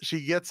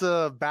gets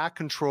a back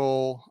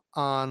control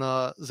on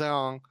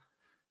Zhang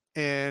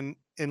and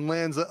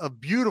lands a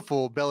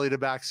beautiful belly to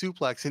back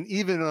suplex, and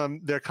even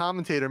their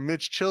commentator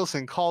Mitch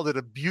Chilson called it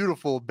a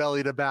beautiful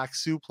belly to back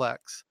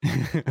suplex.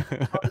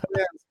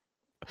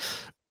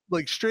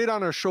 Like straight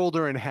on her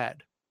shoulder and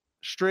head,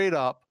 straight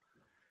up,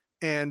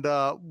 and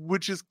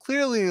which is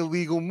clearly an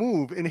illegal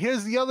move. And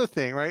here's the other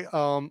thing, right?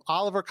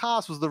 Oliver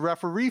Koss was the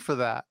referee for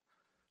that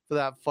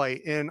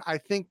fight, and I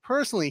think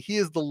personally he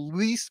is the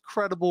least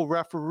credible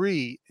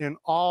referee in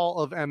all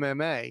of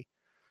MMA,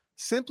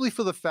 simply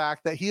for the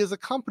fact that he is a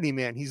company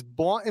man. He's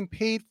bought and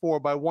paid for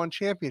by One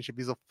Championship.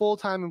 He's a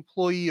full-time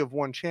employee of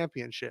One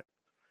Championship.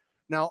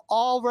 Now,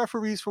 all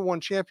referees for One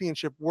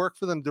Championship work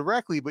for them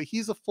directly, but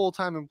he's a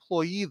full-time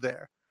employee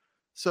there.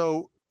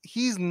 So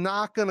he's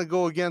not going to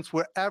go against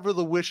whatever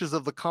the wishes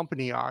of the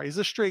company are. He's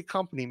a straight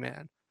company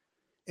man.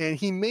 And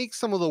he makes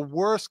some of the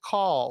worst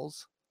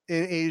calls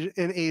in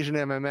Asian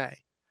MMA.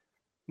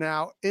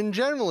 Now, in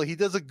general, he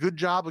does a good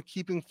job of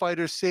keeping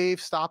fighters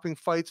safe, stopping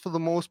fights for the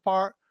most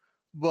part.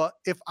 But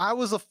if I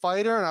was a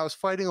fighter and I was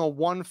fighting a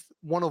one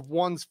of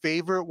one's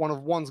favorite, one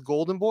of one's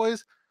golden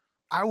boys,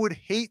 I would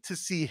hate to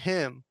see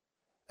him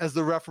as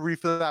the referee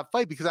for that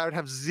fight, because I would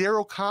have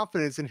zero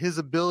confidence in his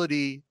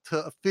ability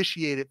to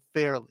officiate it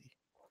fairly.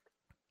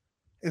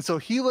 And so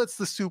he lets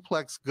the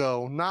suplex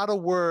go. Not a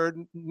word,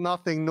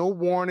 nothing, no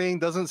warning,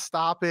 doesn't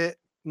stop it,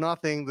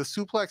 nothing. The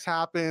suplex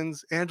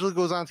happens. Angela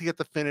goes on to get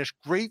the finish.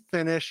 Great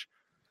finish.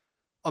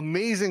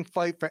 Amazing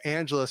fight for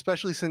Angela,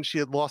 especially since she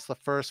had lost the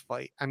first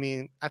fight. I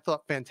mean, I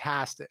thought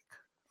fantastic.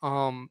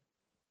 And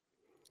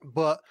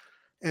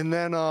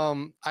then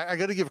I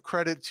got to give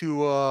credit to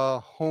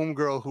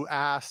homegirl who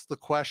asked the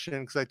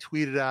question, because I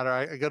tweeted at her.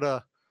 I got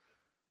to,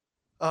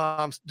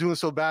 I'm doing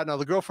so bad now.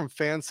 The girl from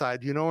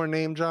Fanside, do you know her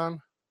name,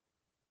 John?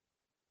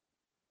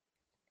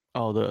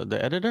 Oh,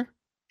 the editor?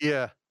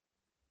 Yeah.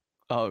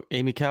 Oh,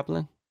 Amy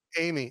Kaplan?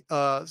 Amy.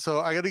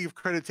 So I got to give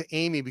credit to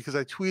Amy, because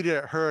I tweeted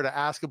at her to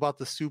ask about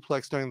the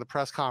suplex during the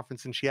press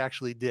conference, and she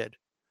actually did.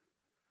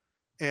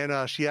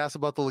 And she asked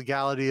about the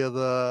legality of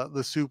the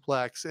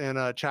suplex, and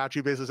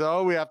Chachi basically said,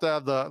 oh, we have to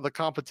have the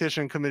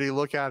competition committee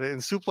look at it,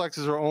 and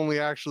suplexes are only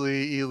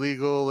actually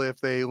illegal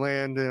if they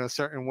land in a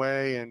certain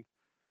way.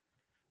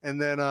 And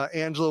then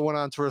Angela went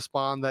on to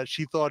respond that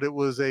she thought it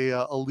was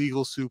a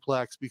legal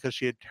suplex because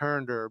she had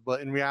turned her,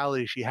 but in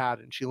reality she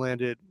hadn't.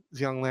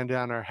 Zhang landed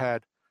on her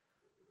head.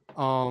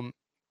 And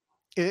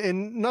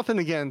nothing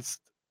against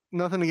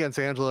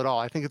Angela at all.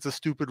 I think it's a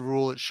stupid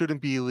rule. It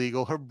shouldn't be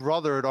illegal. Her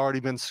brother had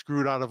already been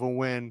screwed out of a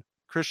win.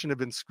 Christian had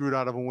been screwed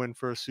out of a win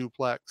for a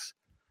suplex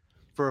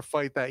for a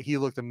fight that he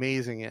looked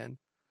amazing in.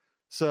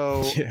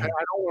 So yeah, I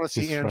don't want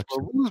to see Angela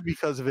lose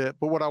because of it.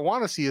 But what I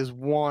want to see is,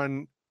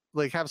 one,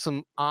 like, have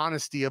some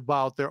honesty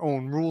about their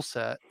own rule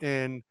set,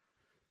 and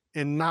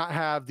not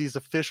have these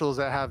officials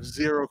that have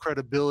zero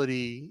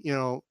credibility,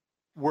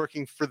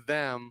 working for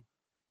them,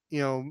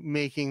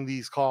 making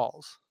these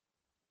calls.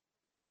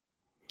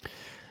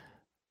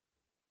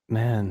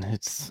 Man,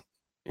 it's,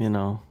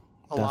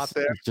 that's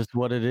just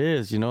what it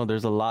is.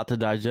 There's a lot to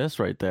digest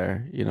right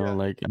there.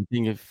 Like, I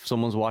think if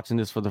someone's watching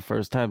this for the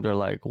first time, they're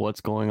like, what's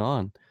going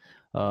on?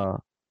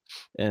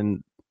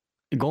 And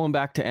going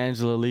back to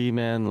Angela Lee,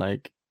 man,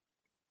 like,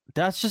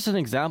 that's just an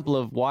example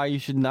of why you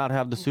should not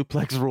have the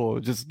suplex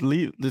rule. Just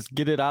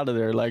get it out of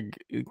there. Like,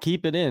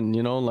 keep it in,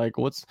 like,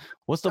 what's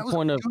the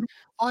point of,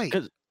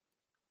 because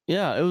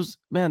yeah, it was,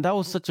 man, that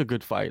was such a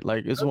good fight.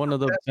 Like, it's one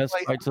of the best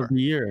fights of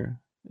the year.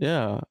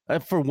 Yeah.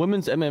 For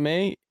women's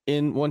MMA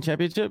in One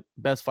Championship,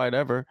 best fight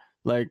ever.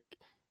 Like,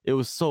 it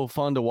was so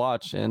fun to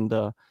watch, and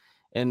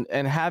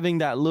having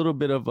that little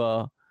bit of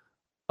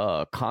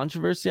a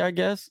controversy, I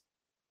guess,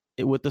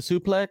 with the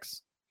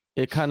suplex,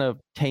 it kind of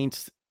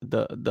taints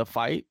the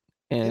fight,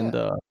 and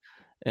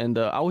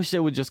I wish they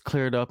would just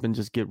clear it up and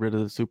just get rid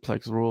of the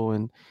suplex rule.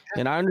 And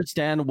I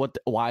understand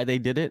why they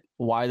did it,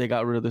 why they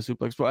got rid of the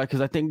suplex rule,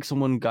 because I think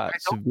someone got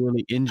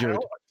severely injured.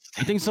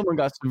 I think someone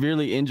got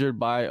severely injured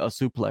by a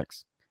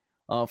suplex.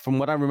 From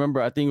what I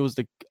remember, I think it was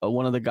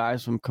one of the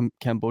guys from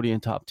Cambodian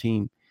Top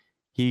Team.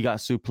 He got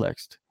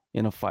suplexed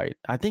in a fight.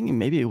 I think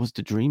maybe it was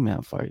the Dream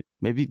Man fight.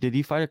 Maybe did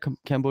he fight a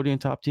Cambodian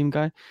Top Team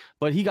guy?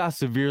 But he got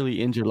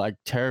severely injured, like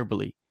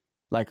terribly,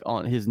 like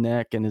on his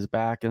neck and his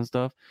back and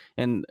stuff.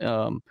 And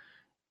I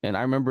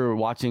remember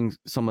watching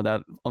some of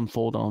that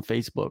unfold on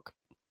Facebook.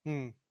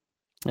 And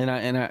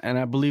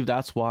I believe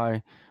that's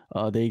why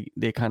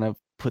they kind of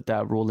put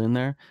that rule in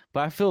there.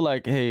 But I feel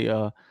like, hey,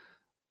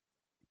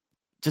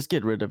 just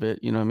get rid of it.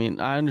 You know what I mean?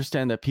 I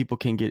understand that people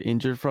can get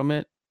injured from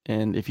it,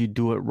 and if you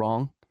do it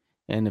wrong,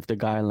 and if the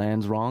guy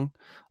lands wrong,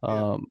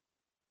 Yeah.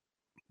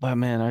 but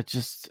man, I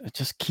just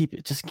keep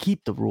it. Just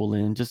keep the rule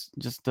in. Just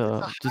It's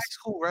a high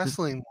school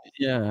wrestling.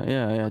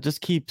 yeah.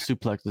 Just keep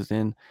suplexes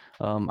in.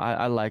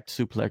 I liked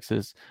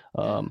suplexes.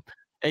 Yeah.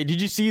 Hey,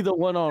 did you see the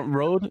one on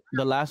Road,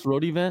 the last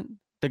Road event?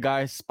 The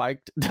guy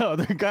spiked the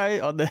other guy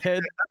on the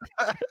head.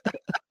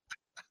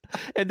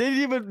 And they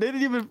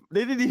didn't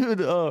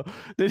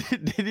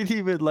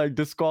even like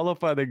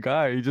disqualify the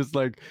guy. He just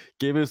like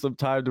gave him some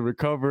time to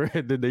recover,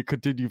 and then they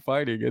continue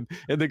fighting.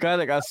 And the guy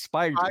that got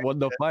spiked won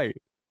the fight.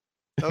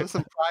 That was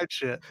some pride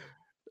shit.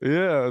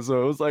 Yeah,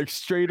 so it was like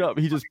straight up.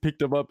 He just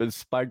picked him up and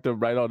spiked him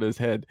right on his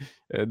head,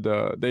 and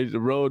the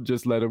Road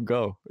just let him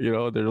go. You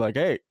know, they're like,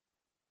 hey,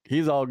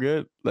 he's all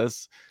good.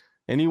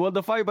 And he won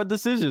the fight by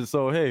decision.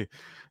 So hey,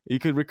 he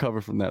could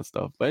recover from that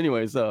stuff. But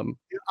anyways, on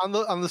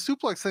the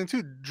suplex thing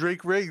too,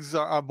 Drake Riggs,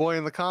 our boy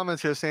in the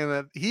comments here, saying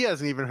that he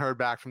hasn't even heard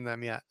back from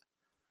them yet,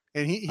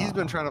 and he's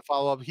been trying to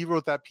follow up. He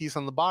wrote that piece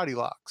on the body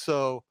lock,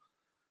 so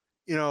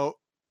you know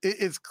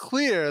it's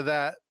clear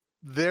that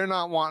they're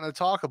not wanting to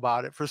talk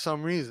about it for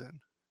some reason,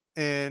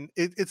 and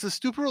it's a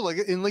stupid rule.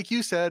 Like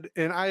you said,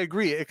 and I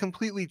agree, it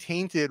completely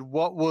tainted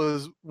what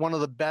was one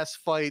of the best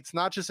fights,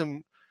 not just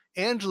in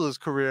Angela's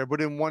career,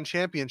 but in one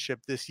championship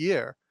this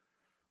year.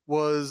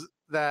 Was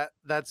that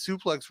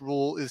suplex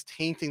rule is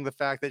tainting the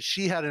fact that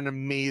she had an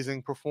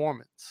amazing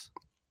performance.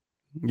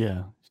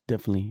 Yeah,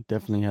 definitely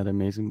had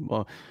amazing.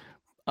 Well,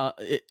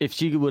 if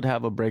she would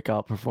have a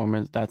breakout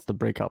performance, that's the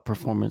breakout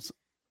performance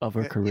of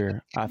her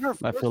career. I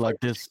feel like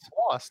this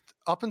lost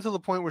up until the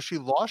point where she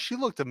lost. She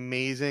looked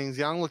amazing.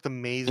 Xiang looked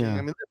amazing. Yeah.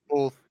 I mean, they're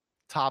both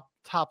top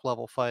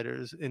level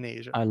fighters in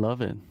Asia. I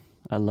love it.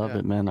 I love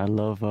it, man. I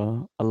love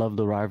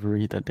the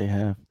rivalry that they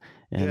have,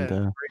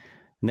 and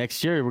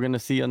next year we're gonna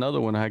see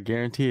another one. I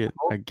guarantee it.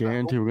 I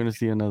guarantee we're gonna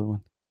see another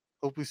one.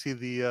 Hope we see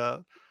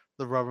the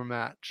rubber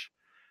match.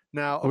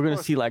 Now we're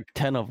gonna see like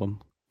 10 of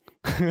them.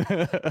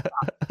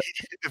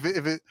 if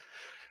it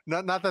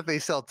not that they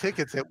sell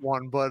tickets at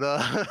one, but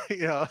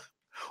you know,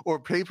 or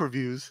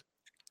pay-per-views.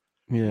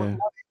 Yeah,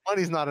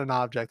 money's not an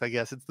object. I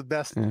guess it's the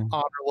best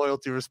honor,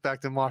 loyalty,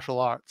 respect in martial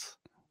arts.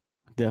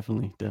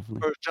 Definitely.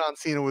 Or John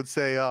Cena would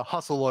say,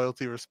 hustle,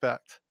 loyalty,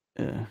 respect.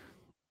 Yeah.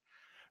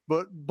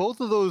 But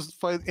both of those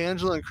fights,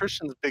 Angela and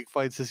Christian's big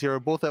fights this year, are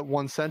both at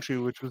 1 Century,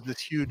 which was this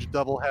huge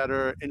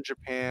doubleheader in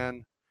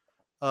Japan.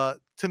 To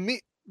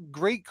me,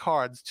 great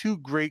cards, 2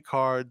 great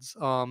cards.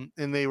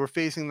 And they were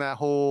facing that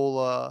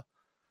whole,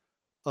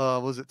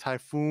 was it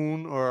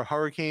typhoon or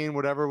hurricane,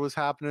 whatever was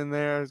happening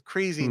there.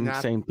 Crazy.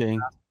 Same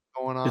thing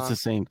going on. It's the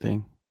same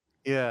thing.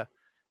 Yeah.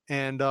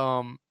 And,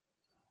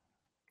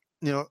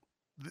 you know,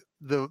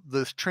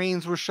 the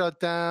trains were shut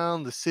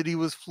down. The city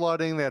was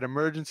flooding. They had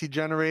emergency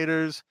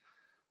generators.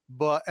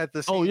 But at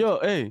the same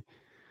hey,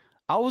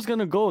 I was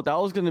gonna go. That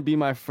was gonna be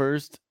my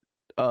first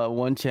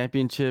one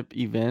championship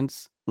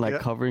events,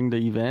 like covering the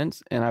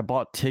events, and I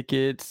bought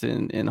tickets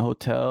and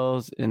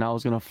hotels, and I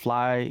was gonna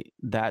fly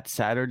that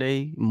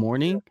Saturday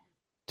morning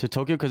to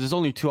Tokyo because it's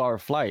only a 2-hour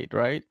flight,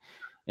 right?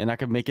 And I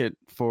could make it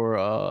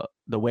for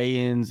the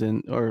weigh-ins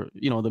or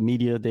the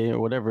media day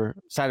or whatever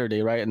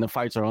Saturday, right? And the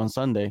fights are on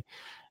Sunday,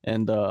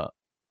 and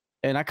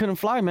I couldn't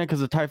fly, man, because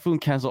the typhoon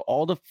canceled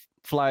all the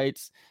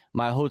flights.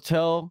 My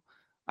hotel,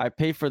 I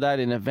paid for that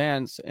in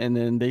advance, and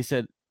then they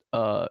said,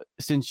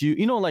 since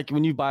like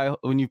when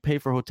you pay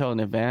for hotel in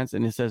advance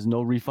and it says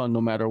no refund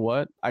no matter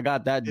what, I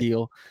got that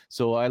deal.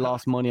 So I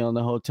lost money on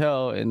the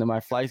hotel, and then my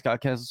flights got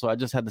canceled, so I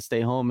just had to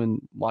stay home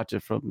and watch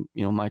it from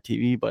my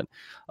TV. But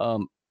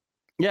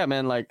yeah,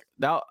 man, like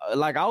that,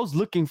 like I was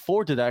looking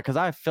forward to that because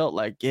I felt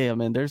like, yeah,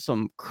 man, there's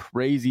some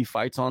crazy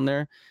fights on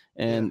there,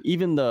 and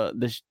even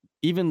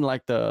even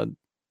like the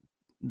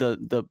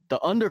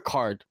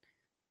undercard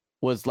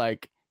was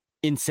like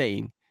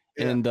insane,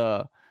 and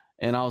I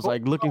was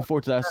like looking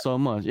forward to that so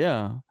much.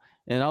 Yeah,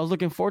 and I was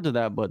looking forward to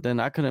that, but then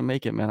I couldn't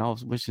make it, man. I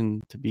was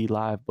wishing to be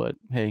live, but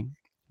hey,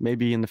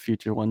 maybe in the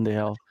future one day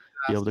I'll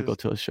be able to go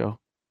to a show.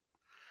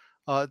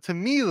 To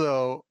me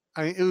though,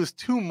 I mean, it was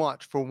too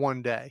much for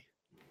one day.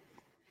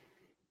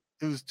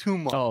 It was too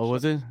much. Oh,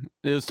 was it?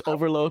 It was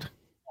overload.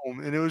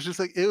 And it was just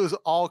like, it was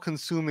all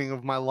consuming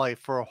of my life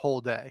for a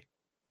whole day.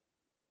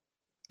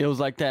 It was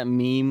like that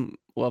meme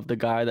of the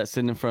guy that's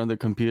sitting in front of the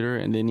computer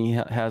and then he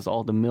has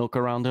all the milk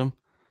around him.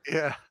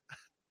 Yeah.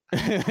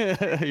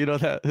 You know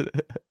that.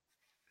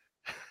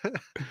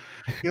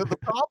 The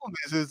problem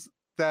is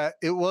that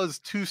it was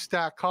 2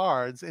 stacked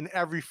cards and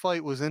every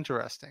fight was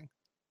interesting.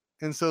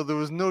 And so there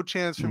was no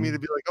chance for me to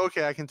be like,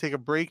 okay, I can take a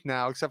break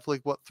now, except for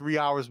like 3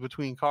 hours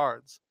between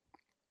cards.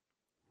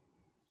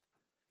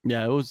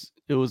 Yeah, it was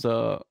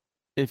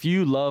if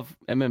you love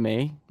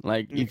MMA,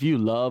 like if you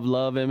love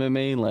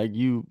MMA, like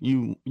you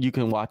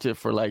can watch it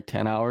for like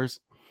 10 hours.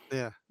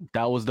 Yeah.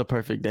 That was the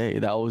perfect day.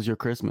 That was your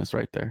Christmas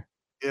right there.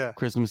 Yeah.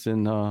 Christmas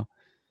in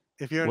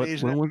if you're an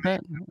Asian, when was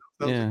that?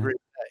 That was a great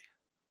day.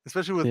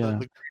 Especially with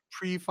the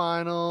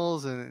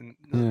pre-finals and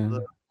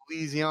the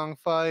Li Xiang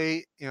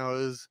fight. You know, it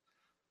was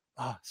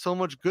so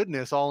much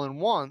goodness all in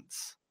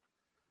once.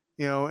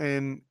 You know,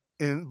 and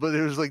but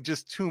it was like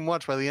just too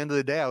much. By the end of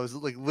the day, I was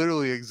like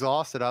literally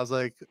exhausted. I was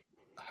like,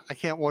 I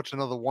can't watch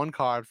another one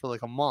card for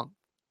like a month.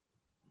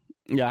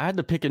 Yeah, I had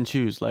to pick and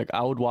choose. Like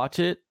I would watch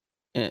it,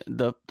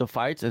 the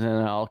fights, and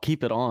then I'll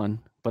keep it on,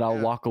 but I'll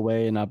walk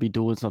away and I'll be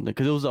doing something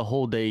because it was a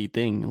whole day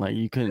thing. Like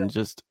you couldn't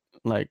just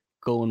like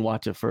go and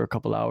watch it for a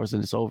couple hours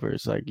and it's over.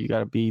 It's like you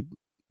gotta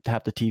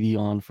have the TV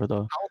on for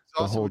the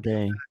whole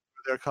day.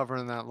 They're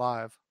covering that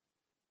live.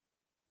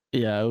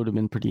 Yeah, it would have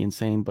been pretty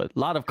insane, but a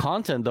lot of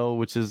content though,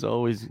 which is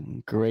always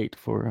great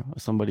for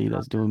somebody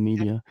that's doing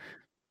media.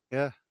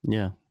 Yeah,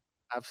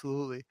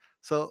 absolutely.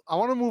 So I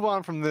want to move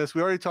on from this.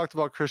 We already talked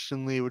about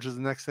Christian Lee, which is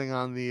the next thing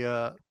on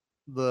the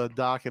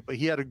docket, but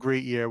he had a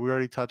great year. We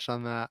already touched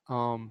on that.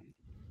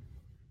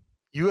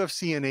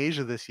 UFC in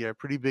Asia this year,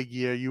 pretty big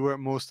year. You were at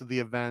most of the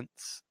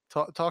events.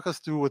 Talk us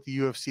through what the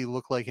UFC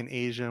look like in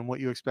Asia and what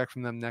you expect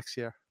from them next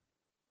year.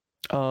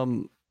 I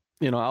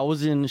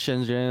was in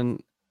Shenzhen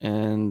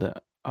and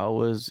I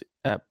was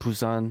at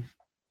Busan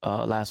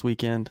last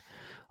weekend.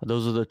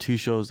 Those are the two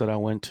shows that I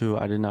went to.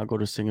 I did not go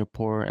to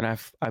Singapore, and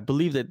I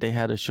believe that they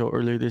had a show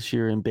earlier this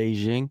year in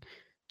Beijing,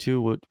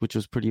 too, which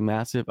was pretty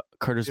massive.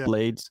 Curtis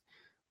Blades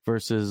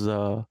versus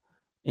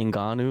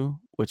Ngannou,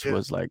 which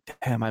was like,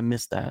 damn, I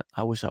missed that.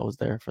 I wish I was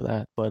there for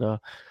that.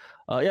 But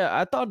yeah,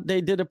 I thought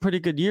they did a pretty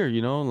good year.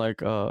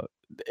 Like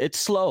it's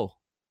slow.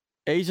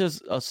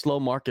 Asia's a slow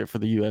market for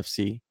the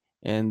UFC,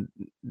 and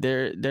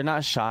they're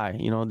not shy.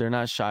 They're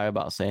not shy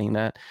about saying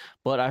that.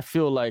 But I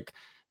feel like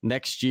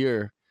next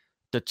year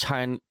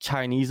the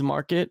Chinese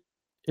market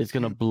is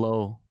gonna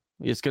blow.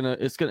 It's gonna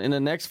in the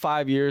next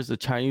 5 years, the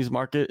Chinese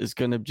market is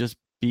gonna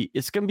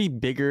be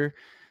bigger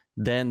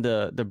than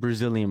the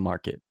Brazilian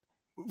market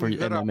for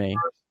MMA.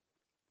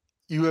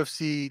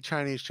 UFC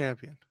Chinese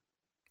champion.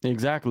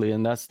 Exactly,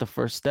 and that's the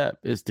first step,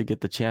 is to get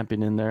the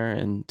champion in there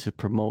and to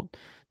promote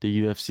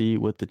the UFC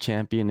with the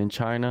champion in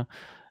China.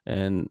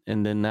 And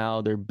then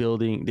now they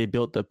built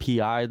the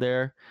PI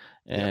there,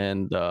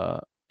 and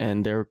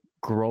they're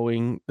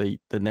growing the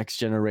next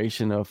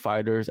generation of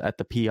fighters at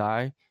the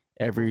PI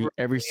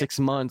every 6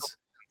 months.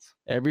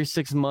 Every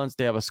 6 months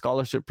they have a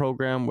scholarship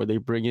program where they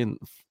bring in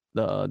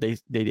they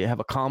have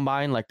a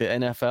combine like the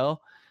NFL,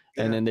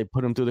 and then they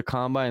put them through the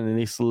combine, and then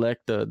they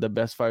select the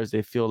best fighters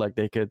they feel like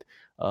they could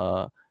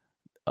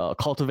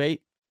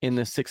cultivate in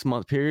the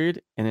 6-month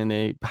period, and then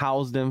they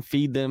house them,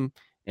 feed them,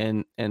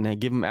 and they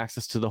give them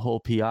access to the whole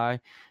PI.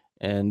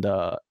 And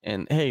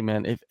hey,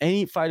 man, if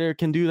any fighter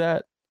can do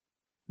that,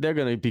 they're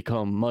gonna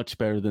become much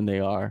better than they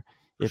are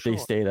if they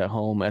stayed at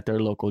home at their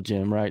local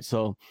gym, right?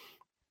 So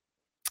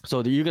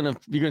you're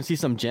gonna see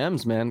some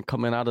gems, man,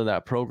 coming out of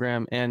that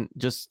program, and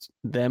just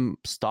them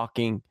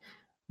stalking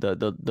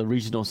the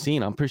regional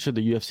scene. I'm pretty sure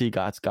the UFC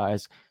got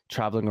guys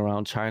traveling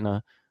around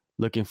China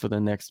looking for the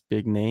next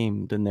big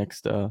name, the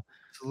next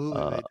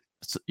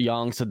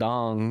Yang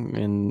Sedong,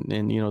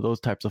 and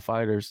those types of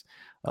fighters,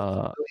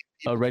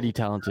 already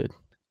talented.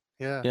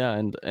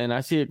 Yeah, and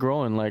I see it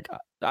growing. Like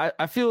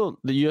I feel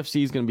the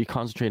UFC is going to be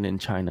concentrated in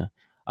China.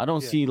 I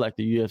don't see like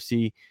the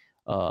UFC.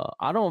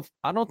 I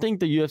don't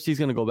think the UFC is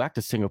going to go back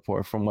to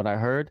Singapore, from what I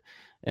heard,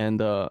 and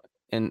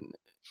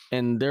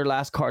their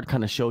last card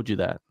kind of showed you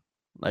that.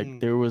 Like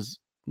there was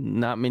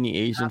not many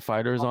Asian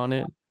fighters on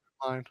it.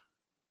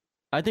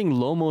 I think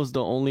Lomo's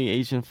the only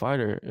Asian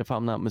fighter, if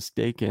I'm not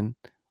mistaken,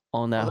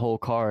 on that whole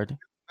card.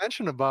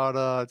 Mention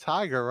about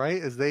Tiger, right?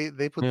 Is they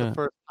put the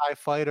first Thai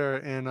fighter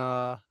in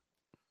the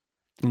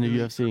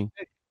UFC.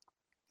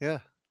 Yeah.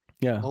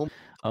 Yeah.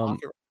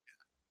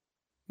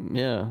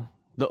 Yeah.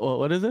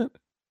 What is it?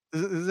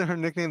 Isn't her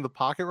nickname the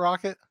Pocket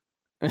Rocket?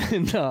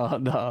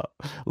 No.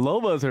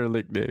 Loma's her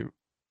nickname.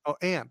 Oh,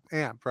 Amp,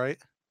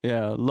 right?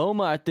 Yeah,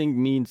 Loma I think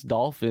means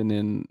dolphin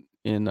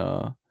in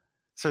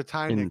so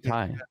Thai in nickname.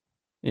 Thai.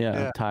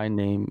 Yeah, Thai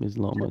name is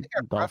Loma,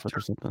 dolphin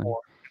or something.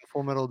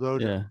 Full Metal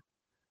Dojo.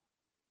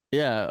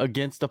 Yeah,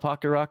 against the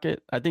Pocket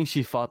Rocket. I think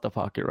she fought the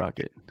Pocket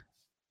Rocket.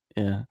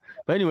 Yeah,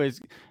 but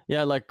anyways,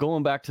 yeah, like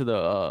going back to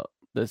the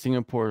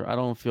Singapore, I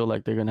don't feel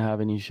like they're gonna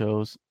have any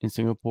shows in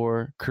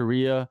Singapore.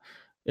 Korea,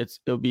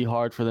 it'll be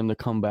hard for them to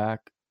come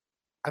back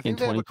in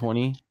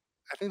 2020.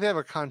 I think they have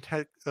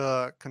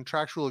a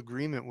contractual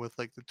agreement with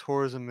like the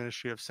tourism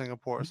ministry of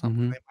Singapore or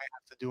something. They might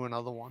have to do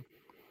another one.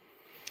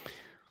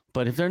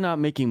 But if they're not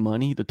making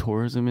money, the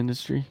tourism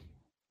industry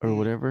or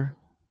whatever,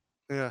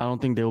 I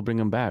don't think they'll bring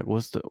them back.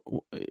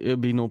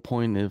 It'd be no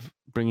point of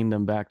bringing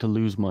them back to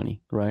lose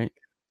money, right?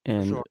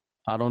 And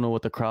I don't know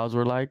what the crowds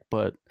were like,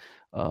 but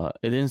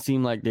it didn't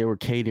seem like they were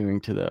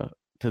catering to the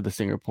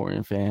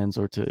Singaporean fans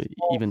or to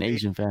even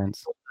Asian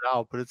fans.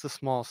 But it's a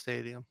small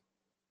stadium.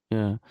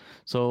 Yeah,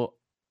 so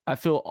I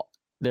feel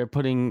they're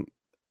putting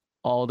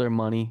all their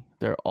money,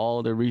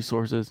 all their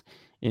resources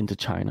into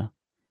China,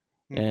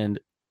 and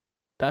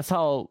that's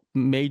how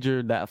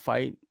major that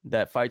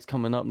fight's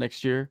coming up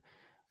next year,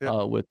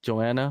 with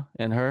Joanna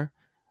and her.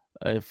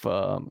 If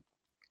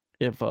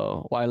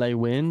Weili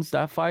wins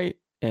that fight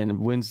and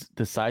wins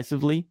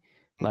decisively,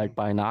 like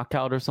by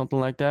knockout or something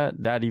like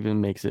that, that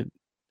even makes it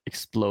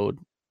explode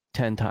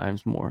 10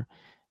 times more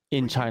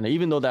in China,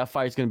 even though that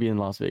fight's going to be in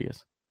Las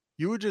Vegas.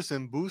 You were just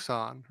in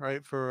Busan,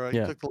 right? For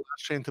you took the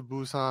last train to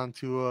Busan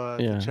to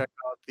check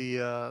out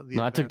the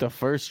No, I took the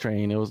first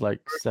train. It was like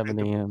 7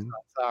 a.m.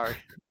 Sorry.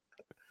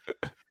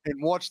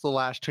 And watched the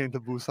last train to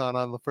Busan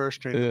on the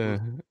first train to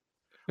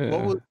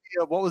Busan.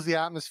 What was the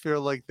atmosphere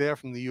like there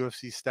from the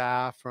UFC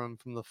staff, from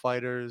the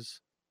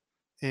fighters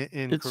in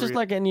It's Korea? just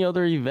like any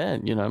other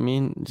event, you know what I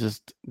mean?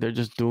 Just they're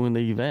just doing the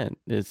event.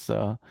 It's Do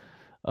you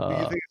think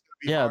it's gonna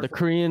be hard the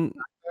Korean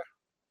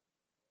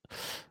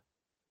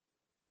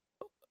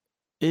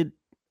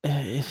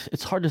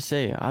it's hard to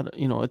say.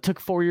 It took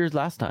 4 years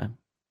last time.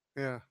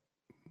 Yeah.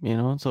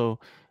 So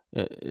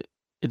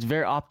it's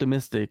very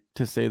optimistic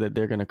to say that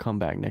they're going to come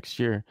back next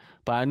year.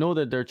 But I know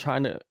that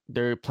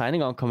they're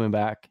planning on coming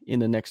back in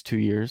the next 2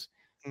 years,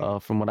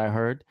 from what I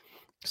heard.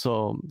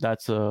 So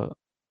that's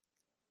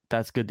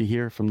good to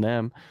hear from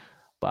them.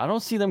 But I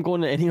don't see them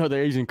going to any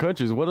other Asian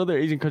countries. What other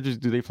Asian countries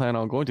do they plan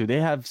on going to? They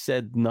have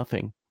said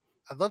nothing.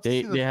 I'd love to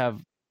see them they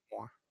have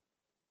more.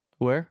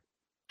 Where?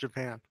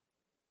 Japan.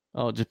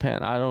 Oh,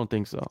 Japan. I don't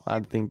think so. I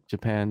think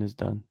Japan is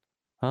done.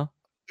 Huh? I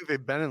think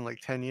they've been in like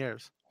 10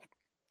 years.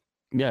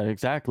 Yeah,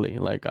 exactly.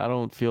 Like, I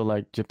don't feel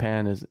like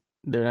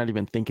they're not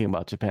even thinking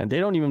about Japan. They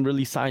don't even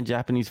really sign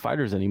Japanese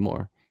fighters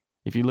anymore,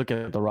 if you look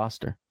at the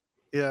roster.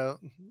 Yeah,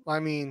 I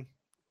mean,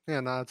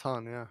 not a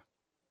ton, yeah.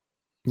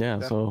 Yeah,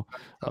 definitely.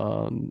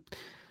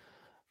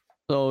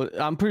 So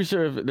I'm pretty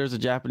sure if there's a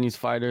Japanese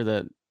fighter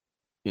that,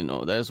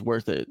 that's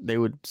worth it, they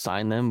would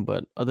sign them.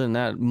 But other than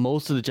that,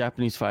 most of the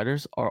Japanese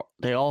fighters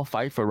they all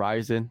fight for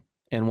Rizin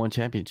and one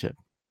championship.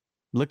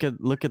 Look at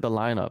the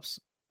lineups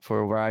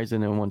for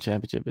Rizin and one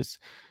championship. It's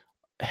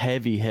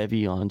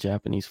heavy on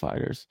Japanese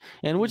fighters,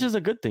 and which is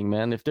a good thing,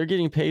 man. If they're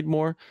getting paid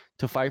more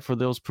to fight for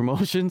those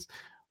promotions,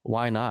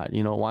 why not?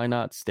 Why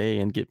not stay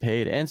and get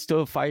paid and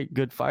still fight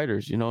good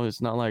fighters?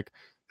 It's not like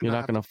you're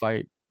not going to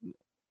fight.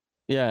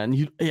 Yeah,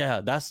 and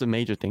that's the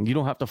major thing. You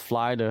don't have to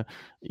fly to,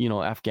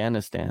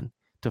 Afghanistan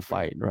to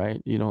fight,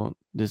 right? You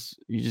just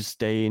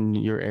stay in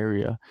your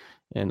area.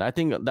 And I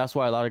think that's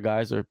why a lot of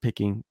guys are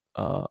picking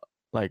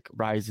like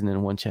Rizin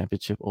and one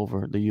championship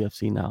over the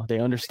UFC now. They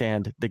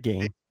understand the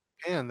game.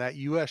 And that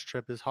US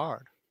trip is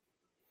hard.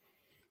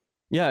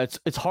 Yeah,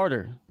 it's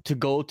harder to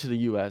go to the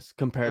US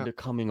compared to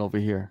coming over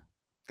here.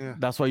 Yeah.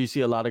 That's why you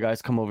see a lot of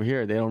guys come over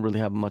here. They don't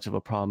really have much of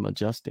a problem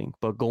adjusting.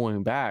 But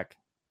going back,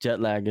 jet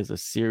lag is a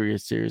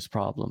serious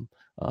problem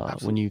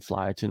when you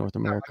fly to North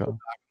America. I'm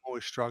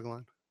always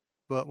struggling.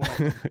 But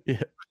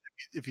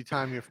if you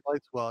time your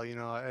flights well,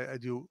 I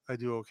do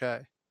okay.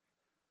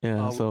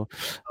 Yeah,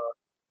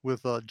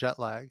 with jet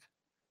lag.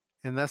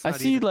 And that's not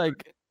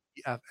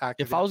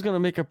if I was going to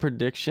make a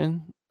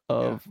prediction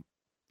of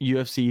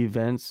UFC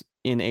events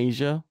in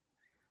Asia,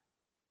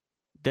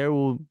 there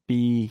will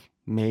be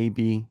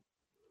maybe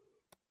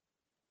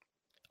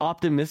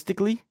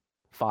optimistically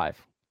 5.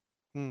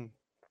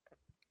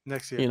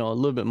 Next year. A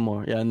little bit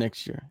more. Yeah,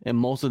 next year. And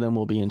most of them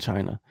will be in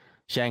China.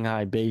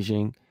 Shanghai,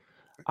 Beijing.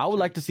 I would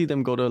like to see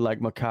them go to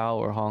like Macau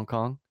or Hong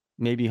Kong.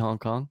 Maybe Hong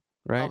Kong,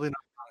 right? Probably not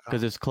Hong Kong.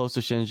 Because it's close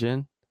to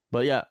Shenzhen.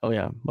 But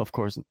of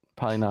course,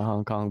 probably not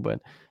Hong Kong, but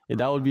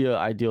that would be an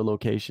ideal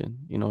location,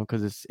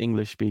 because it's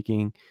English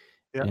speaking,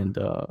 and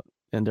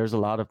there's a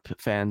lot of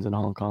fans in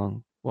Hong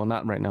Kong. Well,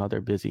 not right now; they're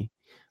busy,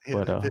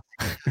 but but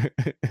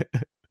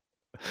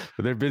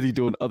they're busy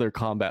doing other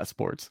combat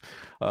sports.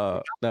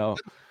 Now,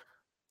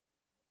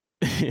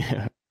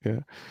 it's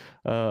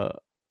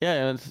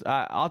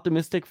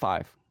optimistic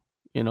 5.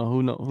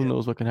 Who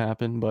knows what can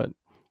happen, but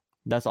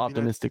that's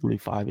optimistically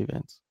 5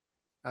 events.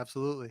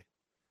 Absolutely.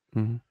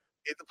 Mm-hmm.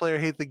 Hate the player,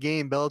 hate the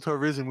game. Bellator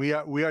Rizin. We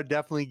are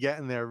definitely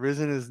getting there.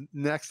 Rizin is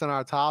next on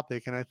our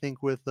topic, and I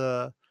think with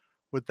that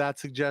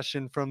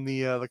suggestion from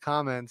the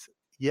comments,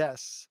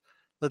 yes,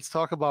 let's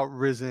talk about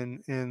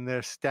Rizin in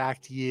their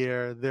stacked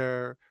year,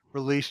 their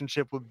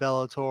relationship with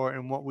Bellator,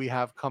 and what we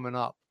have coming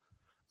up.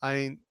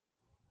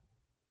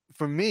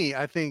 For me,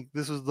 I think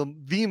this was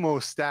the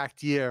most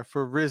stacked year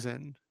for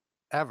Rizin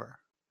ever.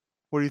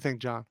 What do you think,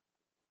 John?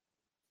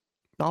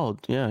 Oh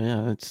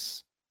yeah, it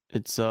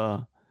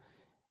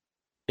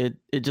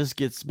just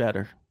gets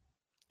better.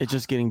 It's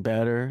just getting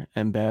better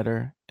and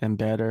better and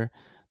better.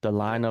 The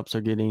lineups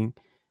are getting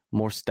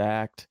more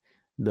stacked.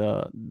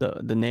 The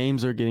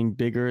names are getting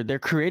bigger. They're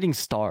creating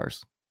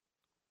stars.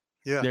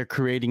 Yeah. They're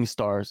creating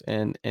stars,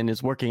 and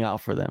it's working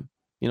out for them.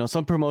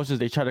 Some promotions,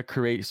 they try to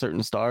create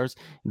certain stars.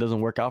 It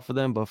doesn't work out for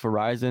them, but for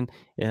Rizin,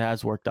 it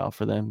has worked out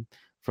for them.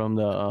 From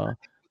the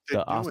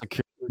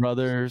Asakura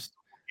brothers.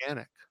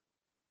 Organic.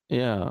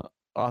 Yeah.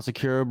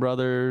 Asakura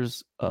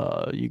brothers.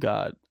 You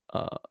got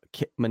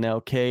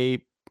Manel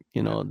Cape.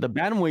 The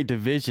bantamweight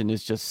division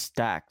is just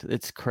stacked.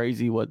 It's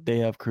crazy what they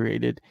have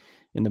created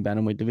in the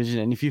bantamweight division.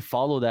 And if you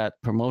follow that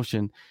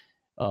promotion,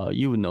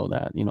 you would know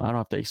that. I don't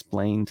have to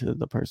explain to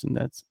the person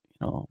that's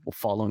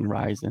following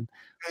Rizin.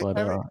 But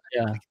every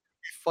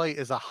fight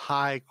is a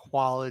high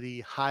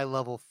quality, high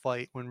level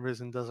fight when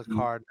Rizin does a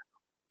card.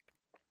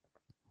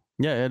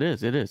 Yeah, it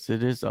is. It is.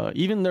 It is.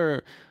 Even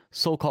their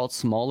so-called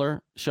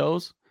smaller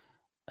shows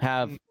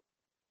have Mm,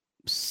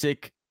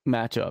 sick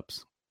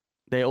matchups.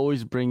 They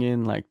always bring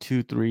in like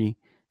 2, 3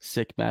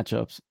 sick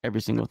matchups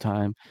every single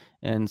time,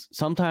 and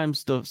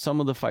sometimes some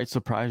of the fights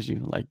surprise you.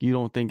 Like you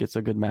don't think it's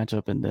a good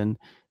matchup, and then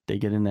they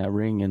get in that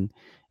ring,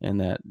 and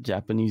that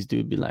Japanese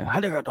dude be like,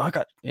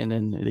 and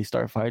then they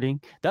start fighting.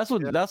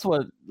 yeah. That's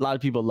what a lot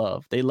of people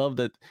love. They love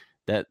that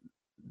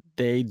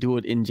they do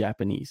it in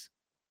Japanese.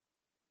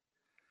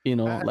 You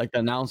know, I, like the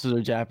announcers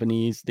are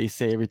Japanese. They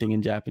say everything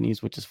in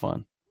Japanese, which is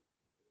fun.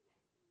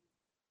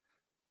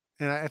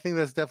 and I think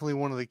that's definitely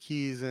one of the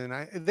keys.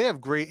 And they have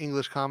great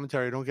English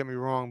commentary. Don't get me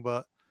wrong,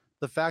 but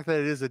the fact that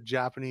it is a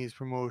Japanese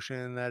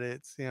promotion, that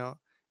it's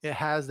it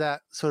has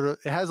that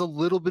it has a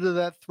little bit of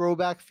that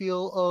throwback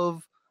feel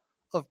of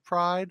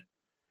Pride.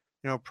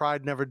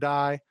 Pride never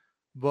die,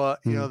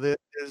 but Mm.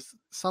 there's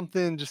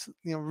something just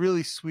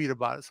really sweet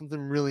about it.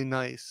 Something really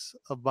nice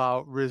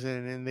about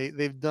Risen, and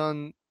they've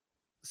done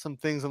some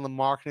things on the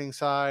marketing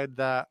side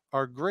that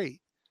are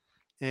great,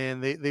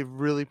 and they've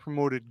really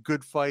promoted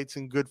good fights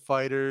and good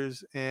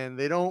fighters, and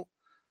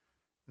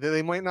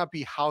they might not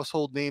be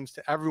household names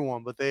to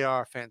everyone, but they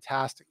are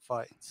fantastic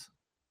fights.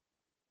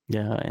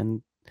 Yeah,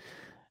 and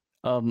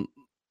um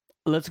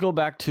let's go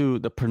back to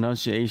the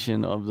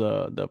pronunciation of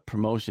the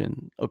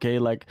promotion. Okay,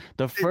 like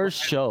the Say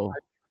first show,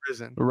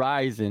 Risen.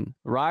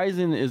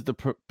 Ryzen is the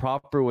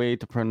proper way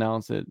to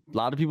pronounce it. A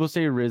lot of people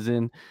say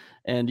Risen,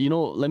 and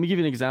let me give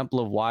you an example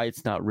of why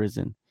it's not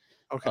Risen.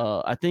 Okay.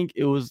 I think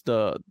it was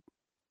the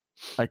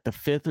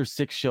fifth or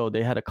sixth show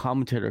they had a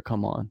commentator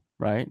come on,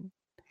 right?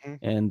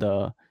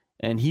 Mhm.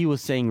 And he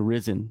was saying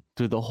Risen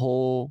through the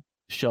whole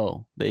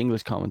show, the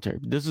English commentary.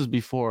 This is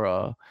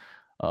before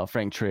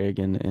Frank Trigg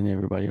and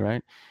everybody,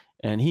 right?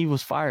 And he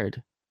was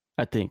fired,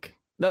 I think.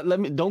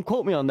 Don't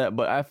quote me on that,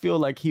 but I feel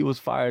like he was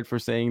fired for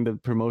saying the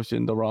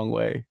promotion the wrong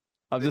way.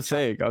 I'm They just chop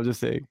saying. I'm just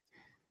saying.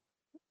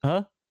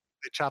 Huh?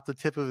 they chopped the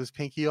tip of his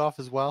pinky off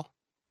as well.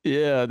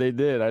 Yeah, they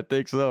did. I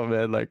think so,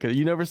 man. Like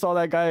you never saw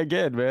that guy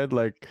again, man.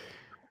 Like,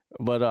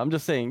 but I'm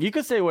just saying you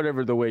could say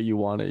whatever the way you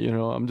want it.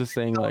 I'm just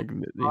saying, No, like,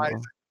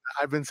 Rising.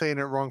 I've been saying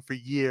it wrong for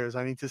years.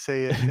 I need to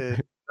say it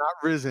not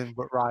Risen,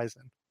 but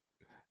Rising.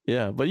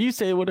 Yeah, but you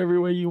say whatever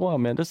way you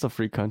want, man. That's a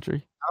free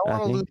country, I don't I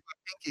want to lose think.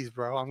 my pinkies,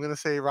 bro. I'm gonna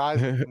say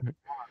Rising.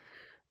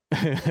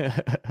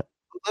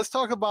 Let's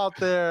talk about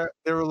their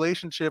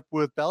relationship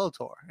with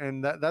Bellator,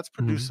 and that's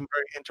produced Mhm. some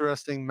very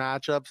interesting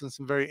matchups and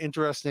some very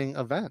interesting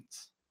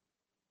events.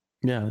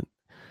 Yeah.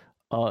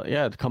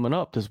 Yeah, it's coming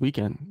up this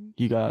weekend.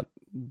 You got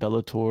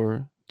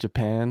Bellator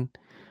Japan.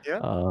 Yeah,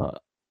 Uh,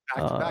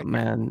 back to back.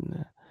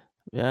 man,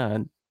 yeah,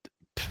 and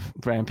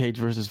Rampage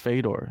versus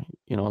Fedor.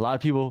 A lot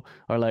of people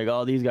are like,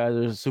 "Oh, these guys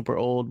are super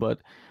old,"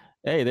 but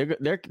hey,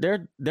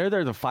 they're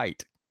there to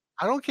fight.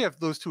 I don't care if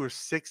those two are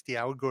 60.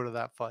 I would go to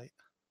that fight.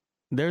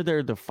 They're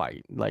there to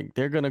fight. Like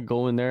they're gonna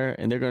go in there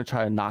and they're gonna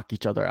try to knock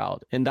each other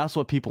out, and that's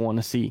what people want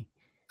to see.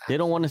 They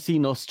don't want to see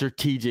no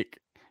strategic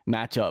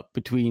matchup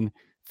between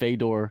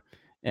Fedor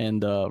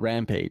and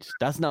Rampage.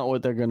 That's not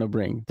what they're gonna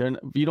bring.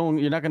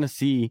 You're not gonna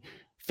see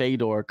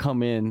Fedor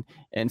come in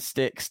and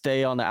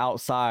stay on the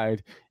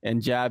outside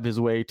and jab his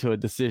way to a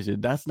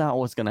decision. That's not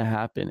what's gonna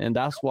happen, and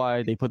that's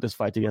why they put this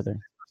fight together.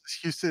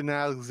 Houston and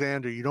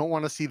Alexander. You don't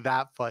want to see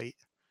that fight.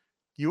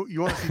 You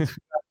want to see two guys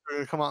who are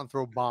gonna come out and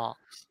throw bombs.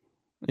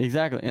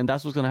 Exactly, and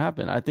that's what's gonna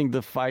happen. I think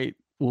the fight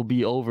will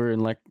be over in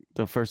like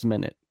the first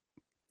minute.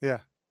 Yeah.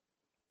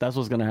 That's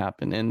what's gonna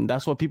happen, and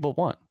that's what people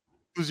want.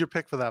 Who's your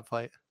pick for that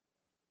fight?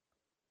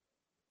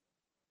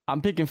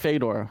 I'm picking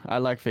Fedor. I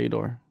like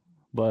Fedor,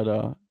 but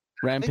I think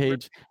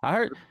Rampage. I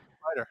heard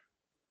fighter.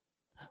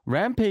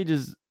 Rampage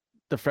is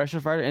the fresher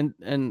fighter,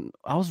 and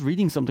I was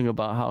reading something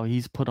about how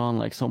he's put on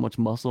like so much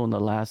muscle in the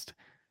last.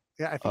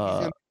 Yeah, I think he's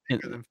gonna be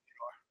bigger In, than.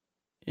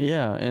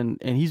 yeah, and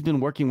he's been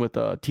working with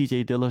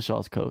TJ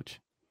Dillashaw's coach.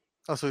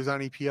 Oh, so he's on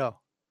EPO.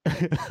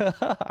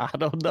 I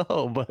don't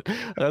know, but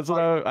that's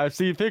what I've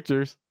seen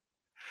pictures.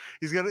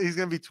 He's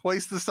gonna be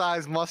twice the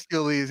size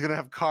muscularly. He's gonna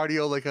have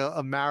cardio like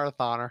a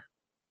marathoner.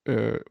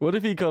 What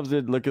if he comes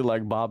in looking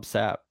like Bob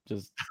Sapp,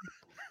 just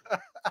the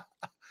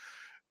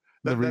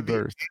That'd be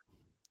reverse?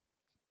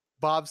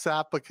 Bob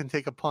Zappa can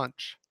take a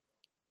punch.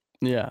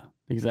 Yeah,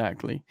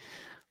 exactly.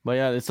 But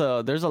yeah,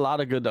 there's a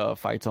lot of good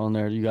fights on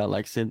there. You got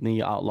like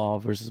Sydney Outlaw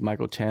versus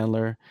Michael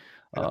Chandler.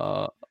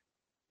 Yeah.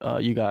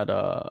 You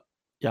got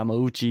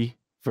Yamauchi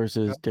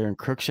versus Darren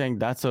Cruikshank.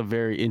 That's a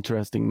very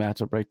interesting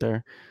matchup right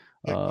there.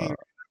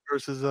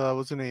 Versus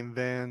what's her name?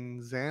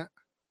 Van Zant.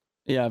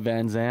 Yeah,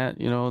 Van Zant.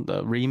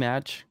 The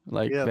rematch.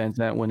 Like Van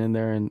Zant went in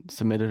there and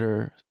submitted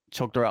her,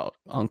 choked her out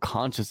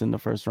unconscious in the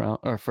first round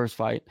or first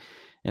fight,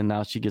 and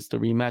now she gets the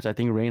rematch. I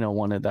think Reina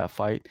wanted that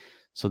fight,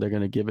 so they're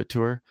gonna give it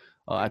to her.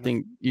 I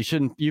think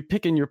you're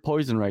picking your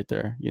poison right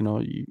there.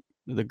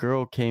 The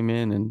girl came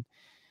in and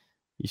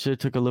you should have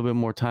took a little bit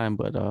more time,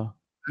 but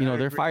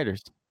they're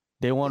fighters.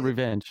 They want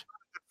revenge.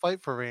 Good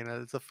fight for Reina.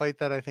 It's a fight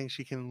that I think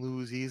she can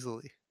lose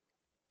easily.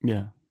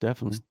 Yeah,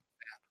 definitely.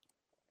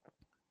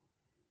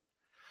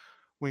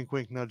 Wink,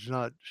 wink, nudge,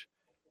 nudge.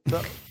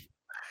 So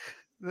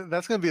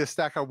That's gonna be a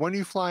stack up. When are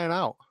you flying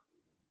out?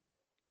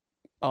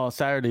 Oh,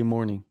 Saturday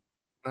morning.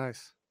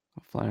 Nice.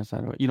 I'm flying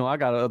Saturday. You know, I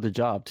got another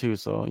job too,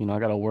 so I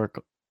got to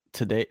work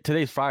today.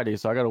 Today's Friday,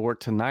 so I got to work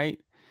tonight,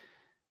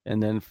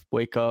 and then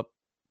wake up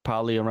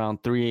probably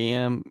around 3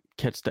 a.m.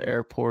 Catch the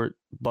airport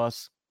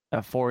bus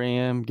at 4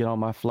 a.m. Get on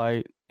my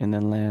flight, and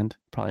then land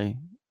probably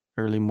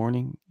early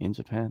morning in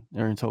Japan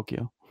or in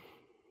Tokyo.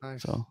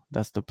 Nice. So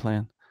that's the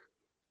plan.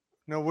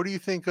 Now, what do you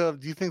think of?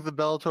 Do you think the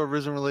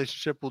Bellator-Risen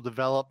relationship will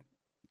develop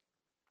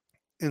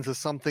into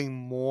something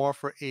more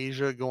for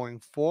Asia going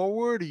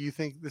forward? Do you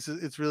think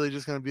it's really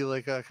just going to be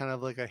like a kind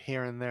of like a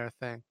here and there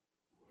thing?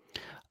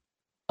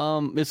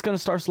 It's gonna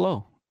start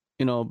slow.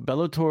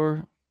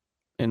 Bellator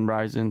and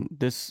Ryzen,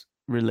 this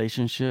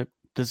relationship,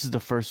 this is the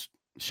first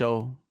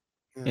show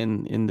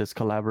in this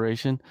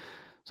collaboration.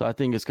 So I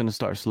think it's gonna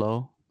start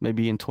slow.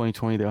 Maybe in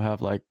 2020 they'll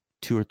have like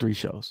 2 or 3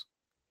 shows.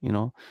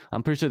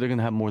 I'm pretty sure they're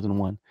gonna have more than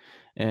one.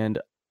 And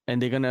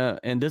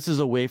this is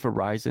a way for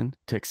Ryzen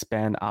to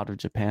expand out of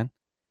Japan.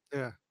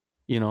 Yeah.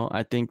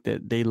 I think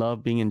that they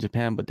love being in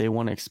Japan, but they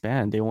want to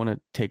expand. They want to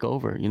take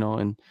over,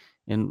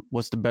 and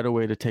what's the better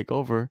way to take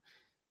over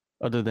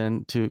other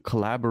than to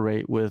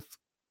collaborate with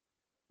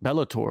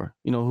Bellator,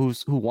 who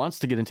wants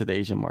to get into the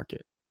Asian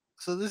market.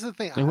 So this is the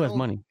thing. And who has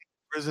money?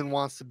 Risen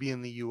wants to be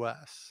in the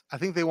U.S. I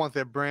think they want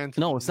their brand to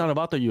No, it's not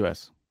about the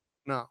U.S.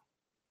 No.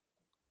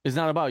 It's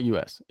not about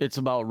U.S. It's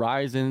about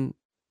Ryzen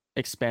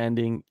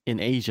expanding in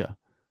Asia.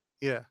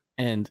 Yeah.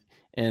 And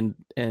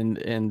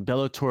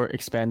Bellator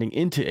expanding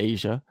into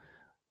Asia,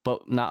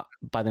 but not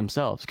by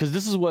themselves. Because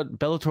this is what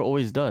Bellator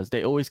always does.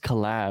 They always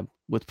collab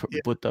with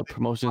the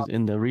promotions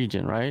in the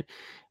region, right?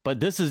 But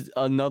this is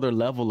another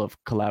level of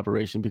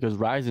collaboration because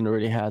Ryzen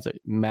already has a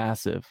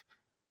massive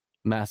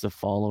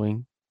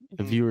following,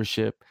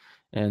 viewership,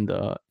 and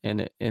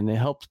it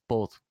helps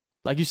both.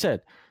 Like you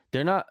said,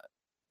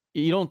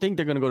 you don't think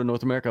they're going to go to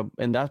North America,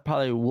 and that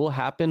probably will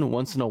happen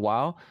once in a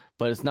while,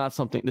 but it's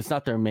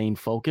not their main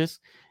focus.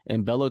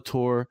 And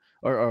Bellator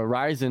or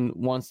Ryzen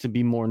wants to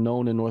be more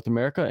known in North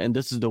America, and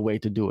this is the way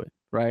to do it,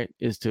 right?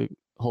 Is to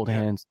hold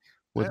hands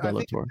with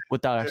Bellator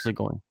without actually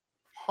going.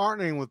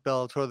 Partnering with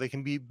Bellator, they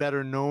can be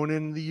better known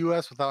in the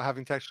U.S. without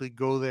having to actually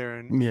go there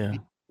and be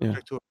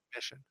subject to a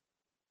commission.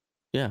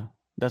 Yeah,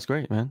 that's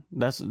great, man.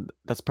 That's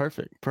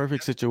perfect.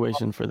 Perfect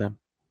situation for them.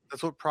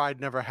 That's what Pride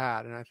never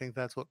had, and I think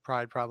that's what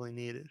Pride probably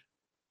needed.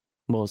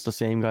 Well, it's the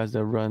same guys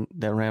that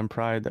ran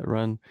Pride that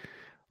run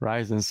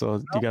Ryzen, so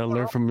you got to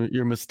learn from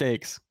your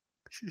mistakes.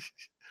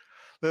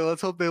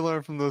 Let's hope they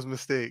learn from those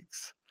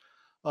mistakes.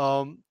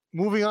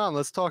 Moving on,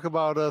 let's talk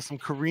about some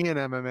Korean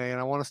MMA, and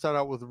I want to start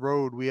out with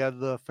Road. We had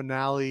the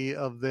finale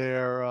of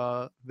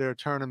their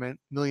tournament,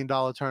 $1 million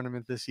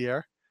tournament this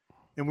year,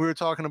 and we were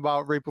talking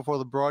about right before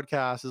the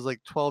broadcast is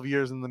like 12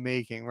 years in the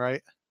making,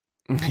 right?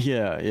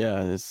 Yeah.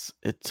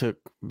 It took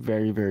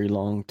very, very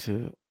long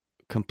to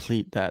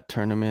complete that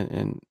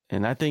tournament,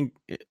 and I think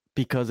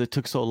because it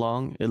took so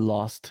long, it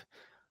lost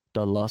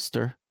the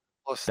luster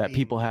that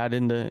people had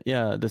in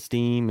the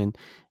steam and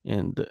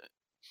the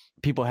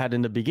people had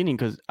in the beginning.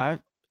 Because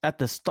at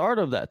the start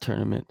of that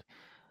tournament,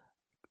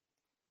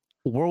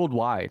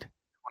 worldwide,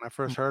 when I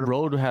first heard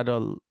Road had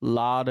a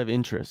lot of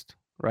interest,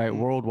 right?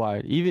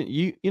 Worldwide,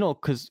 even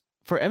because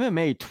for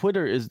MMA,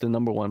 Twitter is the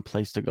number one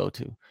place to go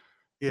to.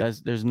 Yeah.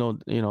 There's no,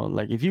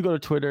 like if you go to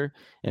Twitter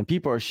and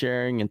people are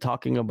sharing and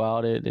talking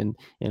about it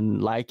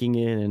and liking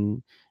it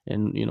and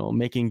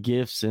making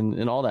GIFs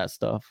and all that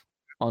stuff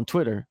on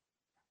Twitter,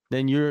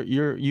 then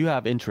you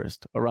have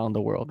interest around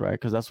the world, right?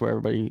 Because that's where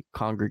everybody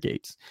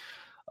congregates.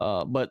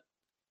 But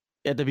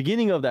at the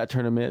beginning of that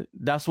tournament,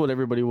 that's what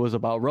everybody was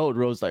about.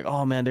 Road's like,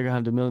 oh man, they're gonna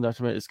have the $1 million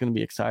tournament. It's gonna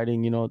be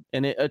exciting,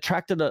 and it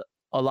attracted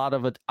a lot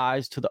of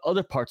eyes to the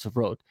other parts of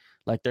Road,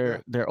 like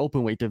their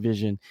open weight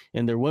division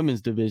and their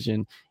women's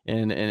division,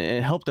 and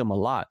it helped them a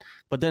lot.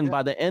 But then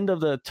by the end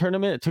of the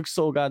tournament, it took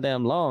so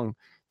goddamn long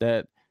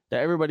that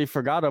everybody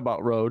forgot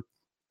about Road,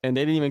 and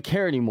they didn't even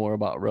care anymore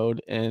about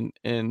Road, and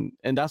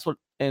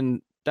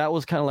that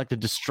was kind of like the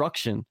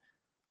destruction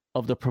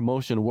of the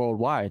promotion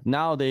worldwide.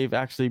 Now they've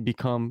actually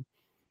become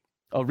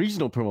a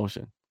regional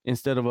promotion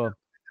instead of a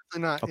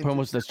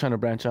promotion that's trying to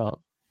branch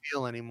out.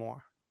 Feel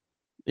anymore.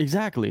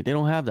 Exactly. They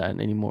don't have that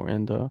anymore.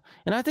 And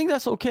I think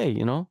that's okay.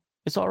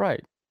 It's all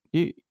right.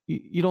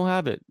 You don't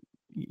have it.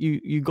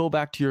 You go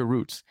back to your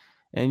roots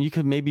and you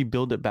could maybe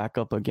build it back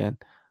up again.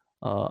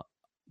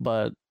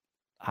 But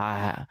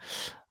I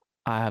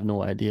have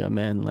no idea,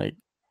 man. Like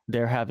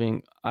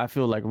I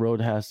feel like Road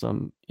has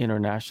some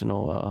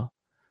international,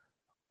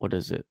 what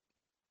is it?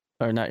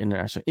 Or not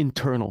international,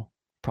 internal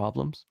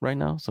problems right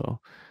now. So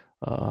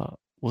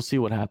we'll see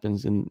what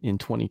happens in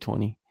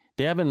 2020.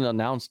 They haven't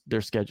announced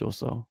their schedule,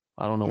 so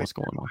I don't know what's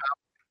going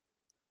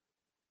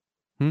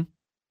on.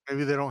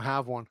 Maybe they don't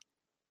have one.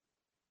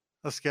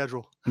 A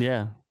schedule.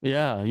 Yeah.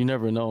 You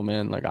never know,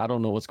 man. Like I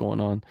don't know what's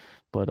going on,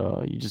 but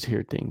you just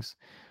hear things.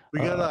 We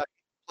got a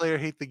player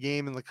hate the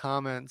game in the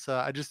comments.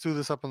 I just threw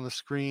this up on the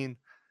screen.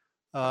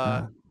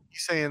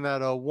 He's saying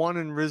that one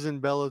and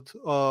Risen Bellator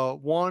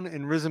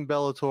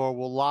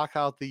will lock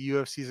out the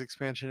UFC's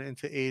expansion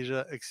into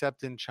Asia,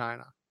 except in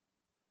China.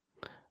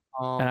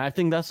 And I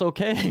think that's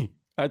okay.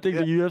 I think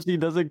the UFC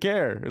doesn't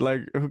care.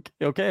 Like,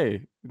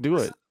 okay, do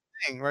it.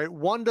 Thing, right?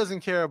 One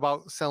doesn't care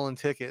about selling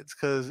tickets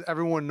because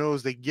everyone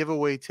knows they give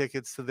away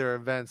tickets to their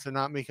events. They're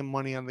not making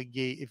money on the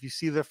gate. If you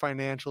see their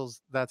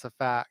financials, that's a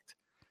fact.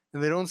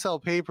 And they don't sell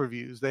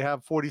pay-per-views. They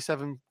have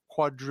 47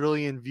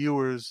 quadrillion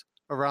viewers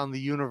around the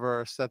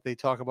universe that they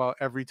talk about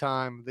every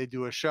time they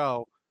do a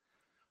show.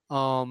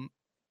 So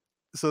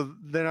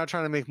they're not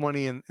trying to make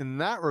money in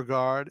that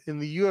regard.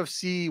 And the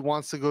UFC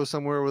wants to go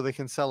somewhere where they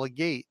can sell a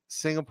gate.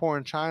 Singapore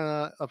and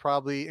China are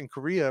probably, and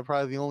Korea are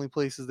probably the only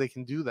places they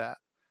can do that.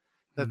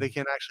 That they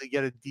can actually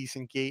get a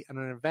decent gate on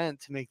an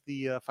event to make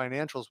the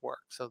financials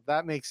work. So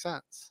that makes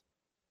sense.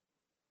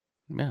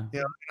 Yeah. You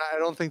know, I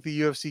don't think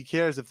the UFC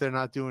cares if they're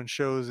not doing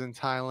shows in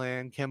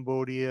Thailand,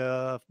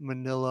 Cambodia,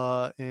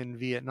 Manila, and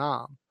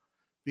Vietnam,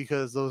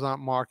 because those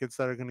aren't markets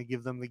that are going to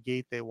give them the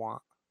gate they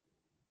want.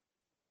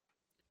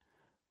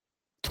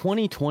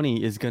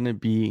 2020 is going to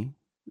be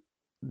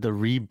the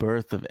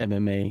rebirth of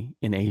MMA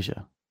in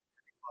Asia.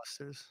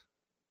 Busters.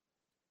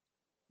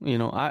 You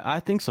know,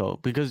 I think so,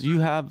 because you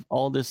have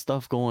all this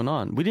stuff going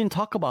on. We didn't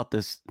talk about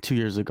this 2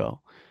 years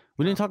ago.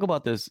 We didn't talk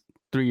about this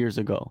 3 years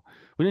ago.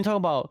 We didn't talk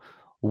about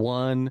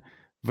ONE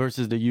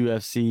versus the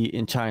UFC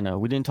in China.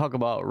 We didn't talk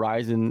about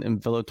Ryzen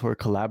and Bellator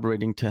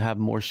collaborating to have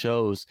more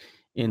shows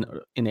in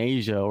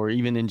Asia or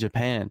even in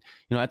Japan.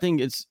 You know, I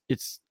think it's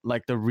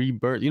like the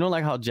rebirth. You know,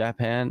 like how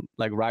Japan,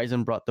 like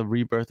Ryzen brought the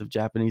rebirth of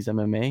Japanese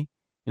MMA. You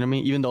know what I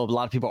mean? Even though a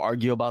lot of people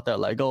argue about that,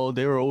 like, oh,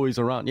 they were always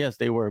around. Yes,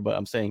 they were, but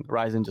I'm saying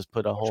Ryzen just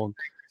put a whole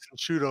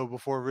Shudo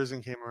before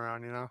Risen came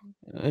around, you know.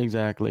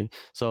 Exactly.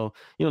 So,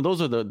 you know, those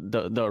are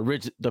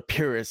the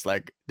purists.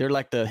 Like, they're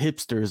like the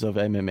hipsters of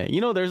MMA. You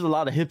know, there's a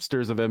lot of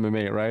hipsters of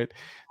MMA, right?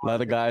 A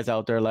lot of guys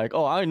out there like,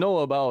 oh, I know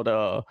about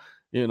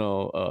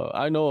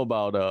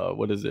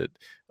what is it?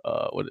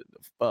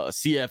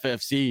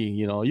 CFFC.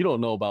 You know, you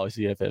don't know about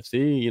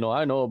CFFC. You know,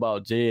 I know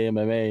about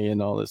JMMA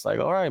and all this. Like,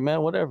 all right,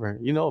 man, whatever.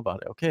 You know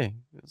about it. Okay,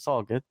 it's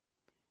all good.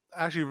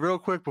 Actually, real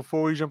quick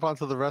before we jump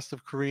onto the rest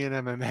of Korean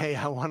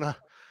MMA,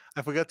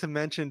 I forgot to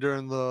mention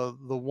during the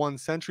 1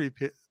 Century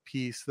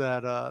piece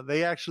that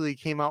they actually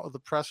came out with a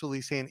press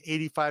release saying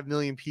 85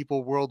 million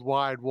people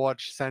worldwide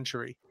watch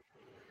Century,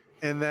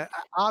 and that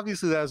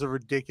obviously that is a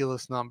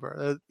ridiculous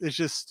number. It's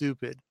just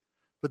stupid.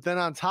 But then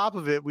on top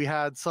of it, we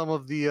had some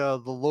of the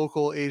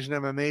local Asian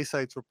MMA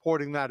sites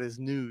reporting that as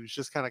news,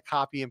 just kind of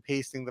copy and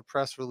pasting the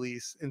press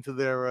release into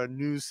their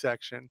news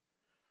section.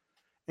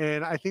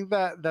 And I think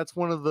that that's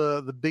one of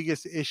the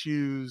biggest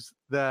issues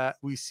that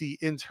we see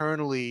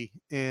internally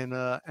in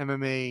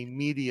MMA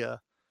media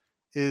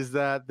is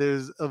that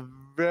there's a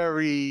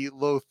very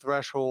low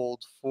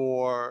threshold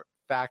for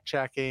fact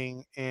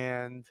checking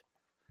and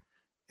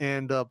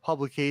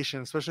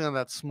publication, especially on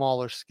that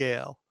smaller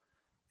scale.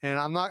 And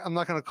I'm not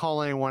going to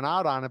call anyone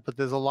out on it, but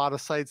there's a lot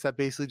of sites that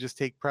basically just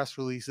take press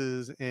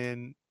releases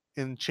and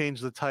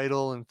change the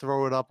title and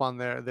throw it up on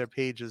their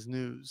page as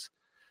news.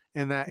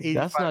 And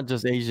that's not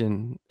just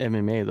Asian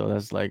MMA though.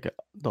 That's like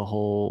the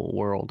whole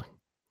world.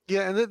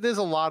 Yeah, and there's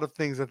a lot of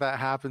things that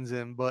happens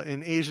in, but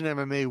in Asian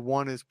MMA,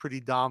 ONE is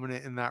pretty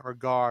dominant in that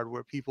regard,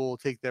 where people will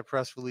take their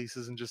press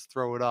releases and just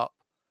throw it up.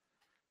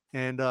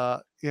 And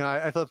you know,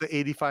 I thought the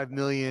 85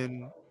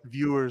 million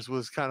viewers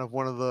was kind of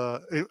one of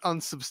the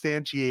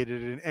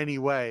unsubstantiated in any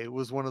way. It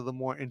was one of the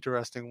more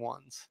interesting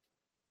ones.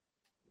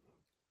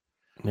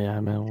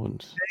 Yeah, man.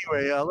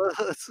 Anyway,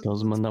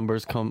 those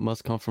numbers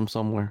must come from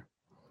somewhere.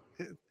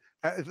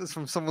 It's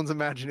from someone's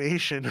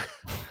imagination.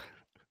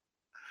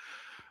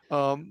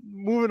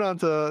 Moving on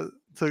to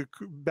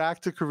back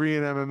to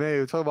Korean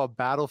MMA, we talk about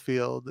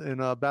Battlefield and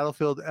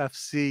Battlefield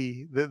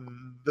FC,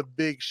 the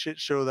big shit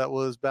show that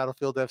was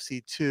Battlefield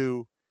FC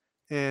 2,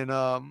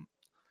 and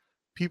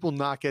people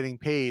not getting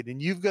paid.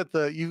 And you've got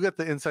the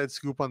inside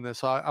scoop on this,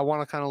 so I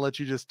want to kind of let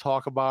you just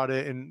talk about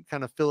it and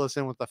kind of fill us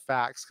in with the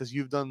facts, because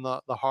you've done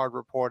the hard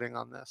reporting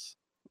on this.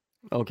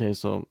 Okay,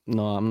 so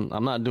no,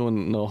 I'm not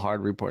doing no hard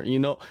report. You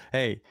know,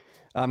 hey,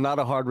 I'm not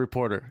a hard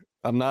reporter.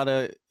 I'm not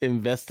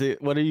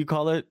what do you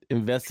call it?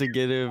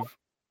 Investigative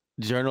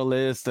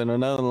journalist and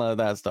nothing like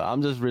that stuff.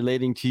 I'm just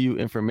relating to you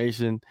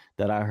information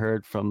that I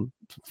heard from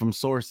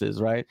sources,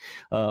 right?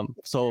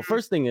 So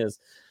first thing is,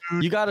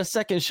 you got a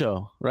second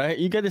show, right?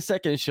 You get a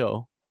second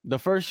show. The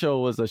first show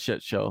was a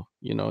shit show,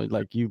 you know,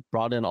 like you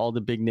brought in all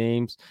the big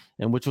names,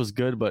 and which was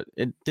good, but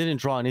it didn't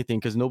draw anything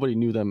because nobody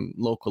knew them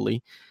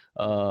locally.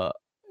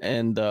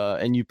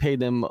 And you pay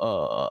them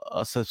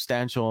a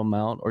substantial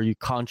amount, or you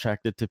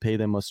contracted to pay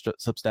them a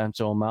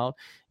substantial amount,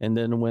 and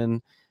then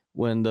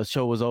when the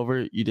show was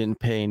over, you didn't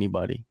pay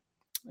anybody.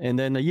 And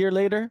then a year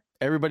later,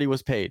 everybody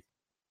was paid.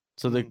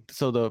 So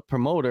the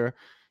promoter,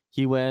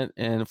 he went,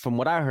 and from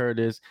what I heard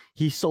is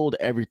he sold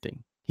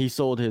everything. He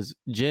sold his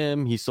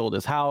gym, he sold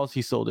his house,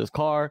 he sold his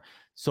car,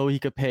 so he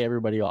could pay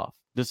everybody off.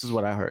 This is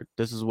what I heard.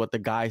 This is what the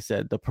guy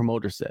said, the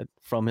promoter said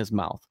from his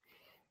mouth.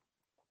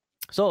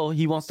 So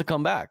he wants to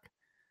come back.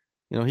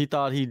 He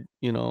thought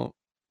what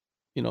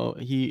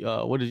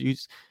did you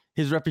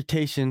his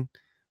reputation,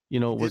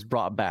 was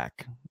brought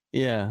back.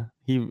 Yeah.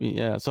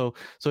 So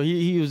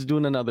he was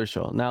doing another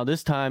show. Now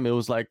this time it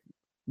was like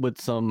with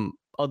some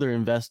other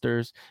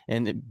investors,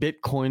 and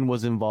Bitcoin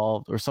was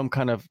involved, or some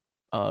kind of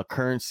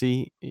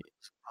currency.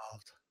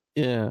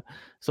 Yeah,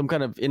 some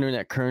kind of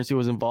internet currency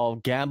was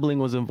involved. Gambling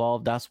was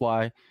involved. That's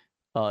why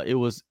it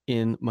was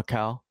in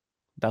Macau.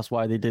 That's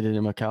why they did it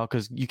in Macau,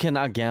 because you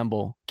cannot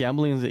gamble.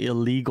 Gambling is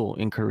illegal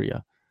in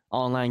Korea.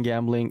 Online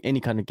gambling, any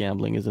kind of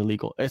gambling is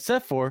illegal,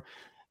 except for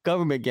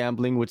government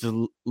gambling, which is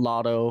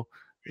lotto,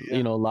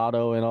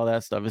 lotto and all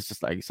that stuff. It's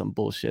just like some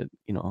bullshit,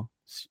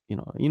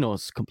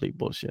 it's complete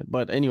bullshit.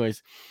 But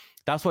anyways,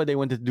 that's why they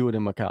went to do it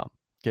in Macau.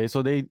 Okay,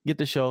 so they get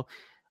the show.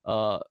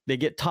 They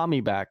get Tommy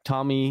back.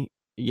 Tommy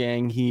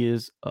Yang, he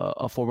is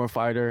a former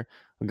fighter,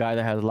 a guy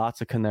that has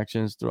lots of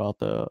connections throughout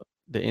the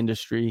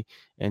industry,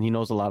 and he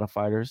knows a lot of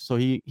fighters. So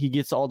he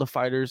gets all the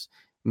fighters,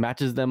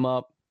 matches them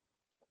up,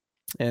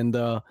 and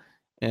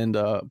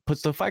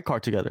puts the fight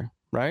card together,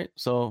 right?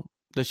 So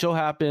the show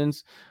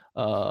happens,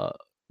 the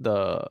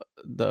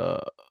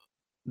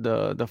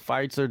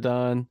fights are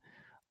done.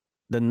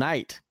 The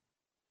night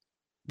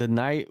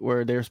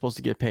where they're supposed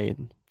to get paid,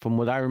 from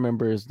what I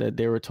remember, is that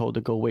they were told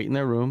to go wait in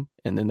their room,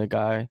 and then the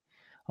guy,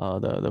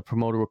 the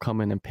promoter, will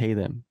come in and pay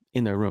them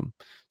in their room.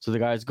 So the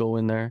guys go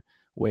in there,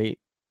 wait,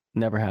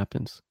 never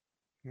happens.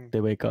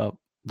 They wake up,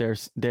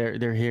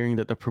 they're hearing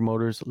that the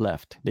promoters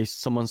left.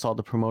 Someone saw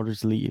the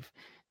promoters leave,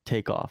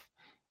 take off,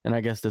 and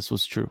I guess this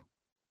was true,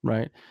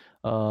 right?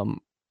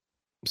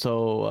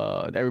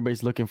 So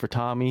everybody's looking for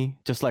Tommy,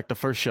 just like the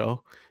first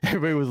show.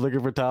 Everybody was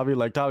looking for Tommy,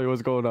 like, Tommy,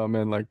 what's going on,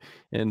 man? Like,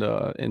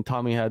 and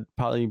Tommy had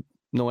probably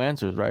no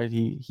answers, right?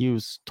 He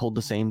was told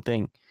the same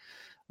thing.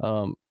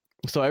 So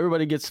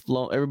everybody gets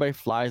flown, everybody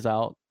flies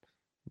out,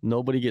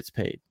 nobody gets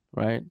paid,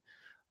 right?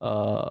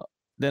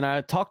 Then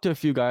I talked to a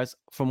few guys.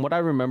 From what I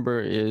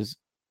remember is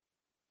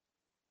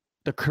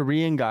the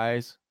Korean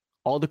guys,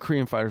 all the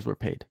Korean fighters were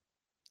paid,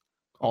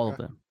 all of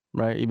them,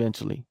 right?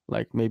 Eventually,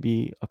 like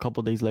maybe a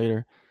couple days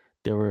later,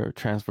 they were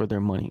transferred their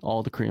money,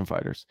 all the Korean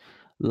fighters.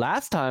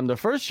 Last time, the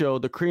first show,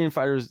 the Korean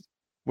fighters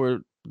were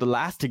the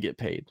last to get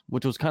paid,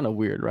 which was kind of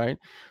weird, right?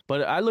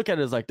 But I look at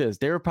it as like this.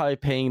 They were probably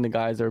paying the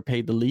guys that were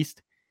paid the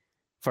least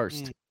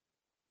first,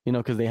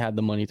 because they had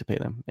the money to pay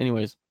them.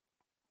 Anyways,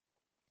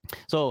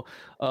 so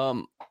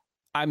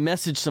I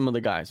messaged some of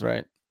the guys,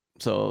 right?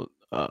 So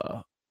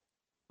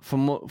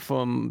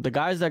from the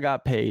guys that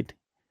got paid,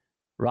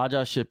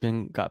 Raja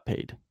Shipping got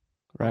paid,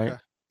 right?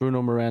 Okay.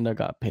 Bruno Miranda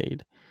got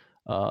paid.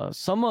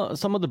 Some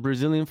of the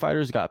Brazilian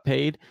fighters got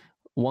paid.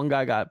 One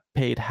guy got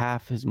paid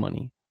half his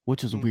money,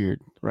 which is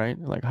weird, right?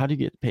 Like, how do you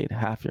get paid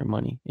half your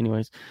money?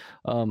 Anyways,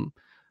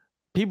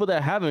 people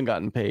that haven't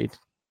gotten paid,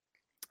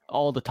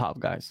 all the top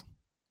guys,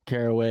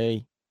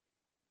 Caraway,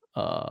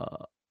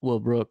 Will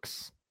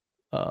Brooks,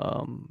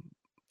 those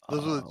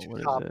were the two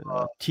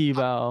top,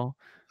 T-Bow,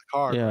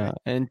 right?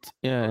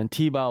 And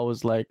T-Bow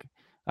was like,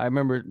 I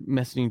remember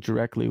messaging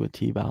directly with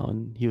T-Bow,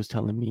 and he was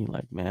telling me,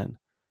 like, man,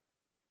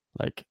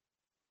 like,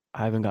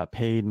 I haven't got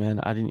paid,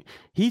 man.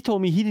 He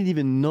told me he didn't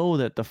even know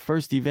that the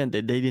first event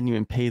that they didn't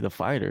even pay the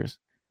fighters,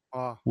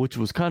 which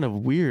was kind of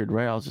weird,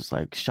 right? I was just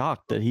like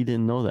shocked that he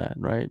didn't know that,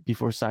 right?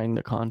 Before signing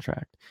the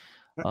contract.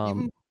 Even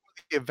before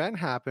the event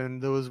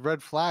happened, there was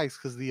red flags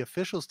because the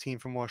officials team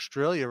from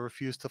Australia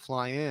refused to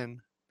fly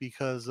in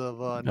because of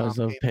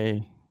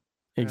pay.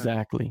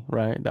 Exactly,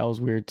 right? That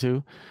was weird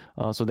too.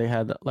 So they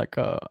had like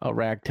a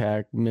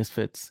ragtag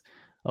misfits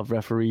of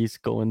referees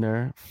go in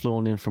there,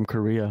 flown in from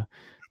Korea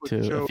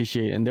to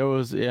officiate, and there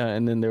was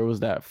and then there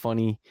was that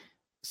funny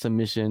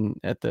submission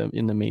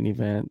in the main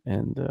event,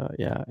 and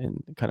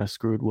and kind of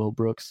screwed Will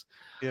Brooks.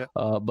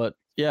 But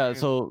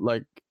so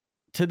like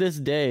to this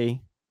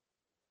day,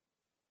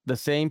 the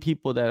same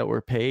people that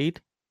were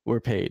paid,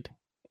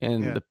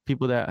 and the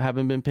people that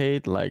haven't been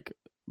paid, like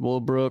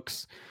Will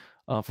Brooks,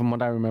 from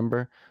what I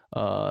remember,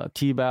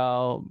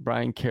 T-Bow,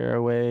 Brian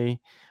Caraway,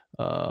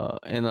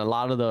 and a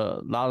lot of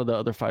the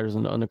other fighters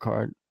on the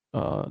undercard.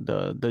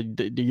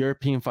 The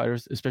European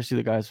fighters, especially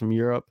the guys from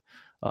Europe,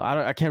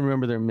 I can't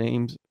remember their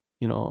names,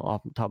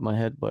 off the top of my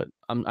head, but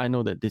I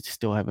know that they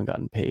still haven't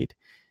gotten paid.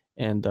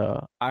 And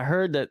I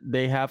heard that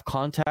they have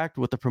contact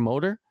with the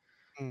promoter,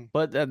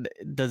 but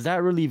does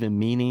that really even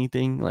mean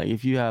anything? Like,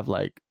 if you have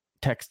like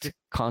text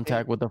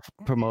contact with the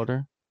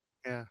promoter,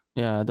 it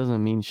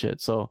doesn't mean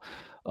shit. So,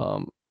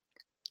 and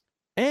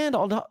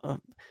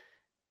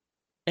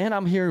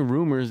I'm hearing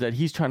rumors that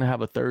he's trying to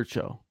have a third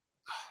show.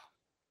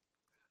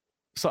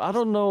 So I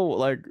don't know,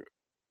 like,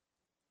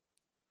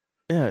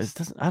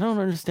 I don't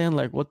understand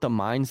like what the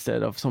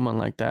mindset of someone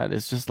like that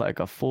is. Just like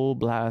a full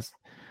blast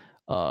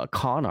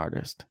con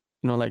artist,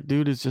 like,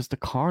 dude is just a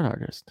con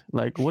artist.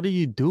 Like, what are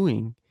you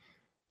doing?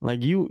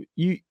 Like, you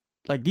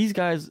like these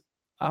guys,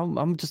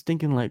 I'm just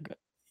thinking like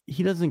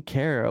he doesn't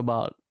care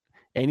about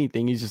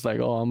anything. He's just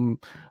like,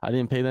 I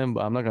didn't pay them,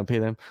 but I'm not gonna pay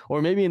them.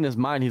 Or maybe in his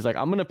mind he's like,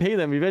 I'm gonna pay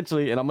them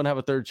eventually and I'm gonna have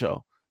a third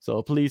show,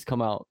 so please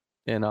come out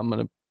and I'm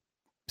gonna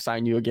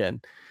sign you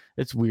again.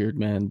 It's weird,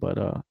 man. But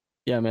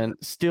Yeah, man.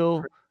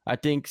 Still, I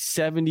think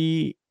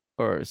 70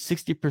 or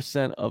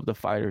 60% of the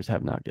fighters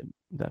have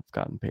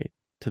gotten paid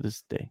to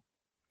this day.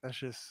 That's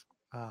just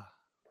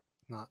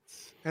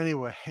nuts.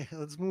 Anyway,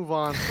 let's move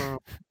on from.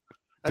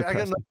 I got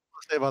nothing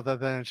to say about that.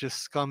 Then it's just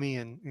scummy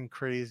and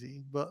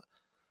crazy. But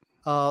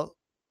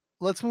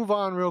let's move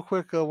on real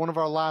quick. One of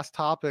our last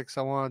topics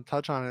I want to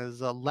touch on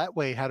is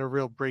Letway had a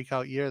real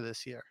breakout year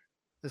this year,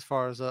 as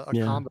far as a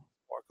combat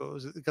sport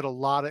goes. It got a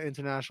lot of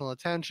international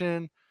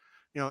attention.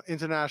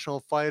 International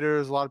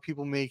fighters, a lot of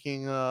people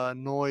making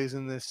noise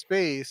in this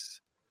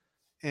space,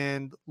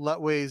 and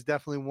Letway is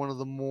definitely one of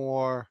the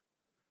more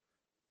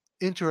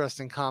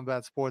interesting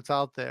combat sports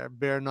out there.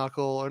 Bare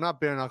knuckle, or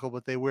not bare knuckle,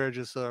 but they wear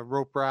just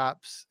rope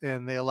wraps,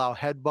 and they allow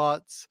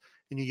headbutts,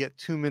 and you get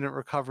 2-minute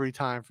recovery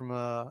time from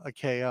a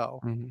KO.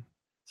 Mm-hmm.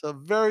 So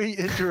very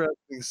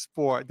interesting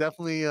sport.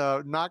 Definitely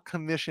not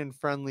commission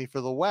friendly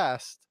for the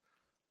West,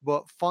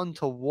 but fun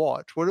to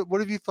watch. What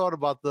have you thought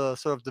about the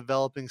sort of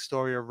developing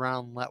story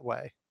around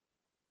Letway?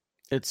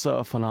 It's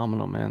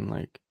phenomenal, man.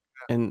 Like,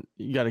 and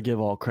you got to give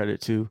all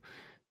credit to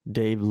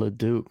Dave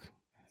LeDuc.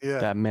 Yeah,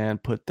 that man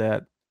put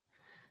that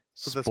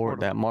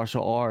sport, that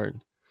martial art,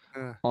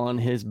 on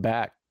his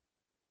back,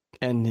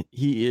 and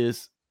he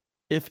is.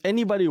 If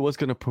anybody was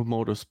going to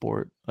promote a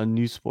sport, a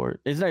new sport,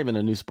 it's not even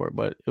a new sport,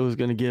 but it was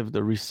going to give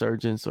the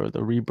resurgence or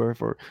the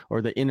rebirth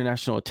or the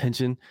international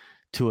attention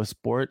to a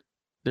sport,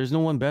 there's no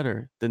one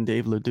better than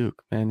Dave LeDuc,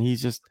 man. He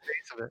is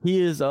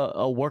a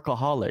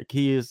workaholic.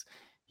 He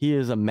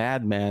is a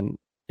madman,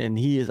 and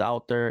he is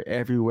out there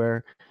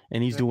everywhere,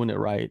 and he's doing it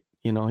right.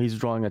 He's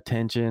drawing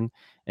attention,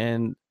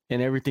 and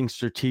everything's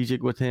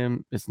strategic with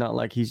him. It's not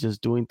like he's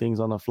just doing things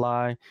on the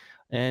fly,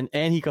 and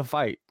he can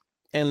fight.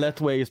 And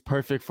Letway is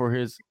perfect for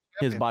his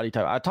body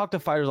type. I talk to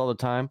fighters all the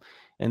time,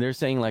 and they're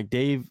saying like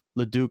Dave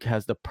LeDuc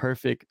has the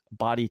perfect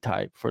body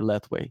type for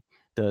Letway.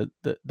 The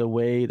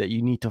way that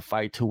you need to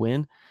fight to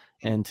win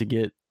and to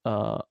get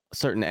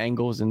certain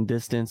angles and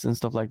distance and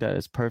stuff like that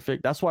is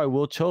perfect. That's why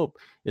Will Chope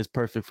is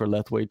perfect for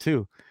Letway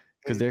too,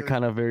 because they're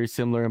kind of very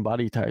similar in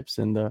body types.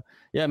 And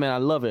yeah, man, I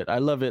love it. I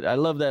love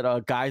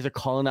that guys are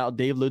calling out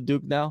Dave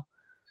LeDuc now.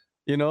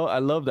 I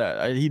love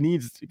that. He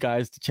needs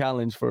guys to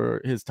challenge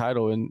for his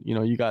title, and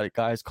you got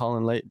guys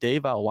calling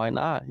Dave out. Why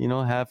not?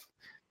 Have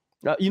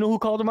who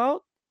called him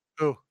out?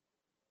 Who?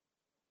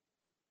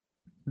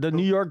 The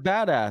New York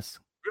Badass.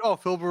 Oh,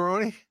 Phil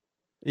Baroni.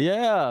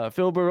 Yeah,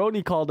 Phil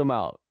Baroni called him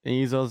out, and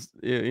he's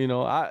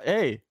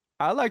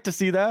I like to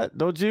see that,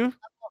 don't you? I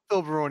love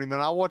Phil Baroni, man.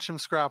 I'll watch him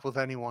scrap with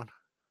anyone.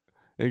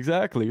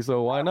 Exactly.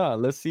 So why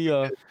not? Let's see.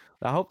 I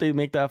hope they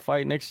make that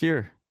fight next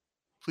year.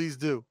 Please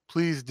do.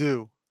 Please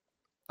do.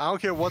 I don't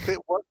care what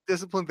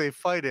discipline they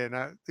fight in.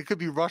 It could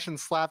be Russian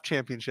slap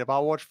championship.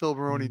 I'll watch Phil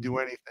Baroni do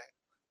anything.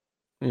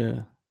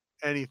 Yeah.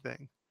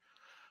 Anything.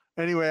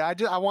 Anyway,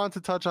 I wanted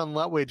to touch on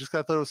Letway just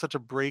because I thought it was such a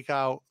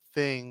breakout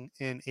thing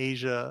in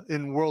Asia,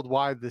 in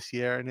worldwide this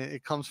year, and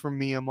it comes from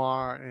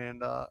Myanmar,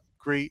 and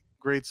great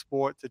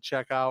sport to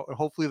check out. And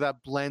hopefully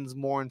that blends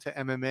more into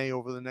MMA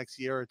over the next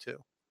year or two.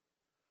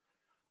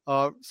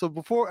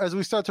 So as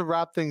we start to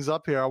wrap things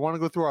up here, I want to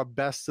go through our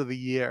best of the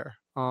year.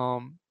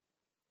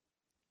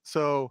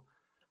 So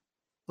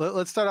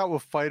let's start out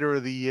with fighter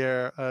of the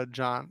year,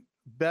 John.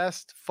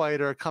 Best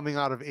fighter coming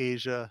out of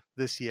Asia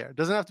this year.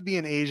 Doesn't have to be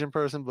an Asian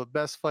person, but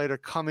best fighter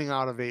coming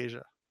out of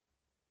Asia.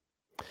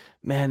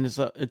 Man,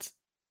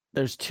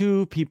 there's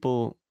two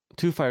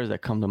fighters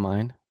that come to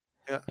mind.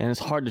 Yeah. And it's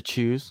hard to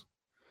choose.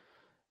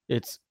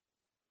 It's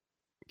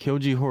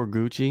Kyoji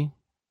Horiguchi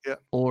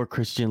or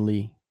Christian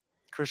Lee.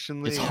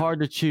 It's hard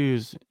to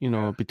choose,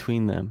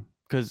 between them,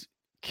 because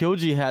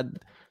Kyoji had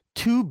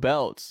 2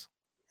 belts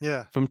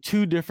from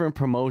 2 different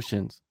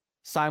promotions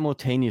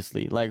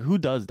simultaneously. Like, who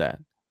does that?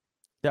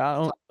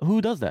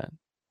 Who does that?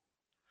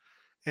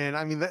 And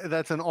I mean,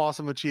 that's an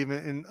awesome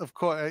achievement. And of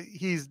course,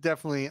 he's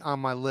definitely on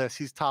my list.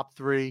 He's top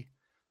 3.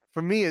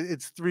 For me,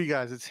 it's 3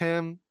 guys. It's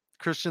him,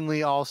 Christian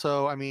Lee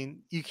also. I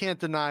mean, you can't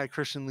deny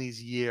Christian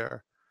Lee's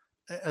year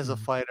as a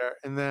fighter.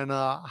 And then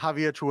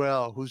Javier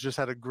Truel, who's just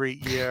had a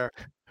great year.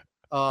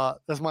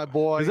 That's my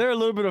boy. Is there a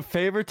little bit of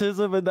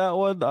favoritism in that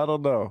one? I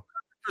don't know.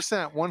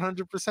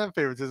 100%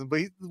 favoritism. But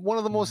he's one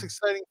of the most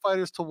exciting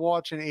fighters to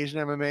watch in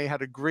Asian MMA.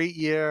 Had a great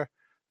year.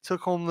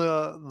 Took home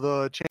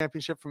the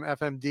championship from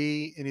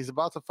FMD, and he's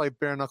about to fight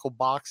bare knuckle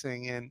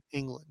boxing in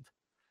England.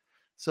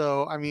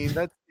 So, I mean,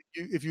 that's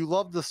if you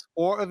love the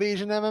sport of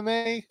Asian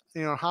MMA,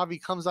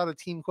 Javi comes out of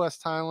Team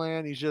Quest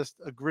Thailand. He's just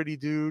a gritty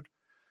dude,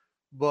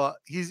 but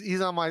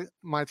he's on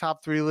my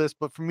top 3 list.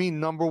 But for me,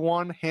 number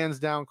 1, hands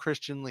down,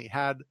 Christian Lee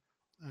had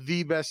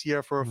the best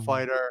year for a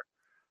fighter,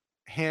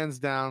 hands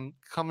down.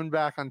 Coming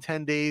back on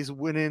 10 days,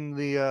 winning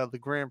the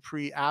Grand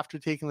Prix after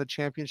taking the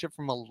championship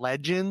from a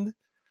legend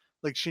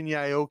like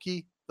Shinya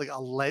Aoki, like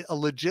a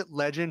legit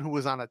legend who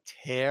was on a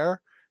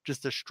tear,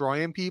 just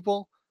destroying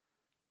people.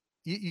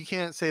 You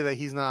can't say that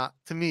he's not,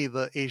 to me,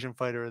 the Asian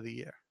fighter of the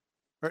year.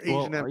 Or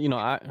Asian.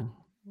 Well,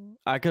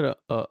 I could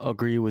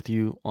agree with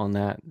you on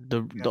that.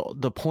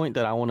 The point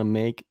that I want to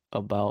make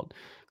about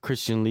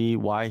Christian Lee,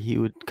 why he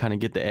would kind of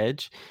get the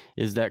edge,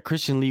 is that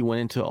Christian Lee went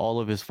into all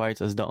of his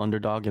fights as the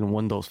underdog and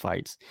won those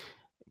fights.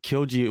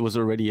 Kyoji was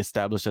already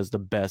established as the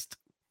best,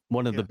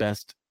 one of the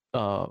best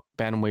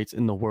bantamweights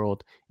in the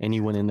world, and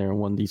he went in there and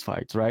won these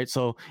fights, right?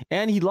 So,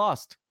 and he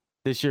lost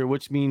this year,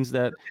 which means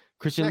that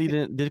Christian Lee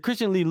did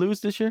Christian Lee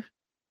lose this year?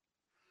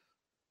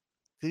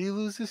 Did he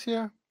lose this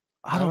year?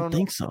 I don't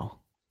think so.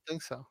 I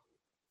think so.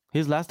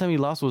 His last time he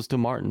lost was to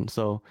Martin,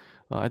 so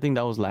I think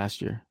that was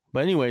last year.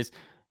 But anyways,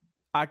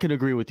 I could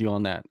agree with you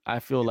on that. I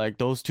feel like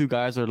those two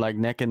guys are like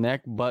neck and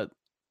neck, but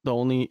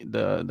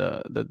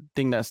the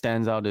thing that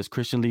stands out is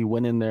Christian Lee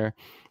went in there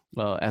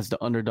as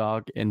the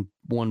underdog and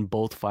won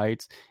both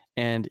fights,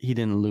 and he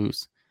didn't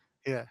lose.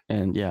 Yeah.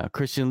 And yeah,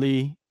 Christian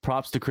Lee,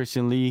 props to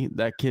Christian Lee.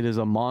 That kid is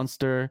a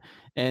monster,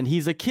 and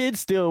he's a kid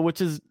still,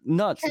 which is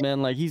nuts,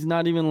 man. Like he's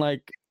not even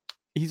like,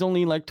 he's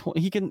only like 20.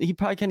 He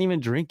probably can't even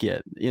drink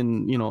yet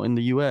in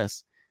the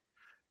US.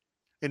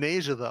 In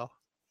Asia though.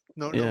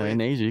 No,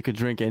 in Asia you could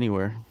drink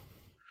anywhere.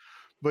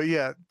 But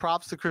yeah,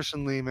 props to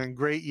Christian Lee, man.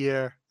 Great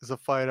year as a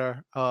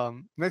fighter.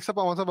 Next up,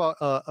 I want to talk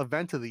about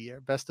event of the year,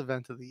 best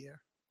event of the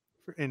year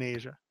in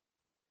Asia.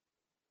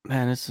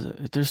 Man,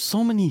 there's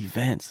so many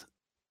events.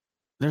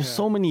 There's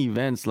so many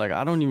events. Like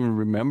I don't even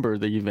remember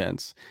the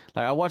events.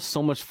 Like I watch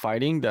so much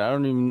fighting that I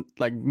don't even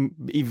like.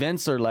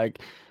 Events are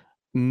like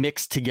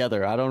mixed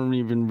together. I don't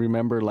even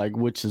remember like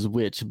which is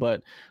which.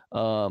 But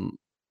I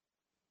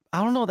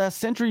don't know. That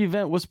Century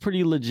event was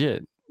pretty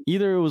legit.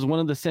 Either it was one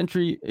of the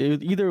Century,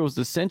 either it was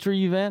the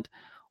Century event,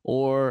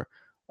 or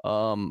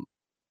the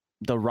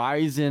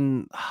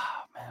Ryzen.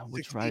 Man,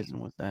 which 16. Ryzen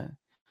was that?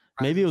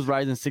 Maybe it was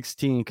Ryzen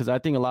 16, because I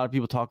think a lot of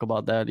people talk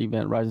about that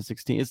event, Ryzen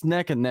 16. It's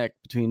neck and neck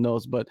between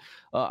those, but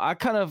I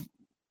kind of,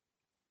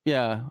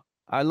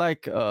 I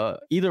like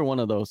either one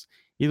of those.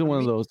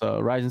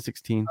 Ryzen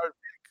 16.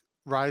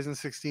 Ryzen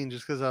 16,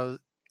 just because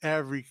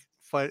every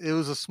fight, it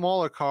was a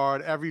smaller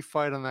card. Every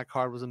fight on that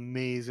card was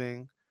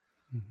amazing.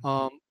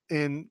 Mm-hmm.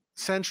 In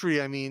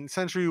Century, I mean,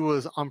 Century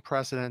was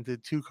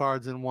unprecedented. 2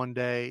 cards in one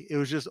day. It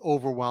was just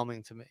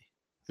overwhelming to me.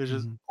 It was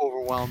just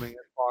overwhelming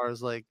as far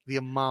as like the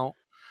amount.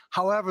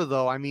 However,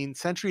 though, I mean,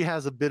 Century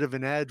has a bit of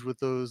an edge with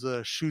those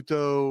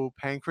Shuto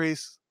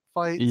Pancrase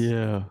fights.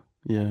 Yeah.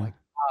 Oh my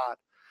God.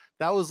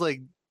 That was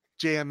like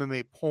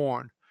JMMA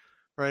porn,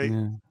 right?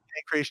 Yeah.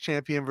 Pancrase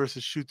champion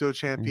versus Shuto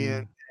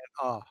champion.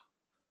 Yeah. And,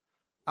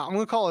 I'm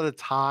going to call it a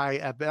tie.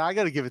 I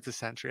got to give it to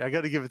Century.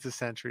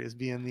 As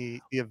being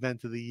the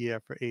event of the year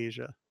for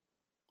Asia.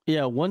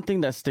 Yeah, one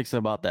thing that sticks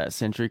about that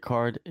Century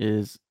card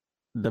is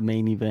the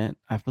main event.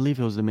 I believe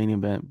it was the main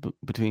event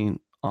between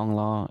Ong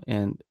La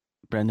and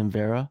Brandon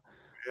Vera.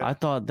 Yeah. I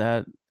thought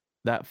that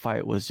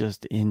fight was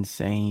just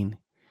insane.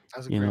 That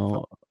was a great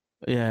fight.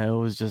 Yeah, it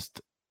was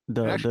just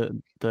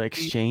the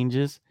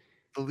exchanges.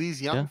 The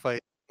Lee's Young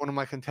fight, one of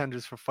my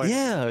contenders for fighting.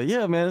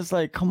 Yeah, man. It's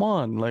like, come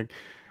on, like.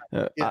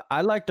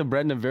 I like the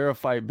Brandon Vera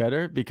fight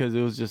better because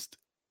it was just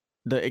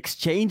the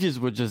exchanges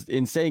were just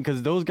insane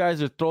because those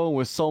guys are throwing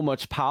with so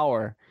much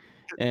power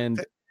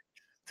and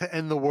to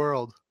end the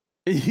world.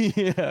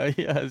 Yeah,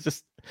 it's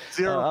just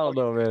zero. I don't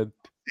know, man.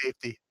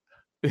 Safety.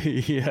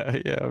 yeah,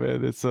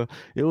 man.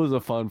 It was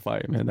a fun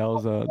fight, man. That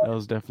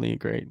was definitely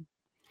great.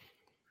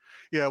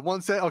 Yeah,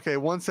 one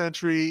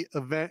Century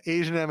event,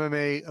 Asian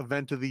MMA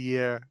event of the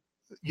year,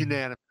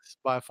 unanimous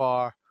by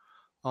far.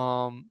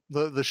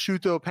 The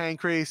Shuto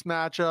Pancrase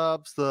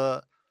matchups,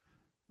 the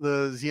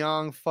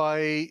Xiang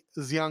fight,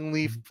 the Xiang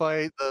Lee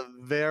fight, the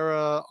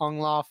Vera Ong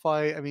La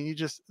fight. I mean,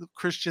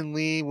 Christian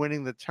Lee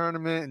winning the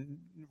tournament and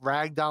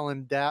Ragdoll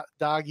and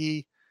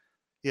Doggy.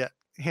 Yeah,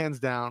 hands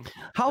down.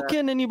 How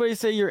can anybody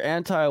say you're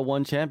anti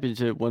one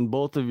championship when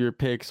both of your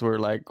picks were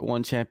like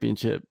one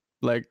championship?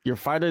 Like your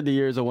fighter of the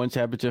year is a one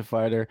championship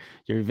fighter.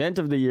 Your event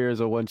of the year is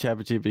a one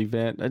championship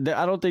event.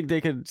 I don't think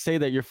they could say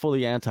that you're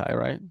fully anti,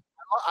 right?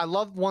 I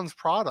love one's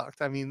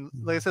product. I mean,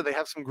 like I said, they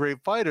have some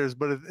great fighters,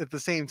 but at the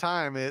same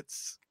time,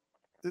 it's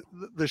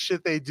the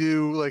shit they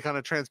do, like on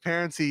a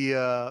transparency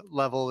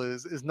level,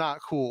 is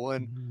not cool,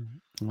 and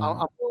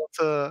I'm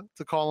willing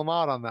to call them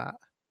out on that.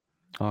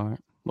 All right.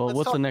 Well,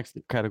 what's the next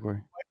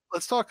category?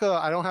 Let's talk.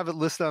 I don't have it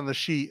listed on the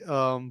sheet,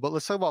 but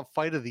let's talk about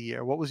fight of the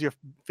year. What was your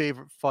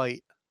favorite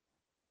fight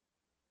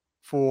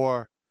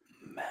for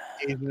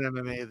Asian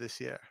MMA this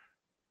year?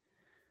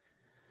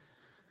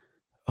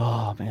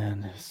 Oh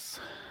man,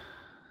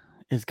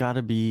 it's got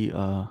to be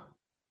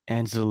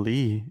Angela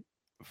Lee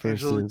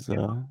versus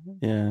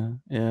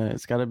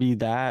it's got to be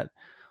that,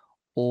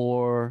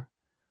 or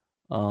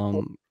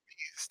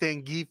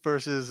Stan Geef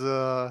versus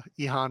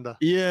E Honda.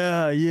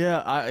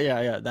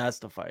 Yeah, that's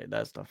the fight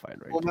right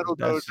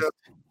there.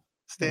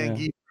 Stan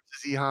Geef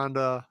versus E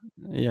Honda.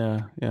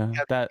 Yeah,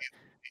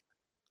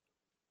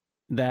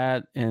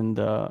 that and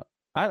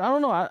I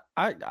don't know,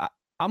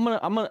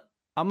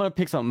 I'm gonna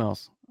pick something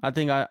else. I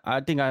think I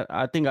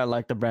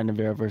like the Brandon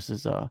Vera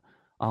versus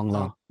Ong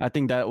La. I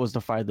think that was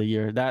the fight of the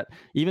year. That,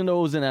 even though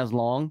it wasn't as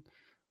long,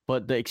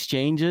 but the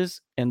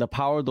exchanges and the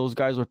power those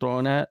guys were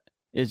throwing at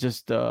is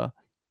just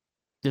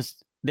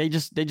they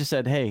just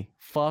said, hey,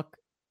 fuck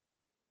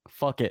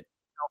it.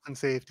 Health and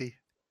safety.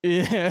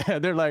 Yeah,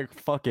 they're like,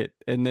 fuck it.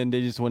 And then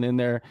they just went in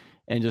there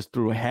and just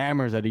threw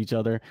hammers at each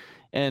other.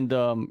 And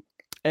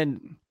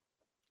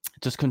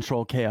just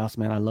control chaos,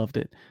 man. I loved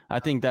it. I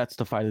think that's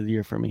the fight of the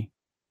year for me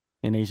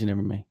in Asian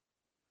MMA.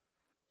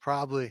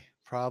 Probably.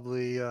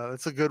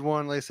 That's a good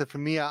one. Like I said, for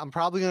me, I'm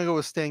probably gonna go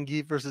with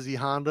Stangeet versus E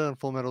Honda in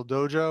Full Metal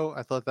Dojo.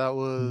 I thought that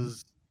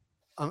was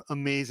an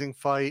amazing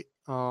fight.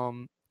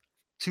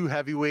 Two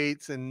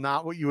heavyweights and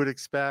not what you would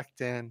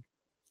expect, and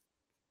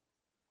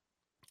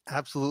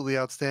absolutely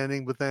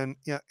outstanding. But then,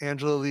 yeah,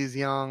 Angela Lee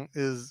Young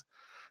is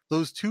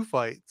those two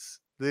fights.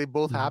 They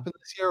both happened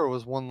this year, or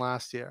was one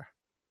last year?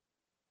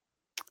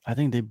 I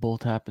think they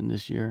both happened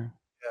this year.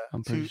 Yeah,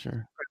 I'm pretty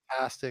sure.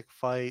 Fantastic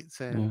fights,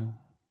 and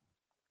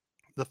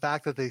the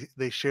fact that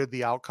they shared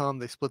the outcome,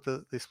 they split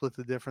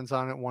the difference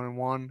on it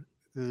 1-1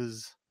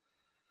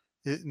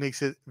 it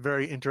makes it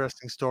very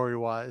interesting story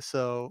wise.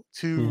 So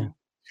two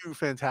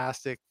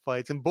fantastic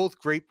fights and both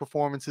great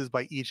performances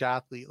by each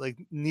athlete. Like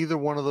neither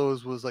one of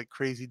those was like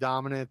crazy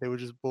dominant. They were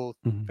just both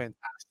fantastic.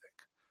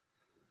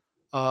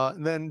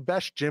 And then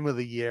best gym of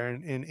the year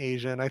in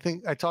Asia. And I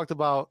think I talked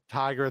about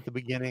Tiger at the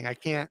beginning. I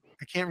can't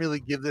really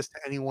give this to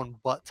anyone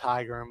but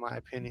Tiger, in my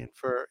opinion,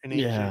 for an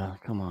Asia. Yeah,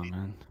 come on,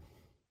 man.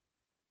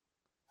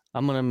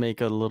 I'm gonna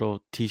make a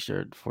little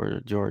T-shirt for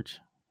George.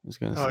 It's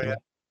gonna say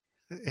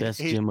best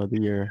gym of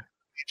the year,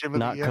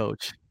 not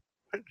coach.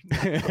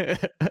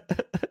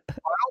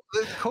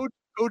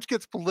 Coach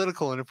gets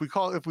political, and if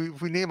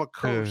we name a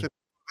coach,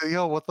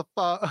 yo, what the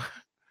fuck?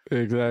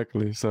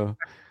 Exactly. So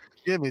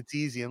gym, it's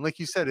easy, and like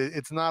you said,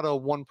 it's not a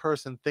one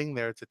person thing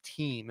there; it's a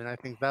team, and I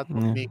think that's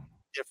what makes it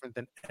different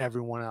than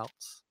everyone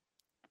else.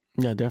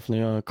 Yeah,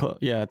 definitely.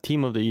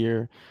 Team of the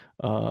year.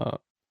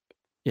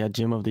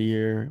 Gym of the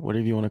year,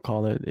 whatever you want to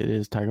call it. It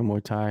is Tiger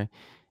Muay Thai,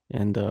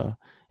 and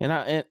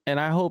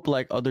I hope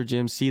like other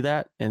gyms see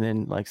that and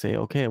then like say,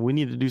 okay, we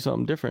need to do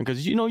something different,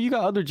 because you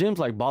got other gyms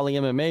like Bali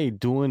MMA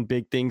doing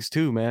big things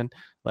too, man.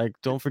 Like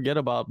don't forget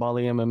about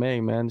Bali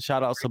MMA, man.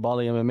 Shout outs to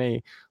Bali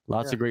MMA.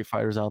 Lots of great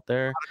fighters out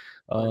there.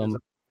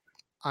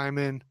 I'm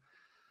in.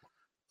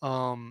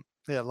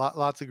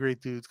 Lots of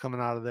great dudes coming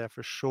out of there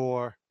for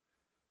sure.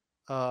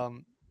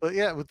 But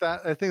yeah, with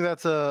that, I think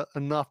that's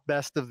enough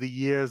best of the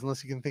years,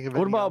 unless you can think of.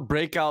 What about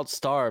breakout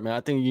star, man?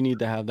 I think you need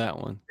to have that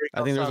one.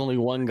 I think there's only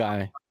one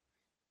guy.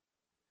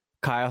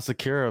 Kyle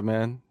Sakura,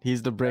 man.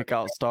 He's the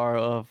breakout star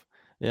of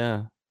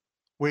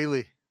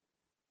Wei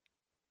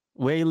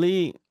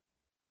Lee.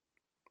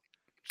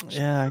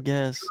 Yeah, I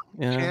guess.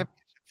 Yeah. Championship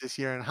this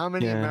year, and how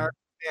many American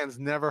fans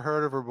never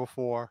heard of her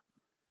before,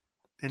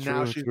 and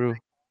now she's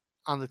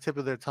on the tip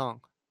of their tongue.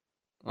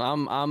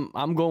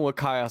 I'm going with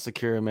Kyle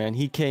Sakura, man.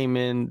 He came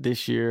in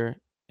this year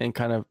and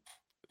kind of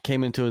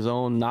came into his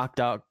own,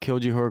 knocked out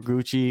Kyoji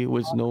Horiguchi,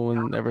 which no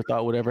one ever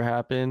thought would ever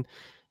happen,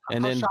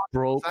 and then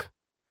broke.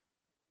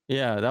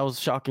 Yeah, that was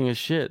shocking as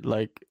shit.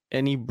 Like,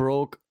 and he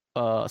broke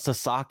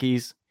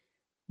Sasaki's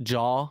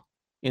jaw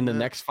in the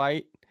next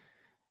fight.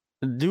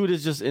 The dude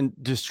is just in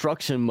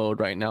destruction mode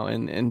right now,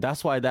 and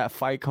that's why that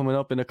fight coming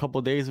up in a couple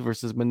of days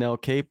versus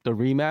Manel Cape, the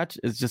rematch,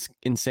 is just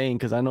insane.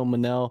 Because I know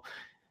Manel,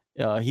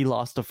 he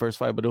lost the first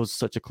fight, but it was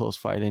such a close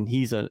fight, and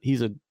he's a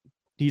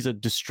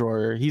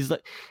destroyer. He's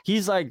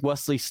like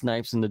Wesley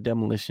Snipes in the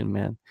Demolition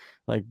Man.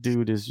 Like,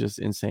 dude is just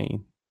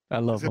insane. I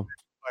love him.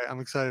 I'm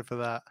excited for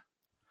that.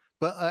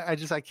 But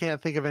I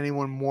can't think of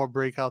anyone more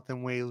breakout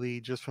than Wei Lee,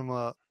 just from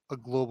a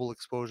global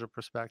exposure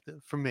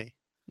perspective, for me.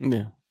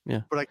 Yeah.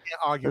 But I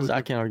can't argue.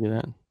 I can't argue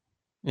that.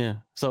 Yeah.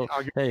 So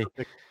hey,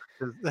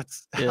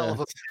 that's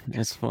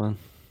it's fun.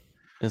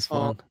 It's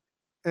fun.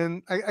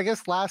 And I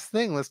guess last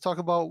thing, let's talk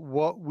about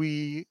what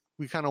we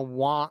kind of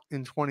want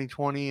in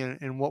 2020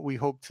 and what we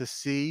hope to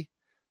see,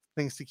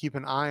 things to keep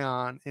an eye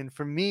on. And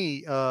for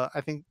me,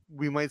 I think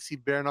we might see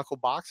bare knuckle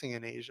boxing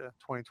in Asia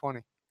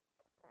 2020.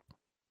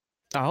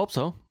 I hope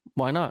so.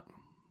 Why not?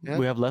 Yeah.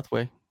 We have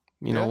Lethwei.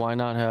 You know, why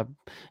not have?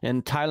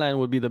 And Thailand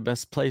would be the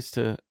best place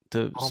to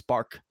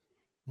spark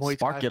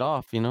it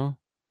off. You know,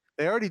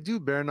 they already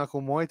do bare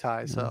knuckle Muay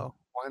Thai, so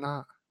why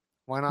not?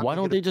 Why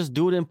don't they just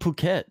do it in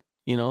Phuket?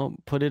 You know,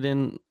 put it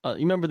in. You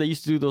remember they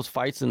used to do those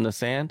fights in the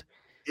sand?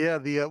 Yeah,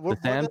 the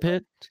sand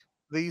pit.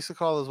 They used to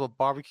call those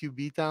barbecue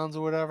beatdowns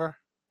or whatever.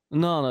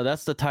 No,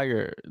 that's the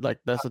Tiger. Like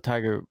that's the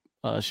Tiger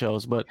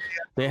shows. But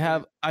they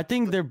have. I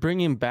think they're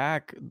bringing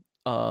back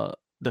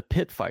the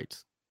pit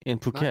fights in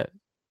Phuket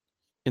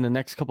in the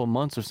next couple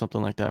months or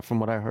something like that, from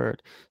what I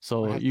heard.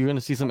 So you're gonna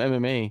see some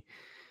MMA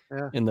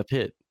in the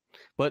pit,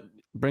 but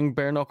bring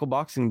bare knuckle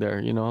boxing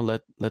there. You know,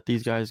 let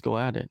these guys go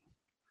at it.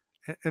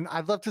 And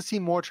I'd love to see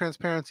more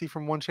transparency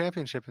from One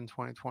Championship in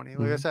 2020.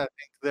 Like I said, I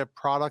think their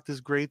product is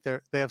great.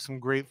 They have some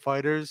great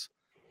fighters.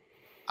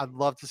 I'd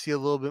love to see a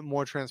little bit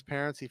more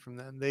transparency from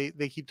them. They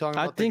keep talking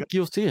about. I think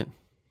you'll see it.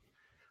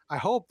 I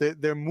hope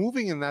that they're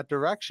moving in that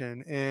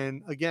direction.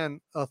 And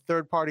again, a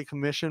third-party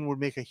commission would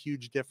make a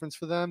huge difference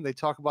for them. They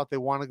talk about they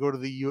want to go to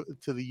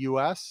the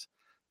US.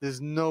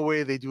 There's no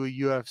way they do a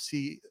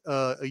UFC,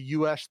 a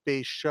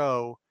US-based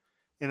show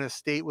in a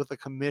state with a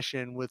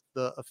commission with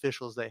the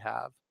officials they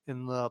have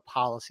and the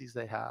policies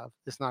they have.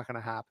 It's not going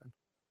to happen.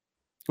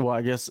 Well,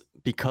 I guess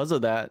because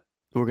of that,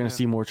 we're going to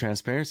see more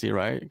transparency,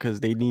 right?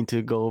 Because they need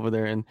to go over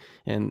there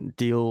and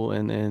deal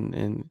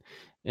and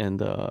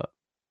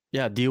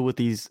deal with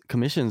these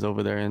commissions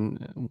over there.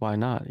 And why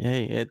not?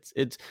 Hey,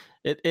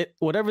 it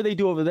whatever they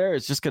do over there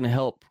is just going to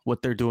help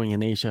what they're doing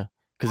in Asia,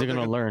 because they're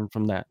going to learn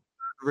from that.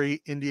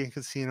 Great Indian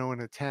casino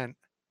in a tent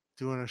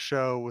doing a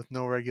show with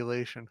no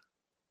regulation.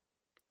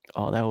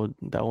 Oh, that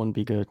wouldn't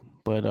be good.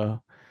 But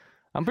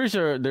I'm pretty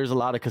sure there's a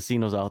lot of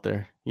casinos out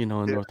there, in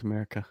North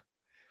America.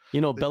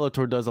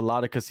 Bellator does a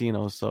lot of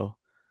casinos, so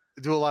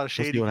they do a lot of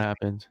shady. We'll see what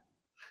happens.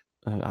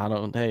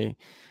 Hey,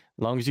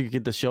 as long as you can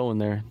get the show in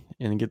there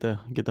and get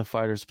the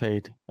fighters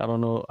paid. I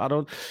don't know.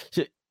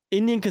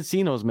 Indian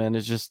casinos, man,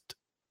 it's just,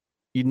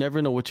 you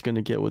never know what you're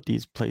gonna get with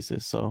these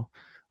places. So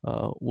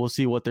we'll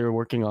see what they're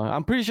working on.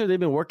 I'm pretty sure they've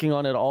been working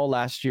on it all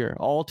last year,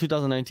 all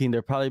 2019.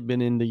 They've probably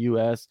been in the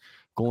U.S.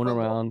 going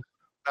around.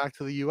 Back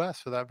to the U.S.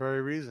 for that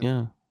very reason.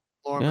 Yeah.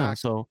 Mack,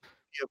 so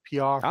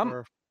PR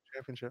for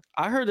championship.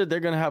 I heard that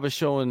they're gonna have a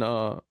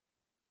show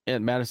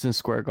at Madison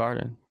Square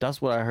Garden.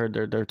 That's what I heard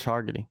they're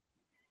targeting.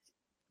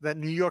 That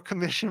New York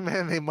commission,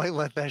 man, they might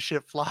let that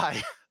shit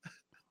fly.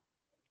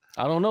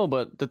 I don't know,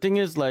 but the thing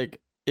is, like,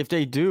 if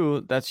they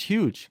do, that's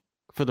huge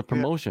for the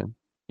promotion.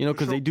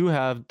 Because they do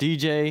have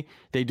DJ,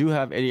 they do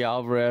have Eddie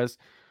Alvarez.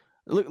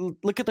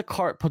 Look at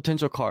the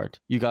potential card.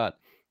 You got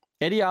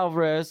Eddie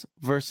Alvarez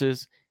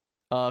versus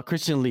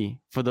Christian Lee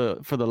for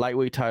the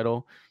lightweight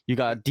title. You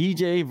got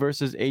DJ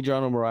versus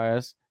Adriano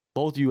Moraes,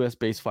 both U.S.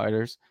 based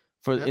fighters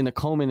in the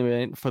co-main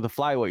event for the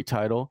flyweight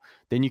title.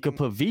 Then you could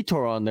put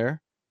Vitor on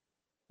there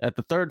at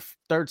the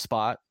third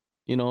spot.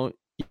 You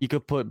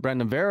could put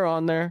Brandon Vera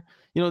on there.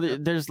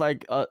 There's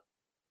like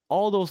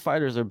all those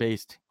fighters are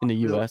based in the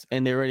U.S.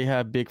 and they already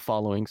have big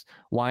followings.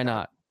 Why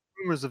not?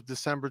 Rumors of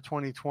December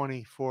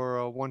 2020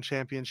 for one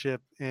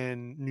championship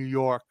in New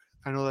York.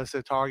 I know that's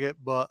their target,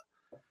 but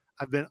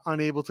I've been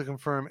unable to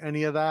confirm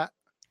any of that.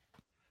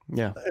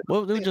 Yeah.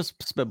 Well, we're just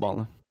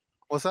spitballing.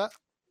 What's that?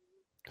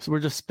 So we're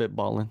just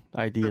spitballing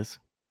ideas.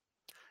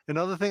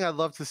 Another thing I'd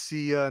love to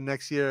see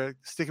next year,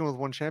 sticking with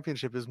one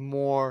championship, is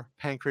more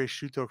Pancrase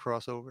Shuto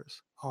crossovers.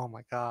 Oh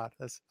my God,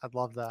 I'd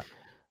love that.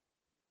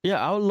 Yeah,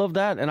 I would love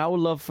that, and I would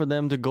love for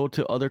them to go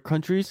to other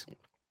countries,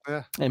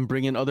 and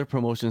bring in other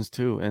promotions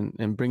too,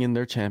 and bring in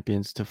their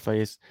champions to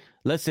face,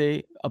 let's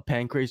say, a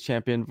Pancrase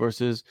champion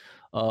versus,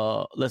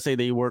 let's say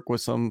they work with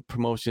some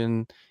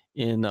promotion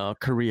in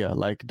Korea,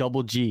 like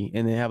Double G,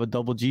 and they have a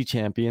Double G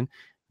champion.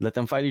 Let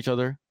them fight each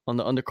other on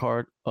the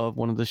undercard of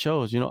one of the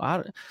shows.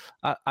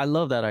 I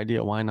love that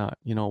idea. Why not?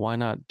 Why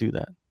not do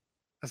that?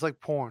 It's like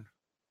porn.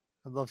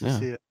 I'd love to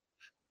see it.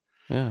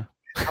 Yeah.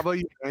 How about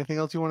you? Anything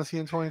else you want to see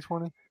in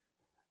 2020?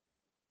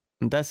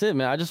 That's it,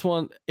 man. I just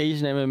want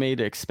Asian MMA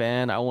to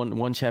expand. I want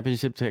one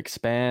championship to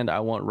expand. I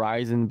want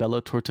Rise and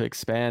Bellator to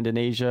expand in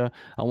Asia.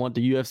 I want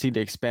the UFC to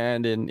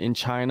expand in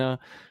China.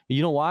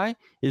 You know why?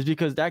 It's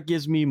because that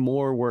gives me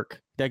more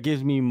work. That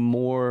gives me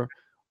more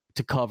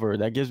to cover.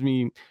 That gives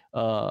me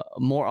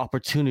more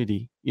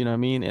opportunity. You know what I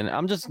mean? And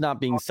I'm just not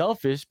being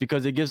selfish,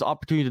 because it gives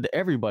opportunity to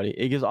everybody.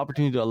 It gives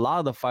opportunity to a lot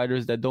of the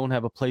fighters that don't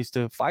have a place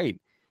to fight.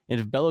 And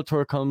if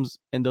Bellator comes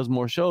and does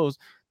more shows,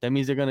 that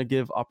means they're going to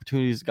give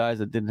opportunities to guys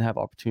that didn't have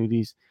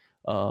opportunities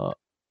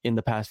in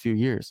the past few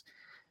years.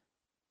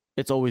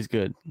 It's always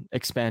good.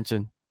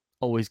 Expansion,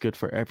 always good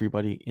for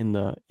everybody in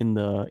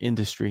the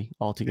industry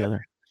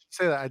altogether. Yeah,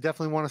 say that. I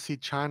definitely want to see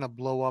China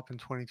blow up in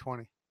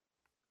 2020.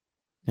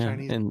 Yeah,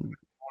 Chinese, and I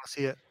want to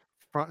see it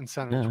front and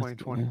center in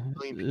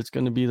 2020. It's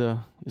going to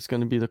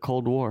be the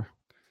Cold War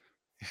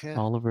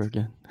all over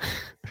again.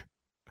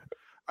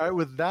 All right,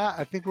 with that,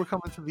 I think we're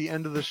coming to the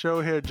end of the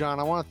show here,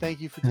 John. I want to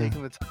thank you for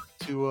taking the time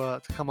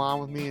to come on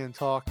with me and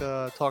talk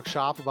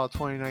shop about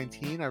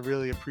 2019. I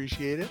really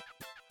appreciate it.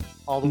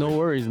 No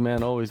worries,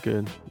 man. Always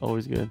good.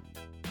 Always good.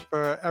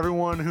 For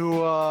everyone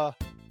who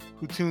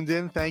tuned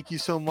in, thank you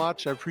so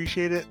much. I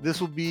appreciate it.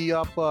 This will be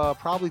up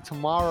probably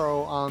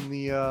tomorrow on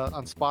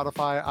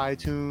Spotify,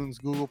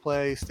 iTunes, Google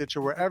Play,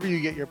 Stitcher, wherever you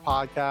get your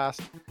podcast.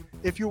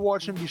 If you're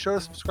watching, be sure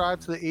to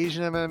subscribe to the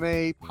Asian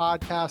MMA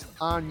podcast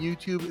on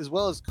YouTube, as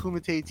well as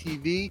Kumite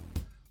TV.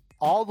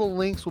 All the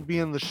links will be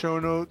in the show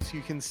notes. You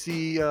can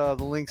see the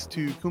links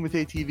to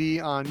Kumite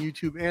TV on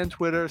YouTube and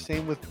Twitter.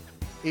 Same with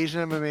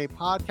Asian MMA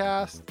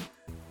podcast.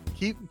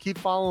 Keep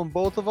following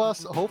both of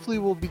us. Hopefully,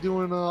 we'll be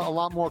doing a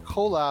lot more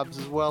collabs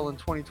as well in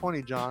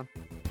 2020, John.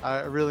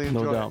 I really enjoy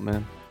it. No doubt,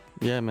 man.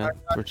 Yeah, man,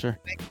 for sure.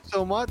 Thank you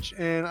so much,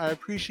 and I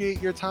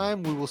appreciate your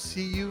time. We will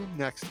see you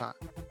next time.